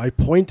I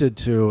pointed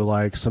to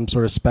like some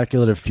sort of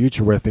speculative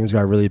future where things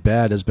got really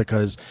bad is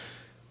because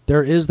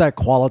there is that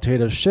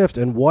qualitative shift.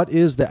 And what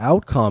is the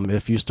outcome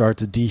if you start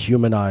to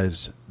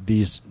dehumanize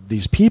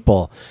these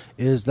people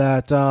is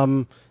that,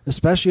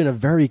 especially in a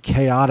very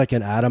chaotic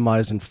and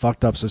atomized and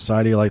fucked up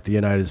society like the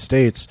United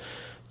States,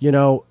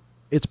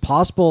 it's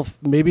possible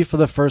maybe for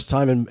the first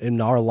time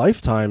in our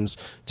lifetimes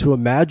to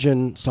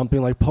imagine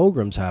something like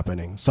pogroms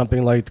happening,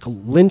 something like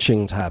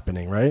lynchings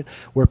happening, right?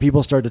 Where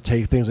people start to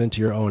take things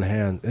into their own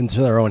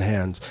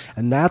hands.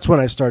 And that's when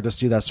I start to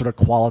see that sort of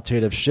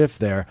qualitative shift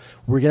there.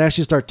 We're going to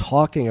actually start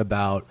talking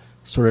about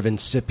sort of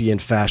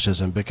incipient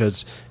fascism,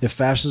 because if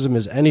fascism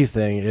is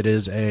anything, it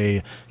is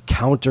a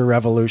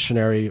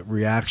counter-revolutionary,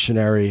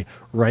 reactionary,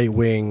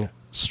 right-wing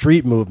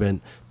street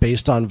movement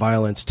based on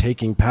violence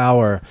taking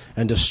power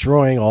and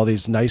destroying all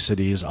these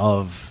niceties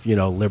of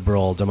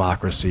liberal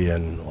democracy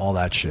and all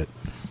that shit.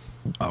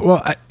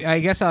 Well, I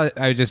guess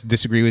I just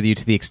disagree with you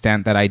to the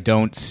extent that I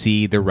don't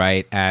see the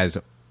right as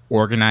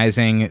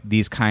organizing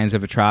these kinds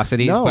of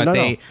atrocities,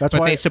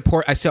 they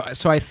support.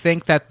 So I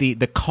think that the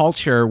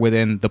culture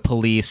within the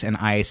police and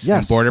ICE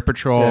and Border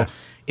Patrol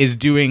is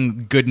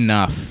doing good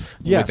enough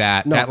with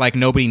that like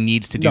nobody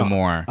needs to do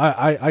more.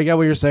 I get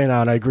what you're saying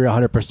now, and I agree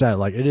 100%.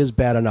 Like it is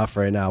bad enough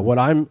right now. What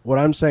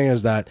I'm saying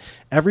is that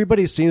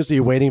everybody seems to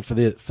be waiting for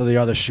the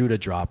other shoe to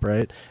drop,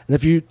 right? And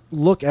if you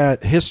look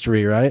at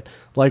history, right,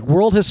 like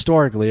world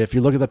historically, if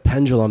you look at the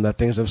pendulum that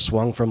things have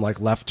swung from like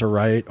left to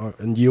right, or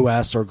in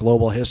U.S. or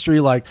global history,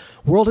 like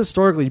world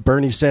historically,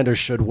 Bernie Sanders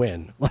should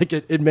win. Like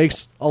it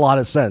makes a lot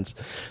of sense.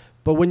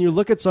 But when you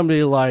look at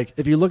somebody like,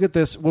 if you look at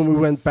this, when we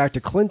went back to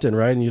Clinton,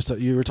 right, and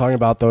you were talking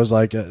about those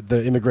like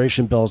the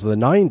immigration bills of the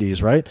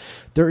 90s, right,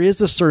 there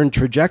is a certain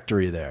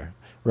trajectory there,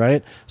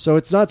 right? So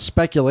it's not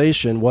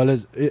speculation.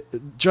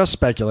 Just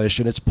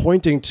speculation. It's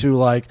pointing to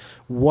like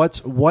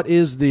what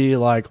is the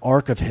like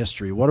arc of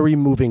history? What are we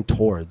moving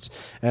towards?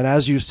 And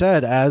as you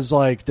said, as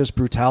like this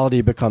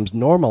brutality becomes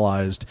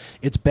normalized,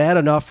 it's bad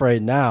enough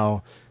right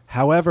now.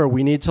 However,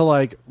 we need to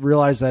like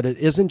realize that it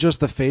isn't just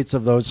the fates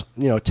of those,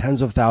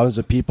 tens of thousands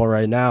of people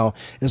right now.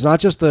 It's not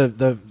just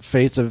the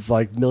fates of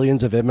like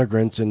millions of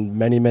immigrants in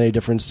many, many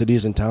different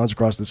cities and towns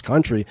across this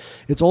country.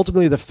 It's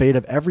ultimately the fate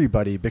of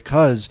everybody,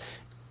 because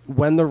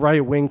when the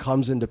right wing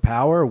comes into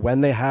power,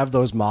 when they have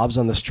those mobs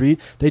on the street,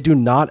 they do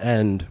not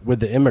end with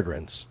the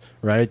immigrants,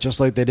 right? Just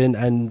like they didn't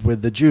end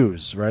with the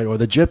Jews, right? Or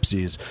the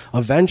gypsies.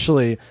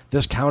 Eventually,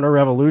 this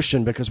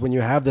counter-revolution, because when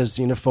you have this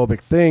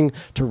xenophobic thing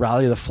to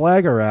rally the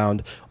flag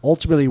around,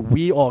 ultimately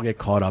we all get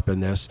caught up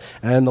in this.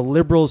 And the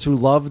liberals who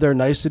love their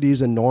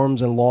niceties and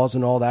norms and laws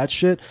and all that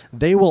shit,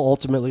 they will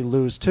ultimately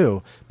lose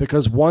too.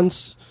 Because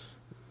once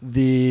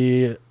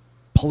the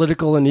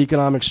political and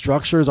economic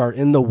structures are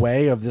in the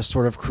way of this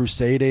sort of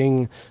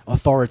crusading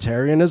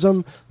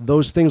authoritarianism,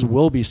 those things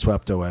will be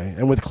swept away.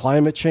 And with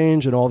climate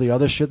change and all the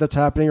other shit that's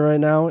happening right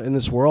now in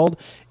this world,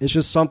 it's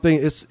just something,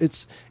 it's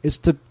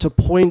to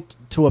point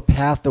to a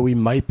path that we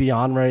might be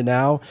on right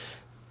now.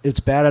 It's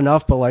bad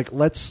enough, but like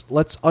let's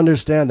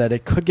understand that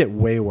it could get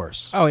way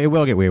worse. Oh, it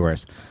will get way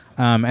worse.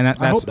 And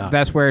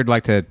that's where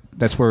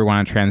that's where we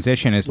want to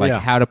transition, is like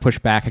how to push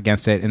back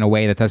against it in a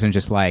way that doesn't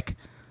just like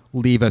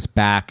leave us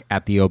back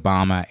at the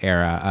Obama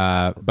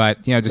era.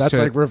 But just that's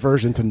like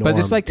reversion to norm. But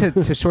just like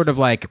to sort of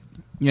like,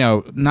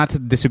 not to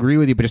disagree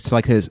with you, but just to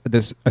like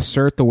this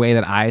assert the way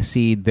that I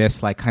see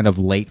this like kind of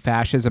late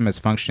fascism as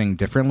functioning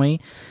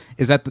differently,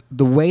 is that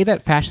the way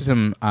that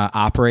fascism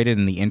operated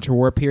in the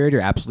interwar period,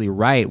 you're absolutely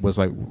right, was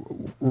like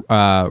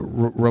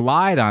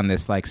relied on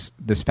this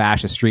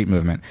fascist street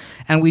movement.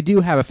 And we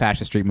do have a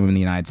fascist street movement in the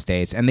United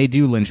States, and they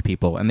do lynch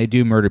people and they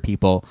do murder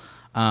people.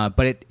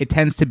 But it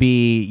tends to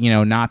be,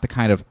 not the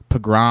kind of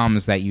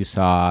pogroms that you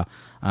saw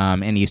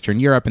in Eastern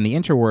Europe in the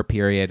interwar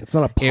period. It's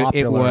not a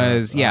popular. It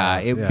was,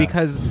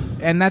 because,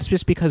 and that's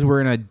just because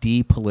we're in a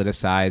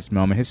depoliticized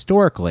moment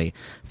historically.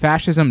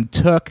 Fascism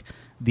took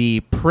the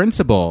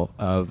principle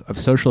of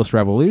socialist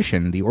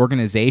revolution, the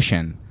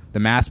organization, the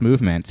mass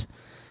movement,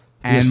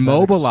 and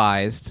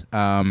mobilized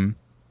the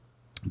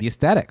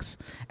aesthetics,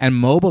 and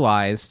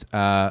mobilized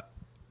basically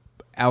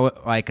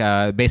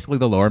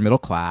the lower middle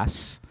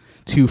class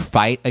to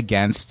fight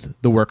against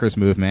the workers'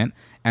 movement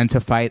and to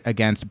fight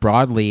against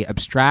broadly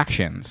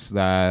abstractions,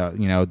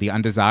 the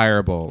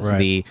undesirables,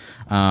 right.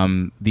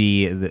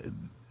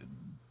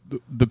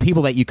 the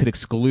people that you could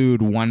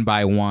exclude one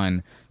by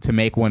one to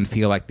make one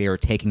feel like they are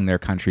taking their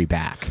country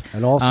back.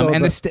 And also,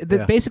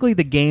 basically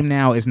the game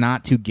now is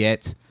not to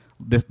get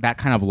that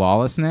kind of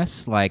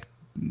lawlessness, like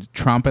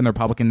Trump and the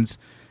Republicans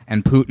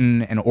and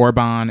Putin and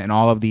Orban and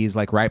all of these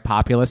like right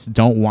populists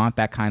don't want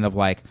that kind of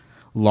like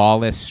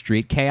lawless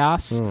street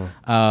chaos.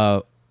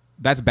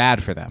 That's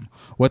bad for them.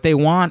 What they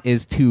want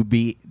is to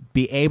be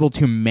able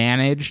to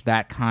manage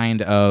that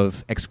kind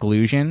of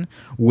exclusion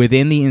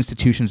within the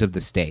institutions of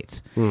the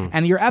states.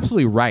 And you're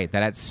absolutely right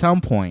that at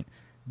some point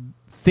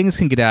things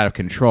can get out of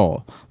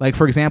control. Like,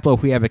 for example,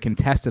 if we have a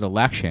contested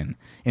election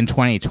in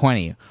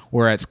 2020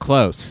 where it's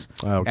close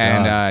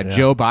and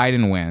Joe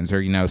Biden wins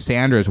or,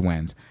 Sanders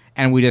wins,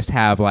 and we just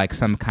have like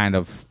some kind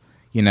of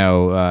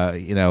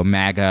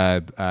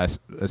MAGA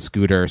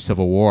scooter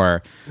civil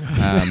war.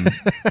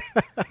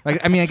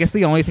 I guess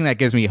the only thing that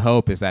gives me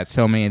hope is that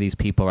so many of these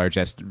people are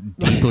just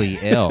deeply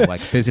ill,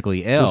 like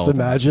physically ill. Just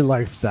imagine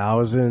like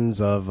thousands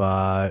of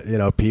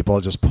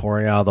people just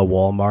pouring out of the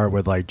Walmart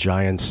with like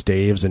giant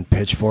staves and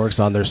pitchforks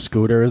on their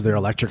scooters, their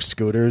electric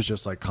scooters,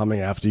 just like coming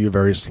after you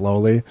very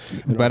slowly.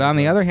 But on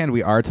the other hand,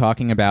 we are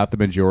talking about the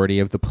majority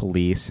of the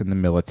police and the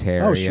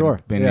military. Oh, sure.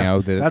 And,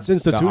 that's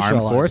institutionalized. The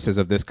armed forces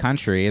of this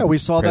country. Yeah, we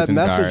saw that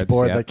message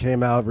board that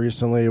came out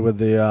recently with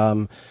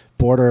the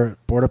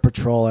border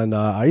patrol and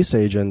ICE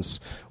agents,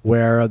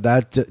 where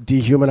that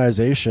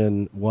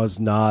dehumanization was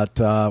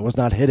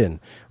not hidden,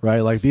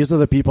 right? Like, these are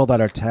the people that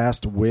are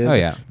tasked with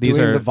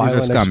doing the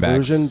violent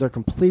exclusion. They're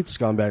complete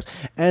scumbags.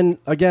 And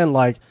again,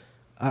 like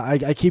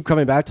I keep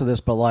coming back to this,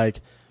 but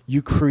like,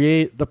 you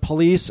create the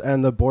police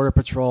and the border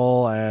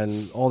patrol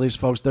and all these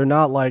folks. They're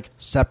not like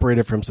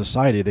separated from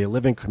society. They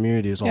live in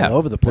communities all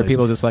over the place. They're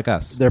people just like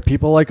us. They're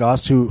people like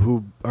us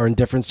who are in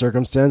different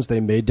circumstances.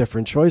 They made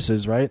different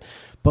choices, right?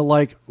 But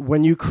like,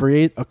 when you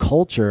create a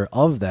culture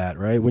of that,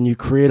 right? When you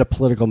create a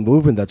political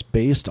movement that's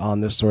based on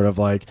this sort of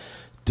like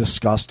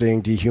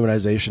disgusting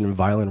dehumanization and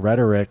violent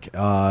rhetoric,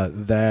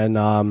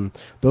 then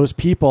those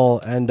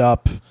people end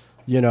up,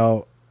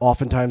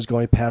 oftentimes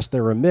going past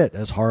their remit,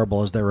 as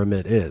horrible as their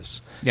remit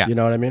is. Yeah. You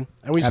know what I mean?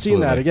 And we've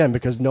seen that again,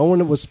 because no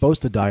one was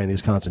supposed to die in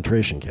these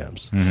concentration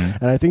camps. Mm-hmm.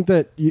 And I think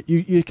that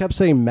you kept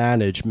saying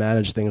manage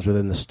things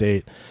within the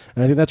state.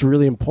 And I think that's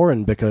really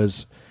important,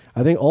 because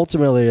I think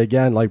ultimately,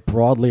 again, like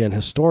broadly and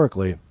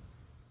historically,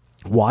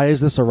 why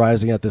is this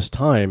arising at this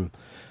time?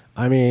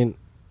 I mean,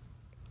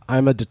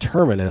 I'm a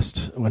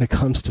determinist when it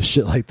comes to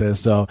shit like this.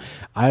 So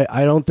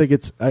I don't think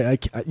it's,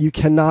 you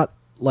cannot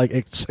like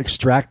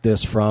extract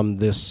this from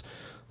this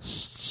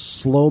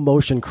slow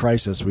motion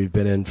crisis we've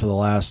been in for the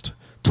last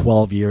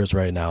 12 years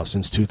right now,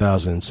 since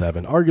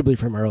 2007, arguably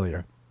from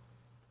earlier.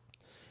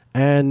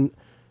 And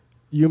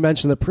you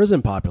mentioned the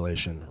prison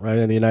population, right,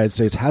 in the United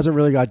States hasn't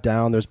really got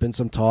down. There's been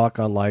some talk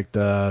on like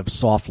the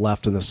soft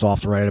left and the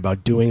soft right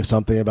about doing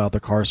something about the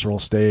carceral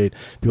state.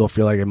 People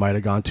feel like it might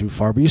have gone too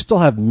far, but you still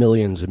have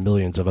millions and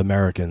millions of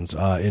Americans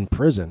in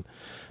prison.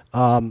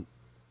 I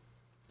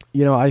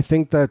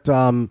think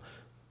that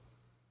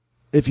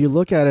if you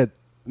look at it,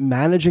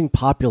 managing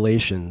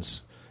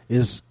populations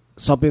is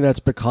something that's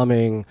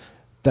becoming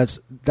that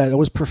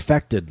was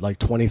perfected like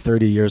 20,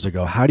 30 years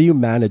ago. How do you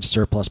manage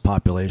surplus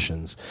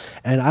populations?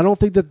 And I don't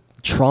think that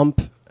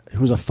Trump,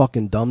 who's a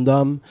fucking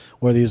dum-dum,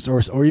 or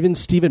even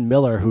Stephen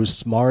Miller, who's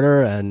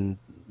smarter and,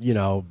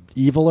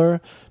 eviler,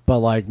 but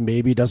like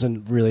maybe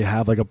doesn't really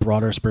have like a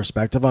broader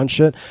perspective on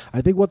shit.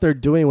 I think what they're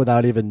doing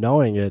without even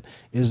knowing it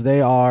is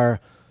they are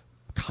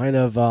kind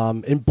of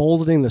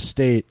emboldening the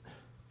state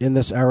in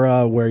this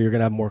era where you're going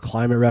to have more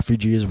climate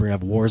refugees, we're going to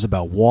have wars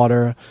about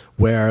water,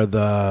 where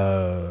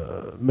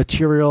the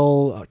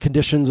material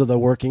conditions of the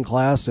working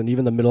class and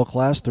even the middle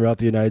class throughout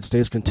the United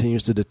States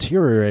continues to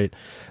deteriorate.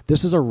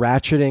 This is a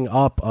ratcheting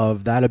up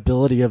of that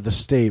ability of the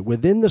state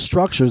within the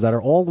structures that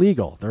are all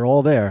legal, they're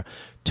all there,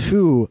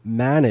 to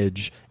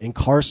manage,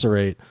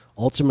 incarcerate,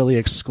 ultimately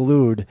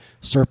exclude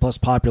surplus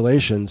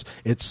populations.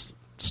 It's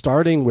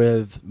starting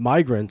with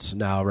migrants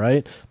now,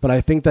 right? But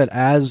I think that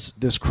as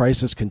this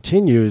crisis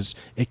continues,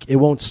 it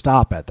won't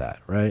stop at that,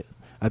 right?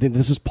 I think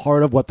this is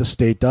part of what the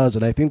state does.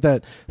 And I think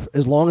that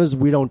as long as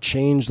we don't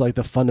change like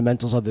the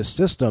fundamentals of this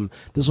system,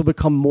 this will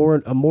become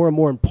a more and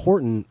more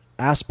important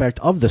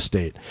aspect of the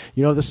state.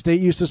 The state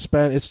used to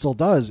spend, it still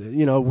does,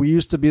 we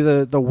used to be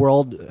the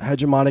world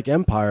hegemonic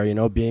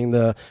empire, being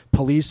the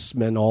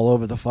policeman all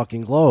over the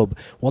fucking globe.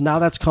 Well, now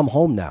that's come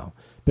home now,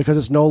 because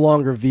it's no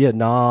longer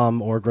Vietnam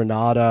or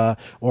Grenada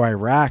or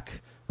Iraq,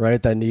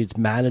 right, that needs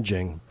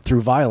managing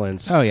through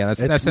violence. Oh yeah,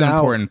 that's an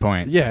important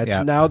point. Yeah,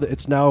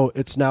 it's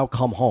now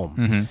come home.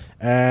 Mm-hmm.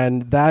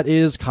 And that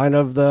is kind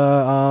of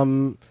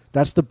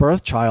that's the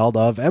birth child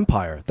of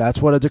empire.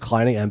 That's what a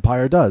declining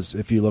empire does.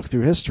 If you look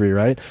through history,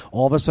 right?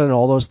 All of a sudden,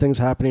 all those things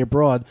happening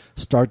abroad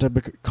start to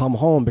come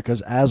home,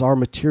 because as our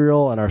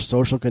material and our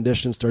social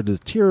conditions start to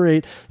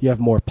deteriorate, you have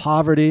more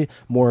poverty,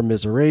 more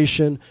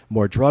immiseration,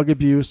 more drug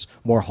abuse,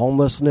 more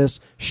homelessness,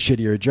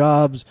 shittier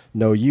jobs,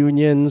 no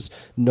unions,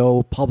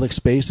 no public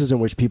spaces in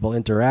which people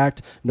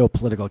interact, no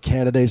political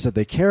candidates that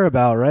they care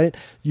about, right?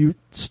 You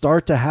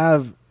start to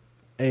have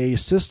a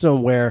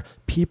system where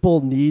people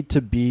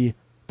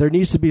there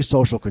needs to be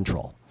social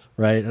control,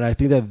 right? And I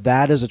think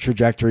that is a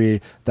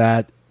trajectory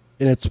that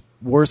in its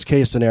worst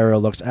case scenario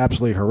looks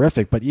absolutely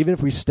horrific. But even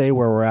if we stay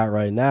where we're at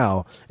right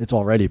now, it's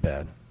already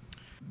bad.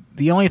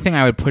 The only thing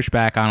I would push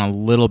back on a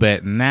little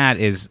bit, and that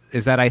is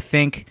that I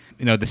think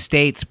the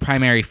state's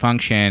primary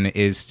function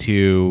is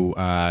to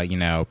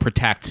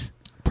protect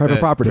private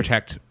property,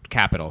 protect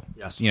capital.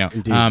 Yes,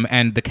 indeed.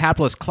 And the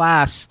capitalist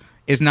class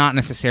is not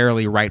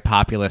necessarily right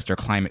populist or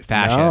climate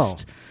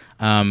fascist.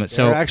 No.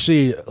 So they're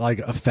actually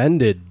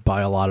offended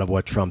by a lot of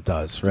what Trump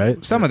does,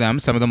 right? Some of them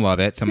love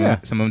it. Some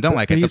of them don't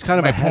like it. But he's kind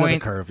of ahead of the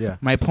point, curve. Yeah.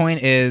 My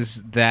point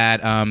is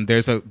that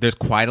there's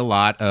quite a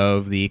lot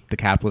of the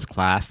capitalist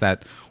class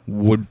that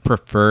would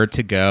prefer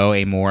to go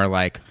a more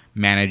like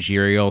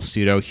managerial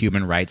pseudo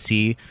human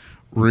rightsy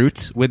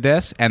route with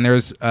this, and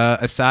there's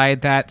a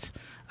side that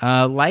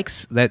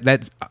likes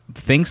that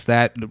thinks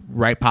that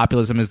right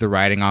populism is the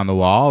writing on the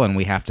wall, and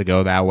we have to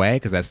go that way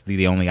because that's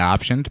the only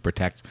option to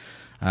protect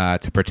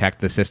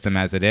the system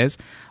as it is.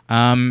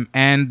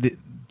 And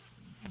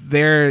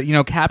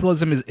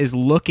capitalism is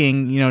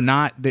looking,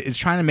 it's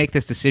trying to make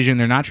this decision.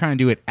 They're not trying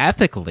to do it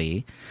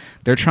ethically.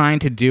 They're trying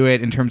to do it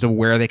in terms of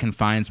where they can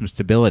find some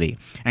stability.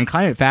 And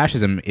climate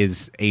fascism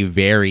is a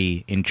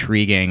very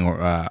intriguing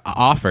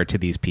offer to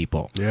these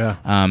people. Yeah.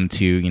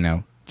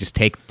 To just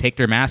take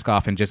their mask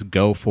off and just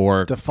go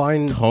for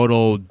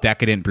total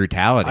decadent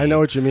brutality. I know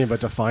what you mean,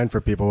 but define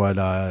for people what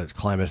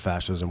climate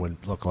fascism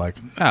would look like.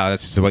 Oh,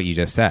 that's just what you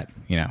just said.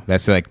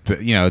 That's like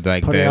putting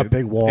the up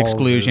big walls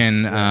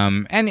exclusion.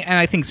 yeah. And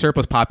I think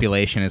surplus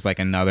population is like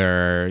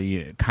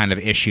another kind of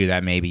issue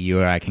that maybe you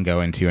and I can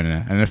go into in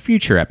a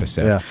future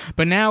episode. Yeah.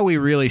 But now we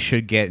really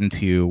should get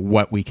into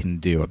what we can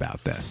do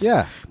about this.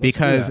 Yeah,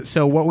 because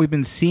so what we've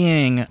been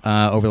seeing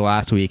over the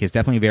last week is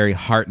definitely very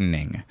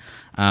heartening.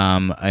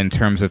 In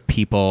terms of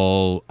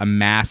people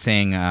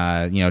amassing,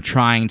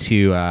 trying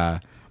to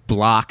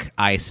block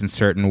ICE in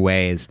certain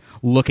ways,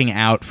 looking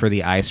out for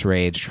the ICE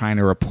raids, trying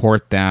to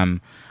report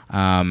them,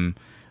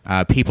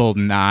 people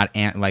not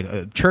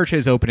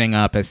churches opening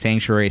up as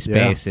sanctuary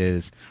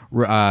spaces.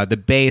 Yeah. The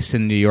base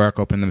in New York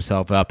opened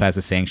themselves up as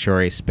a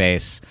sanctuary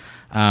space.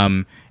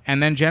 And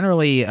then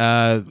generally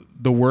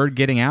the word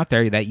getting out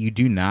there that you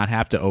do not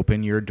have to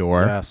open your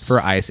door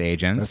for ICE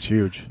agents. That's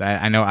huge.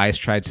 I know ICE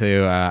tried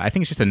to, I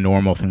think it's just a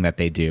normal thing that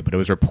they do, but it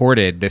was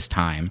reported this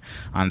time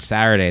on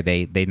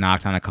Saturday they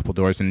knocked on a couple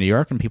doors in New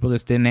York and people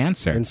just didn't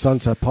answer. In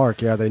Sunset Park,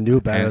 they knew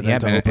better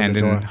than to open the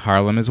door. And in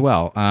Harlem as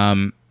well.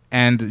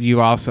 And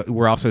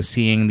we're also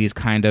seeing these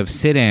kind of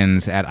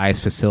sit-ins at ICE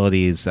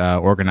facilities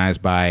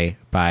organized by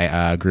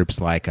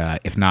groups like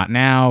If Not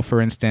Now,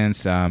 for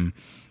instance.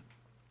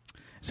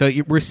 So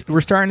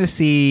we're starting to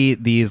see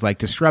these like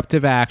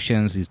disruptive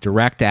actions, these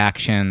direct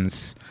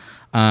actions.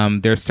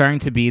 There's starting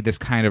to be this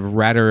kind of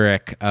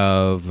rhetoric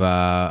of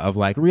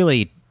like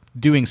really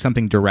doing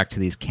something direct to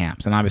these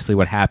camps. And obviously,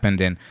 what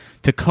happened in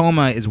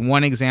Tacoma is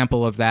one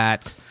example of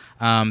that.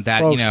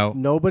 Folks,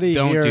 nobody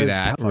don't here do is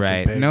that, fucking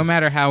right? pigs. No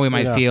matter how we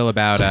might feel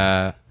about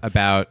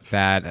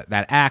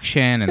that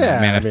action and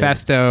that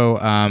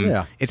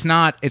manifesto, it's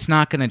not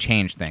going to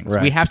change things.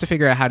 Right. We have to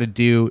figure out how to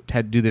do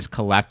this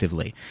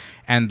collectively.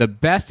 And the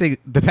best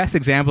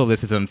example of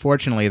this is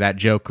unfortunately that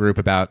joke group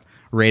about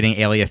raiding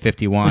Area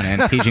 51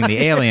 and sieging the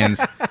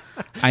aliens.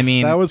 I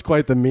mean, that was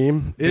quite the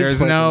meme. There's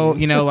no,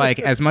 like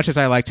as much as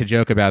I like to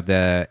joke about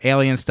the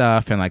alien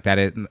stuff and like that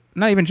is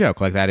not even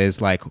joke, like that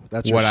is like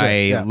what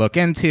I look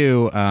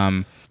into.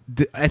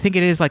 I think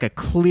it is like a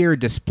clear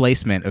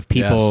displacement of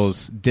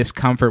people's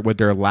discomfort with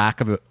their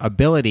lack of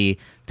ability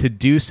to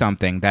do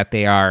something that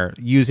they are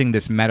using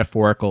this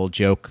metaphorical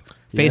joke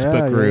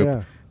Facebook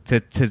group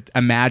to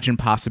imagine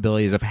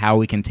possibilities of how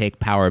we can take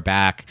power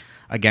back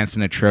against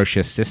an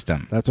atrocious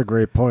system. That's a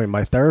great point.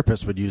 My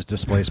therapist would use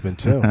displacement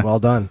too. Well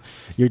done.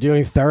 You're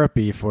doing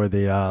therapy for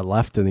the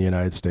left in the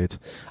United States.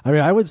 I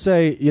mean, I would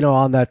say,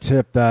 on that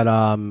tip that,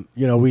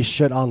 we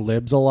shit on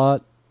libs a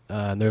lot.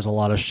 And there's a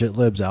lot of shit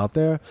libs out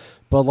there.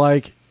 But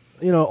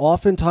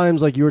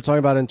oftentimes, like you were talking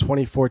about in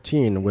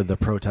 2014 with the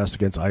protests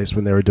against ICE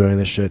when they were doing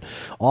this shit,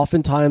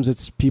 oftentimes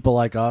it's people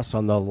like us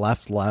on the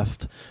left,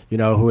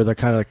 who are the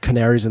kind of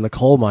canaries in the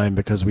coal mine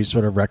because we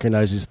sort of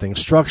recognize these things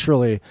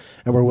structurally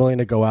and we're willing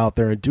to go out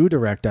there and do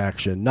direct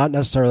action. Not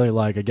necessarily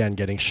like, again,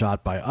 getting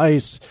shot by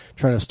ICE,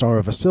 trying to storm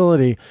a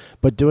facility,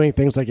 but doing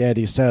things like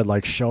Andy said,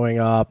 like showing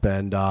up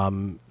and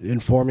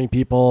informing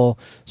people,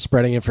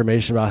 spreading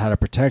information about how to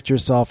protect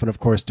yourself, and of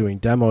course doing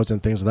demos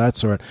and things of that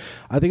sort.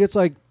 I think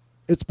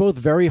it's both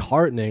very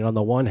heartening on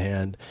the one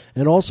hand,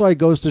 and also it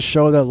goes to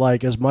show that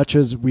like as much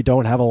as we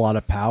don't have a lot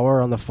of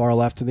power on the far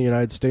left in the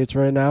United States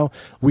right now,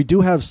 we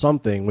do have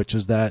something, which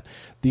is that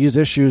these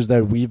issues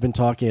that we've been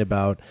talking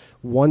about,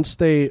 once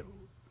they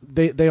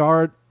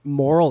are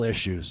moral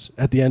issues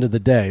at the end of the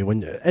day,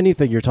 when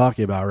anything you're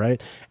talking about,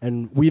 right?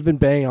 And we've been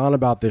banging on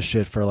about this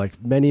shit for like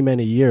many,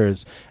 many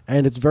years.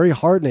 And it's very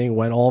heartening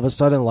when all of a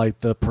sudden like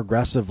the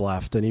progressive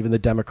left and even the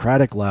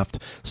Democratic left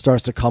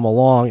starts to come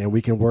along and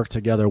we can work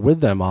together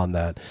with them on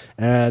that.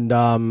 And,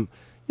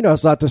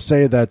 it's not to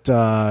say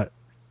that,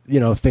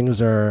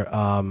 things are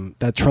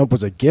that Trump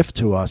was a gift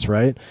to us,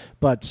 right?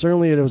 But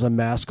certainly it was a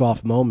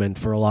mask-off moment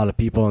for a lot of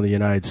people in the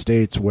United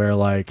States where,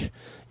 like,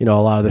 a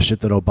lot of the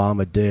shit that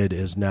Obama did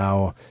is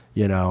now,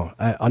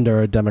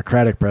 under a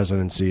Democratic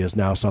presidency is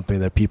now something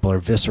that people are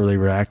viscerally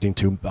reacting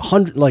to,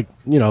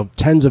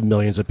 tens of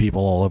millions of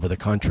people all over the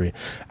country.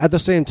 At the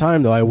same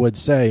time, though, I would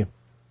say,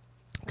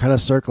 kind of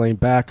circling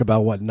back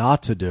about what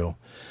not to do,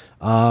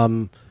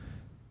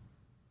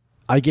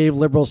 I gave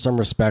liberals some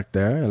respect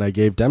there, and I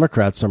gave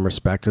Democrats some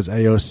respect because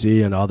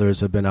AOC and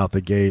others have been out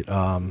the gate,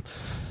 calling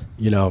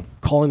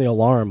the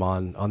alarm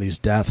on these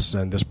deaths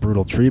and this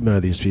brutal treatment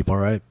of these people,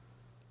 right?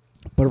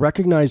 But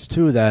recognize,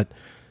 too, that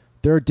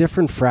there are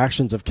different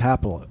fractions of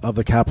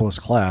the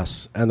capitalist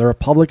class, and the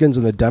Republicans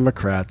and the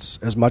Democrats,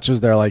 as much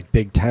as they're like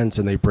big tents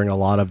and they bring a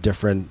lot of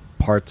different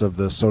parts of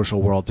the social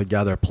world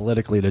together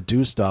politically to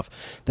do stuff,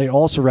 they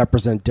also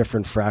represent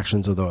different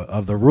fractions of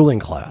the ruling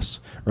class,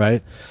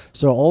 right?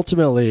 So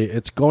ultimately,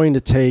 it's going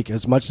to take,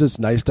 as much as it's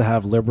nice to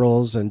have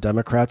liberals and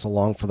Democrats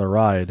along for the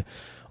ride,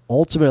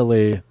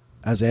 ultimately,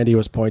 as Andy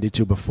was pointing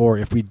to before,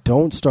 if we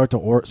don't start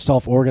to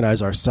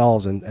self-organize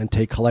ourselves and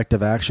take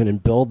collective action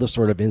and build the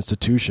sort of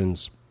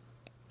institutions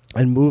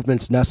and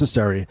movements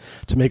necessary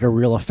to make a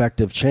real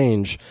effective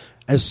change,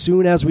 as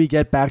soon as we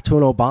get back to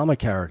an Obama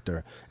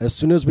character, as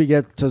soon as we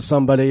get to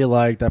somebody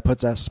like that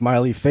puts that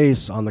smiley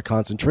face on the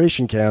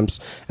concentration camps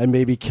and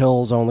maybe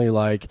kills only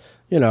like,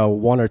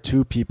 1 or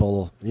 2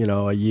 people,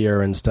 a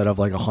year instead of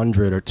like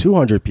 100 or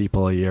 200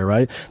 people a year,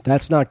 right?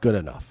 That's not good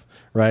enough.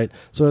 Right.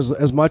 So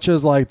as much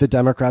as like the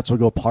Democrats will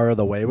go part of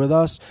the way with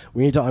us,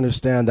 we need to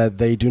understand that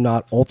they do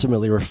not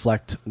ultimately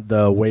reflect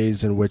the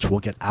ways in which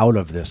we'll get out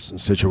of this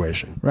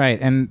situation. Right.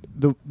 And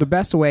the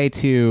best way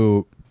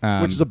to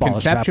which is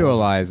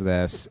conceptualize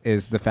this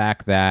is the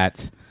fact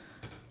that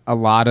a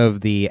lot of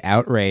the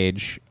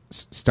outrage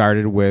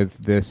started with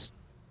this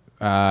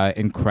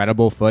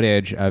incredible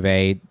footage of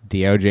a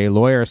DOJ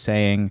lawyer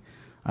saying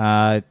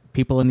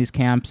people in these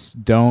camps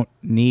don't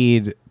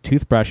need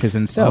toothbrushes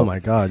and soap. Oh my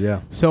God, yeah.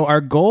 So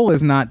our goal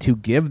is not to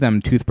give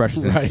them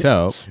toothbrushes and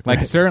soap.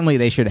 Like, certainly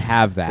they should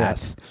have that.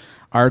 Yes.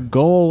 Our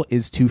goal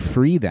is to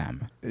free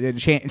them. To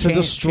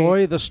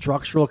destroy the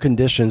structural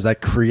conditions that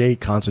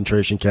create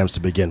concentration camps to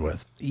begin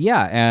with.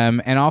 Yeah,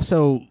 and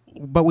also,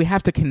 but we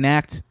have to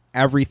connect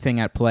everything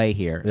at play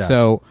here. Yes.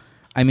 So,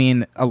 I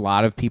mean, a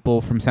lot of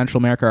people from Central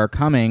America are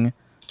coming,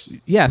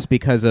 yes,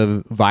 because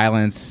of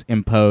violence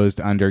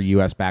imposed under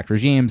U.S.-backed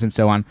regimes and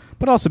so on,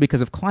 but also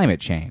because of climate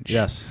change.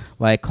 Yes.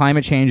 Like,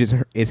 climate change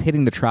is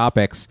hitting the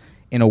tropics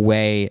in a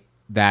way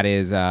that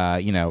is,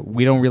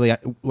 we don't really,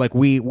 like,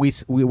 we when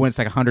it's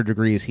like 100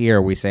 degrees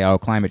here, we say, oh,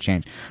 climate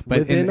change. But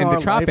within in our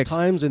the tropics,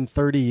 lifetimes, in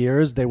 30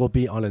 years, they will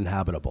be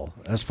uninhabitable,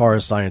 as far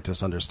as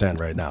scientists understand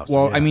right now. So,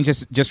 well, yeah. I mean,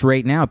 just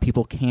right now,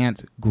 people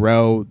can't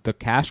grow the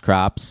cash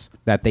crops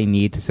that they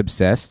need to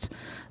subsist.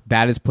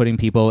 That is putting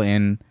people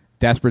in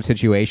desperate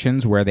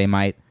situations where they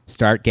might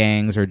start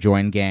gangs or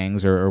join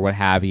gangs or what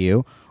have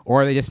you,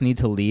 or they just need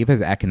to leave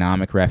as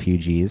economic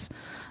refugees.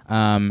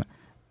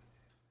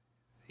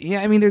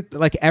 Yeah, I mean,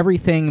 like,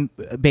 everything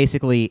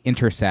basically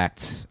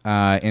intersects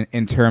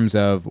in terms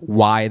of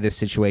why this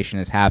situation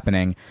is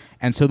happening,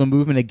 and so the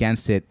movement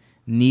against it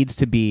needs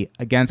to be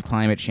against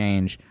climate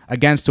change,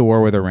 against a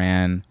war with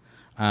Iran,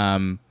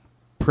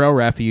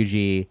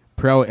 pro-refugee,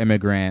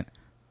 pro-immigrant,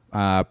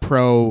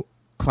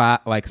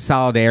 like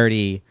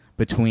solidarity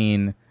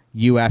between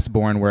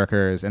U.S.-born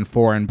workers and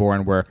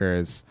foreign-born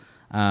workers,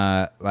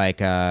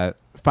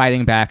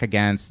 fighting back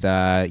against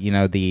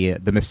the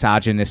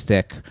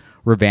misogynistic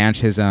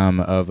revanchism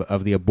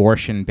of the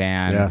abortion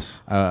ban, yes.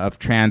 Of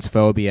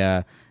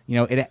transphobia.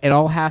 It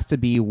all has to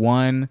be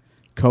one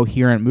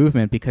coherent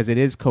movement because it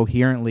is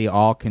coherently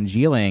all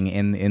congealing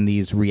in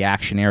these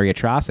reactionary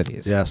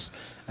atrocities. Yes.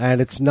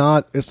 And it's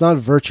not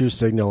virtue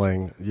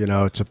signaling,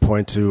 to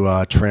point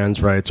to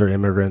trans rights or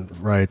immigrant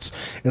rights.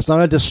 It's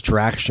not a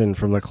distraction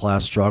from the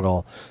class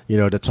struggle,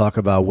 to talk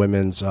about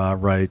women's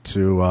right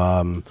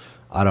to,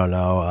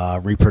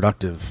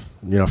 reproductive,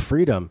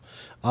 freedom.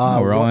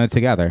 We're all in it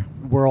together.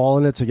 We're all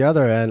in it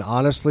together. And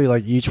honestly,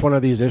 like, each one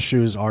of these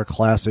issues are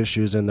class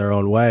issues in their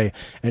own way.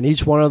 And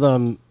each one of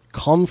them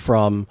come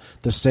from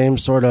the same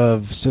sort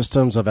of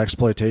systems of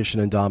exploitation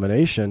and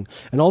domination,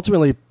 and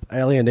ultimately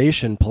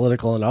alienation,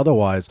 political and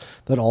otherwise,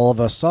 that all of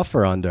us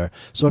suffer under.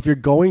 So if you're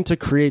going to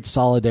create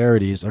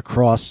solidarities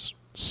across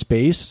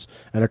space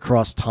and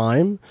across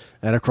time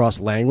and across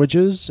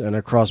languages and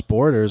across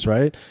borders,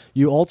 right,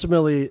 you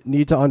ultimately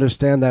need to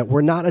understand that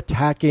we're not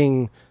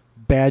attacking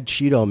bad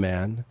Cheeto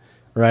Man,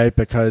 right,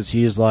 because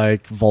he's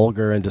like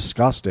vulgar and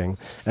disgusting,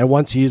 and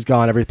once he's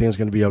gone, everything's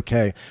going to be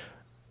okay.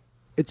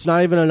 It's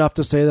not even enough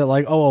to say that,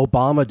 like, oh,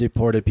 Obama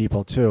deported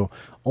people too.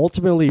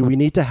 Ultimately, we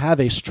need to have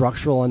a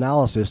structural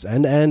analysis,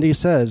 and Andy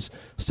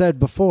said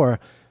before,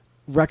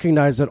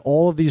 recognize that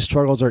all of these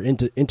struggles are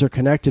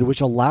interconnected,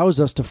 which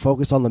allows us to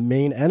focus on the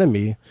main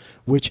enemy,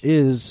 which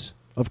is,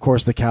 of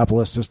course, the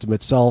capitalist system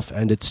itself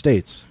and its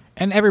states.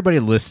 And everybody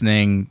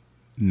listening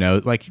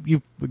know, like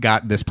you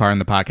got this part in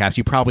the podcast,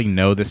 you probably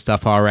know this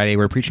stuff already.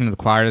 We're preaching to the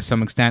choir to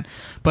some extent,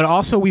 but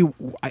also we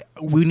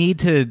need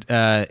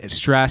to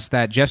stress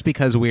that just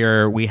because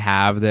we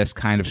have this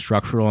kind of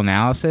structural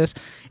analysis,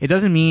 it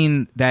doesn't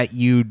mean that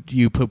you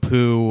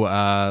poo-poo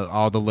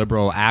all the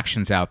liberal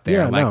actions out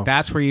there.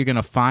 That's where you're going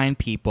to find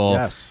people,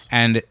 yes.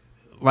 And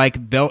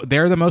like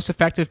they're the most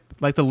effective.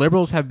 Like the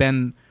liberals have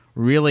been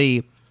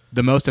really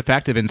the most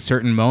effective in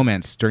certain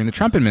moments during the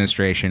Trump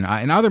administration.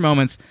 In other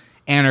moments,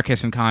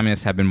 anarchists and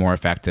communists have been more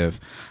effective.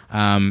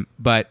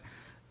 But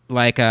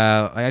like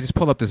I just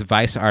pulled up this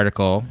Vice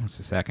article. Just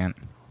a second.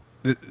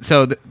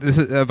 So this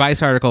is a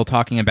Vice article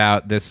talking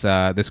about this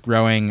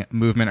growing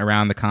movement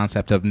around the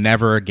concept of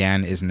never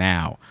again is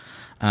now.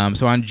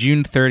 So on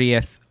June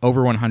 30th,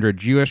 over 100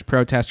 Jewish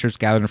protesters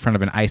gathered in front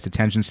of an ICE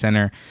detention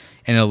center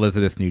in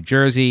Elizabeth, New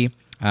Jersey,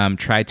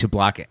 tried to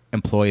block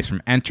employees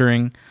from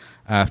entering.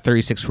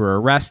 36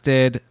 were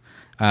arrested.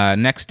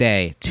 Next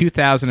day,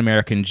 2,000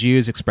 American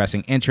Jews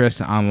expressing interest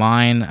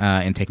online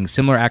in taking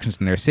similar actions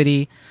in their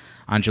city.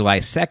 On July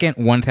 2nd,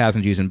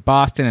 1,000 Jews in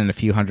Boston and a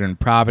few hundred in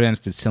Providence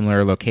did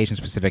similar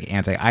location-specific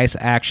anti-ICE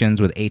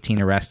actions with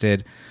 18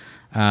 arrested.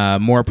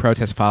 More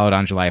protests followed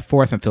on July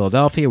 4th in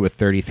Philadelphia with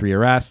 33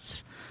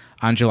 arrests.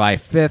 On July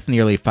 5th,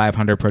 nearly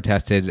 500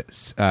 protested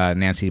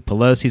Nancy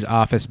Pelosi's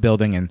office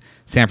building in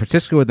San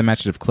Francisco with the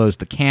message of close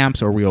the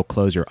camps or we will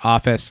close your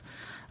office.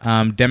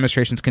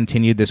 Demonstrations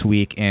continued this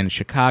week in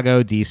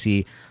Chicago,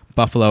 D.C.,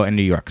 Buffalo, and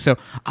New York. So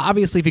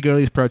obviously, if you go to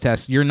these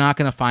protests, you're not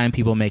going to find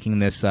people making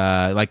this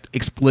like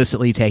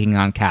explicitly taking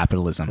on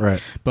capitalism.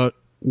 Right. But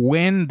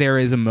when there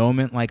is a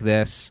moment like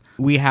this,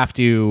 we have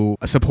to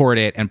support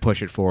it and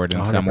push it forward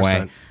in 100%. Some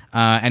way.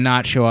 And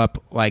not show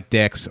up like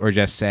dicks or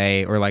just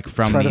say, or like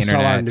from the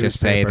internet, just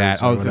say that,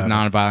 this is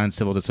nonviolent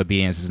civil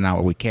disobedience. This is not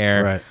what we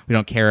care. Right. We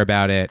don't care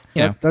about it.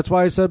 That's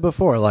why I said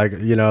before, like,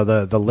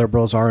 the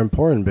liberals are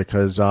important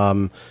because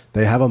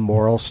they have a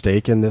moral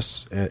stake in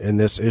this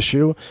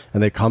issue,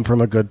 and they come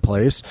from a good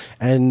place,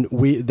 and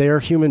they are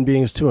human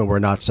beings too, and we're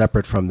not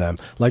separate from them.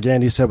 Like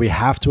Andy said, we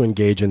have to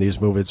engage in these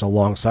movements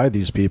alongside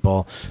these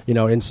people,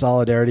 in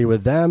solidarity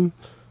with them.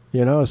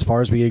 As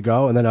far as we could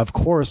go. And then, of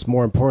course,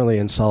 more importantly,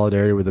 in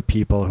solidarity with the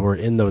people who are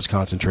in those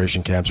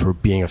concentration camps who are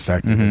being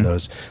affected in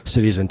those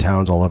cities and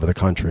towns all over the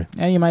country.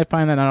 Yeah, you might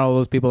find that not all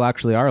those people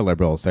actually are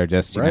liberals. They're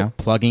just,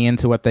 plugging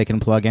into what they can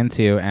plug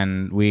into.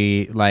 And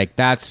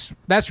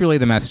that's really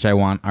the message I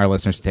want our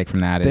listeners to take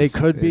from that. They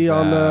could be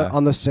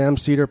on the Sam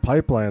Cedar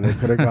pipeline. They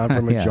could have gone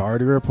from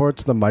Majority Report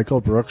to the Michael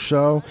Brooks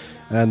Show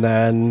and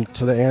then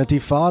to the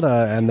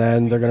Antifada, and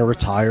then they're going to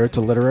retire to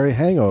Literary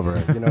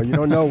Hangover. You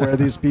don't know where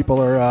these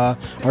people are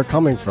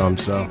coming from,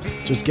 so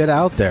just get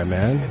out there,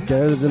 man.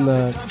 Get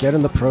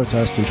in the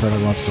protest and try to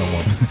love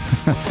someone.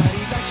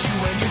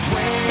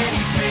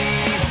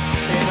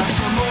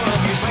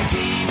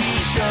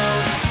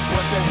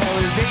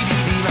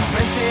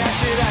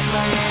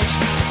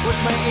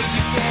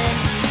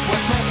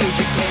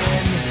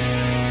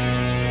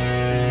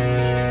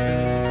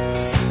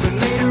 But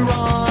later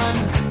on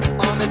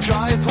the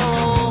drive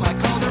home, I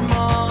called her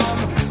mom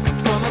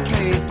from a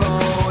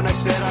payphone. I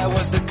said I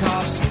was the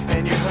cops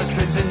and your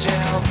husband's in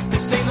jail. The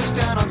state looks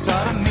down on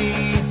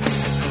sodomy,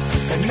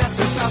 and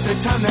that's about the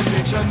time that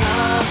bitch hung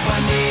up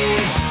on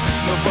me.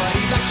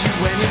 Nobody likes you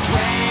when you're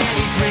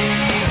 23,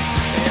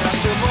 and I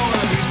still roll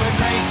on these my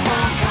bank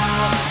phone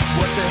calls.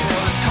 What the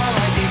hell is call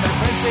ID? My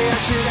friends say I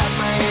should have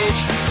my age.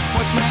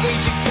 What's my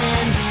age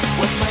again?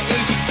 What's my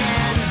age again?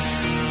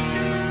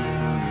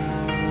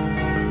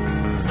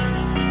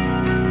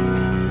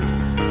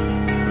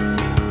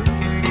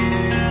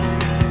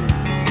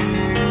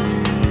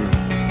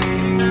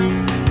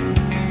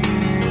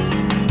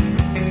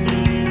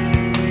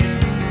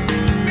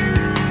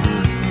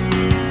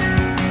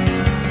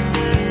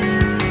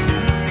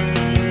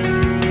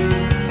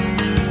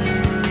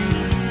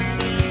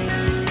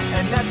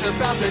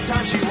 About the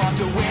time she walked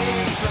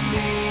away from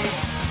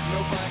me.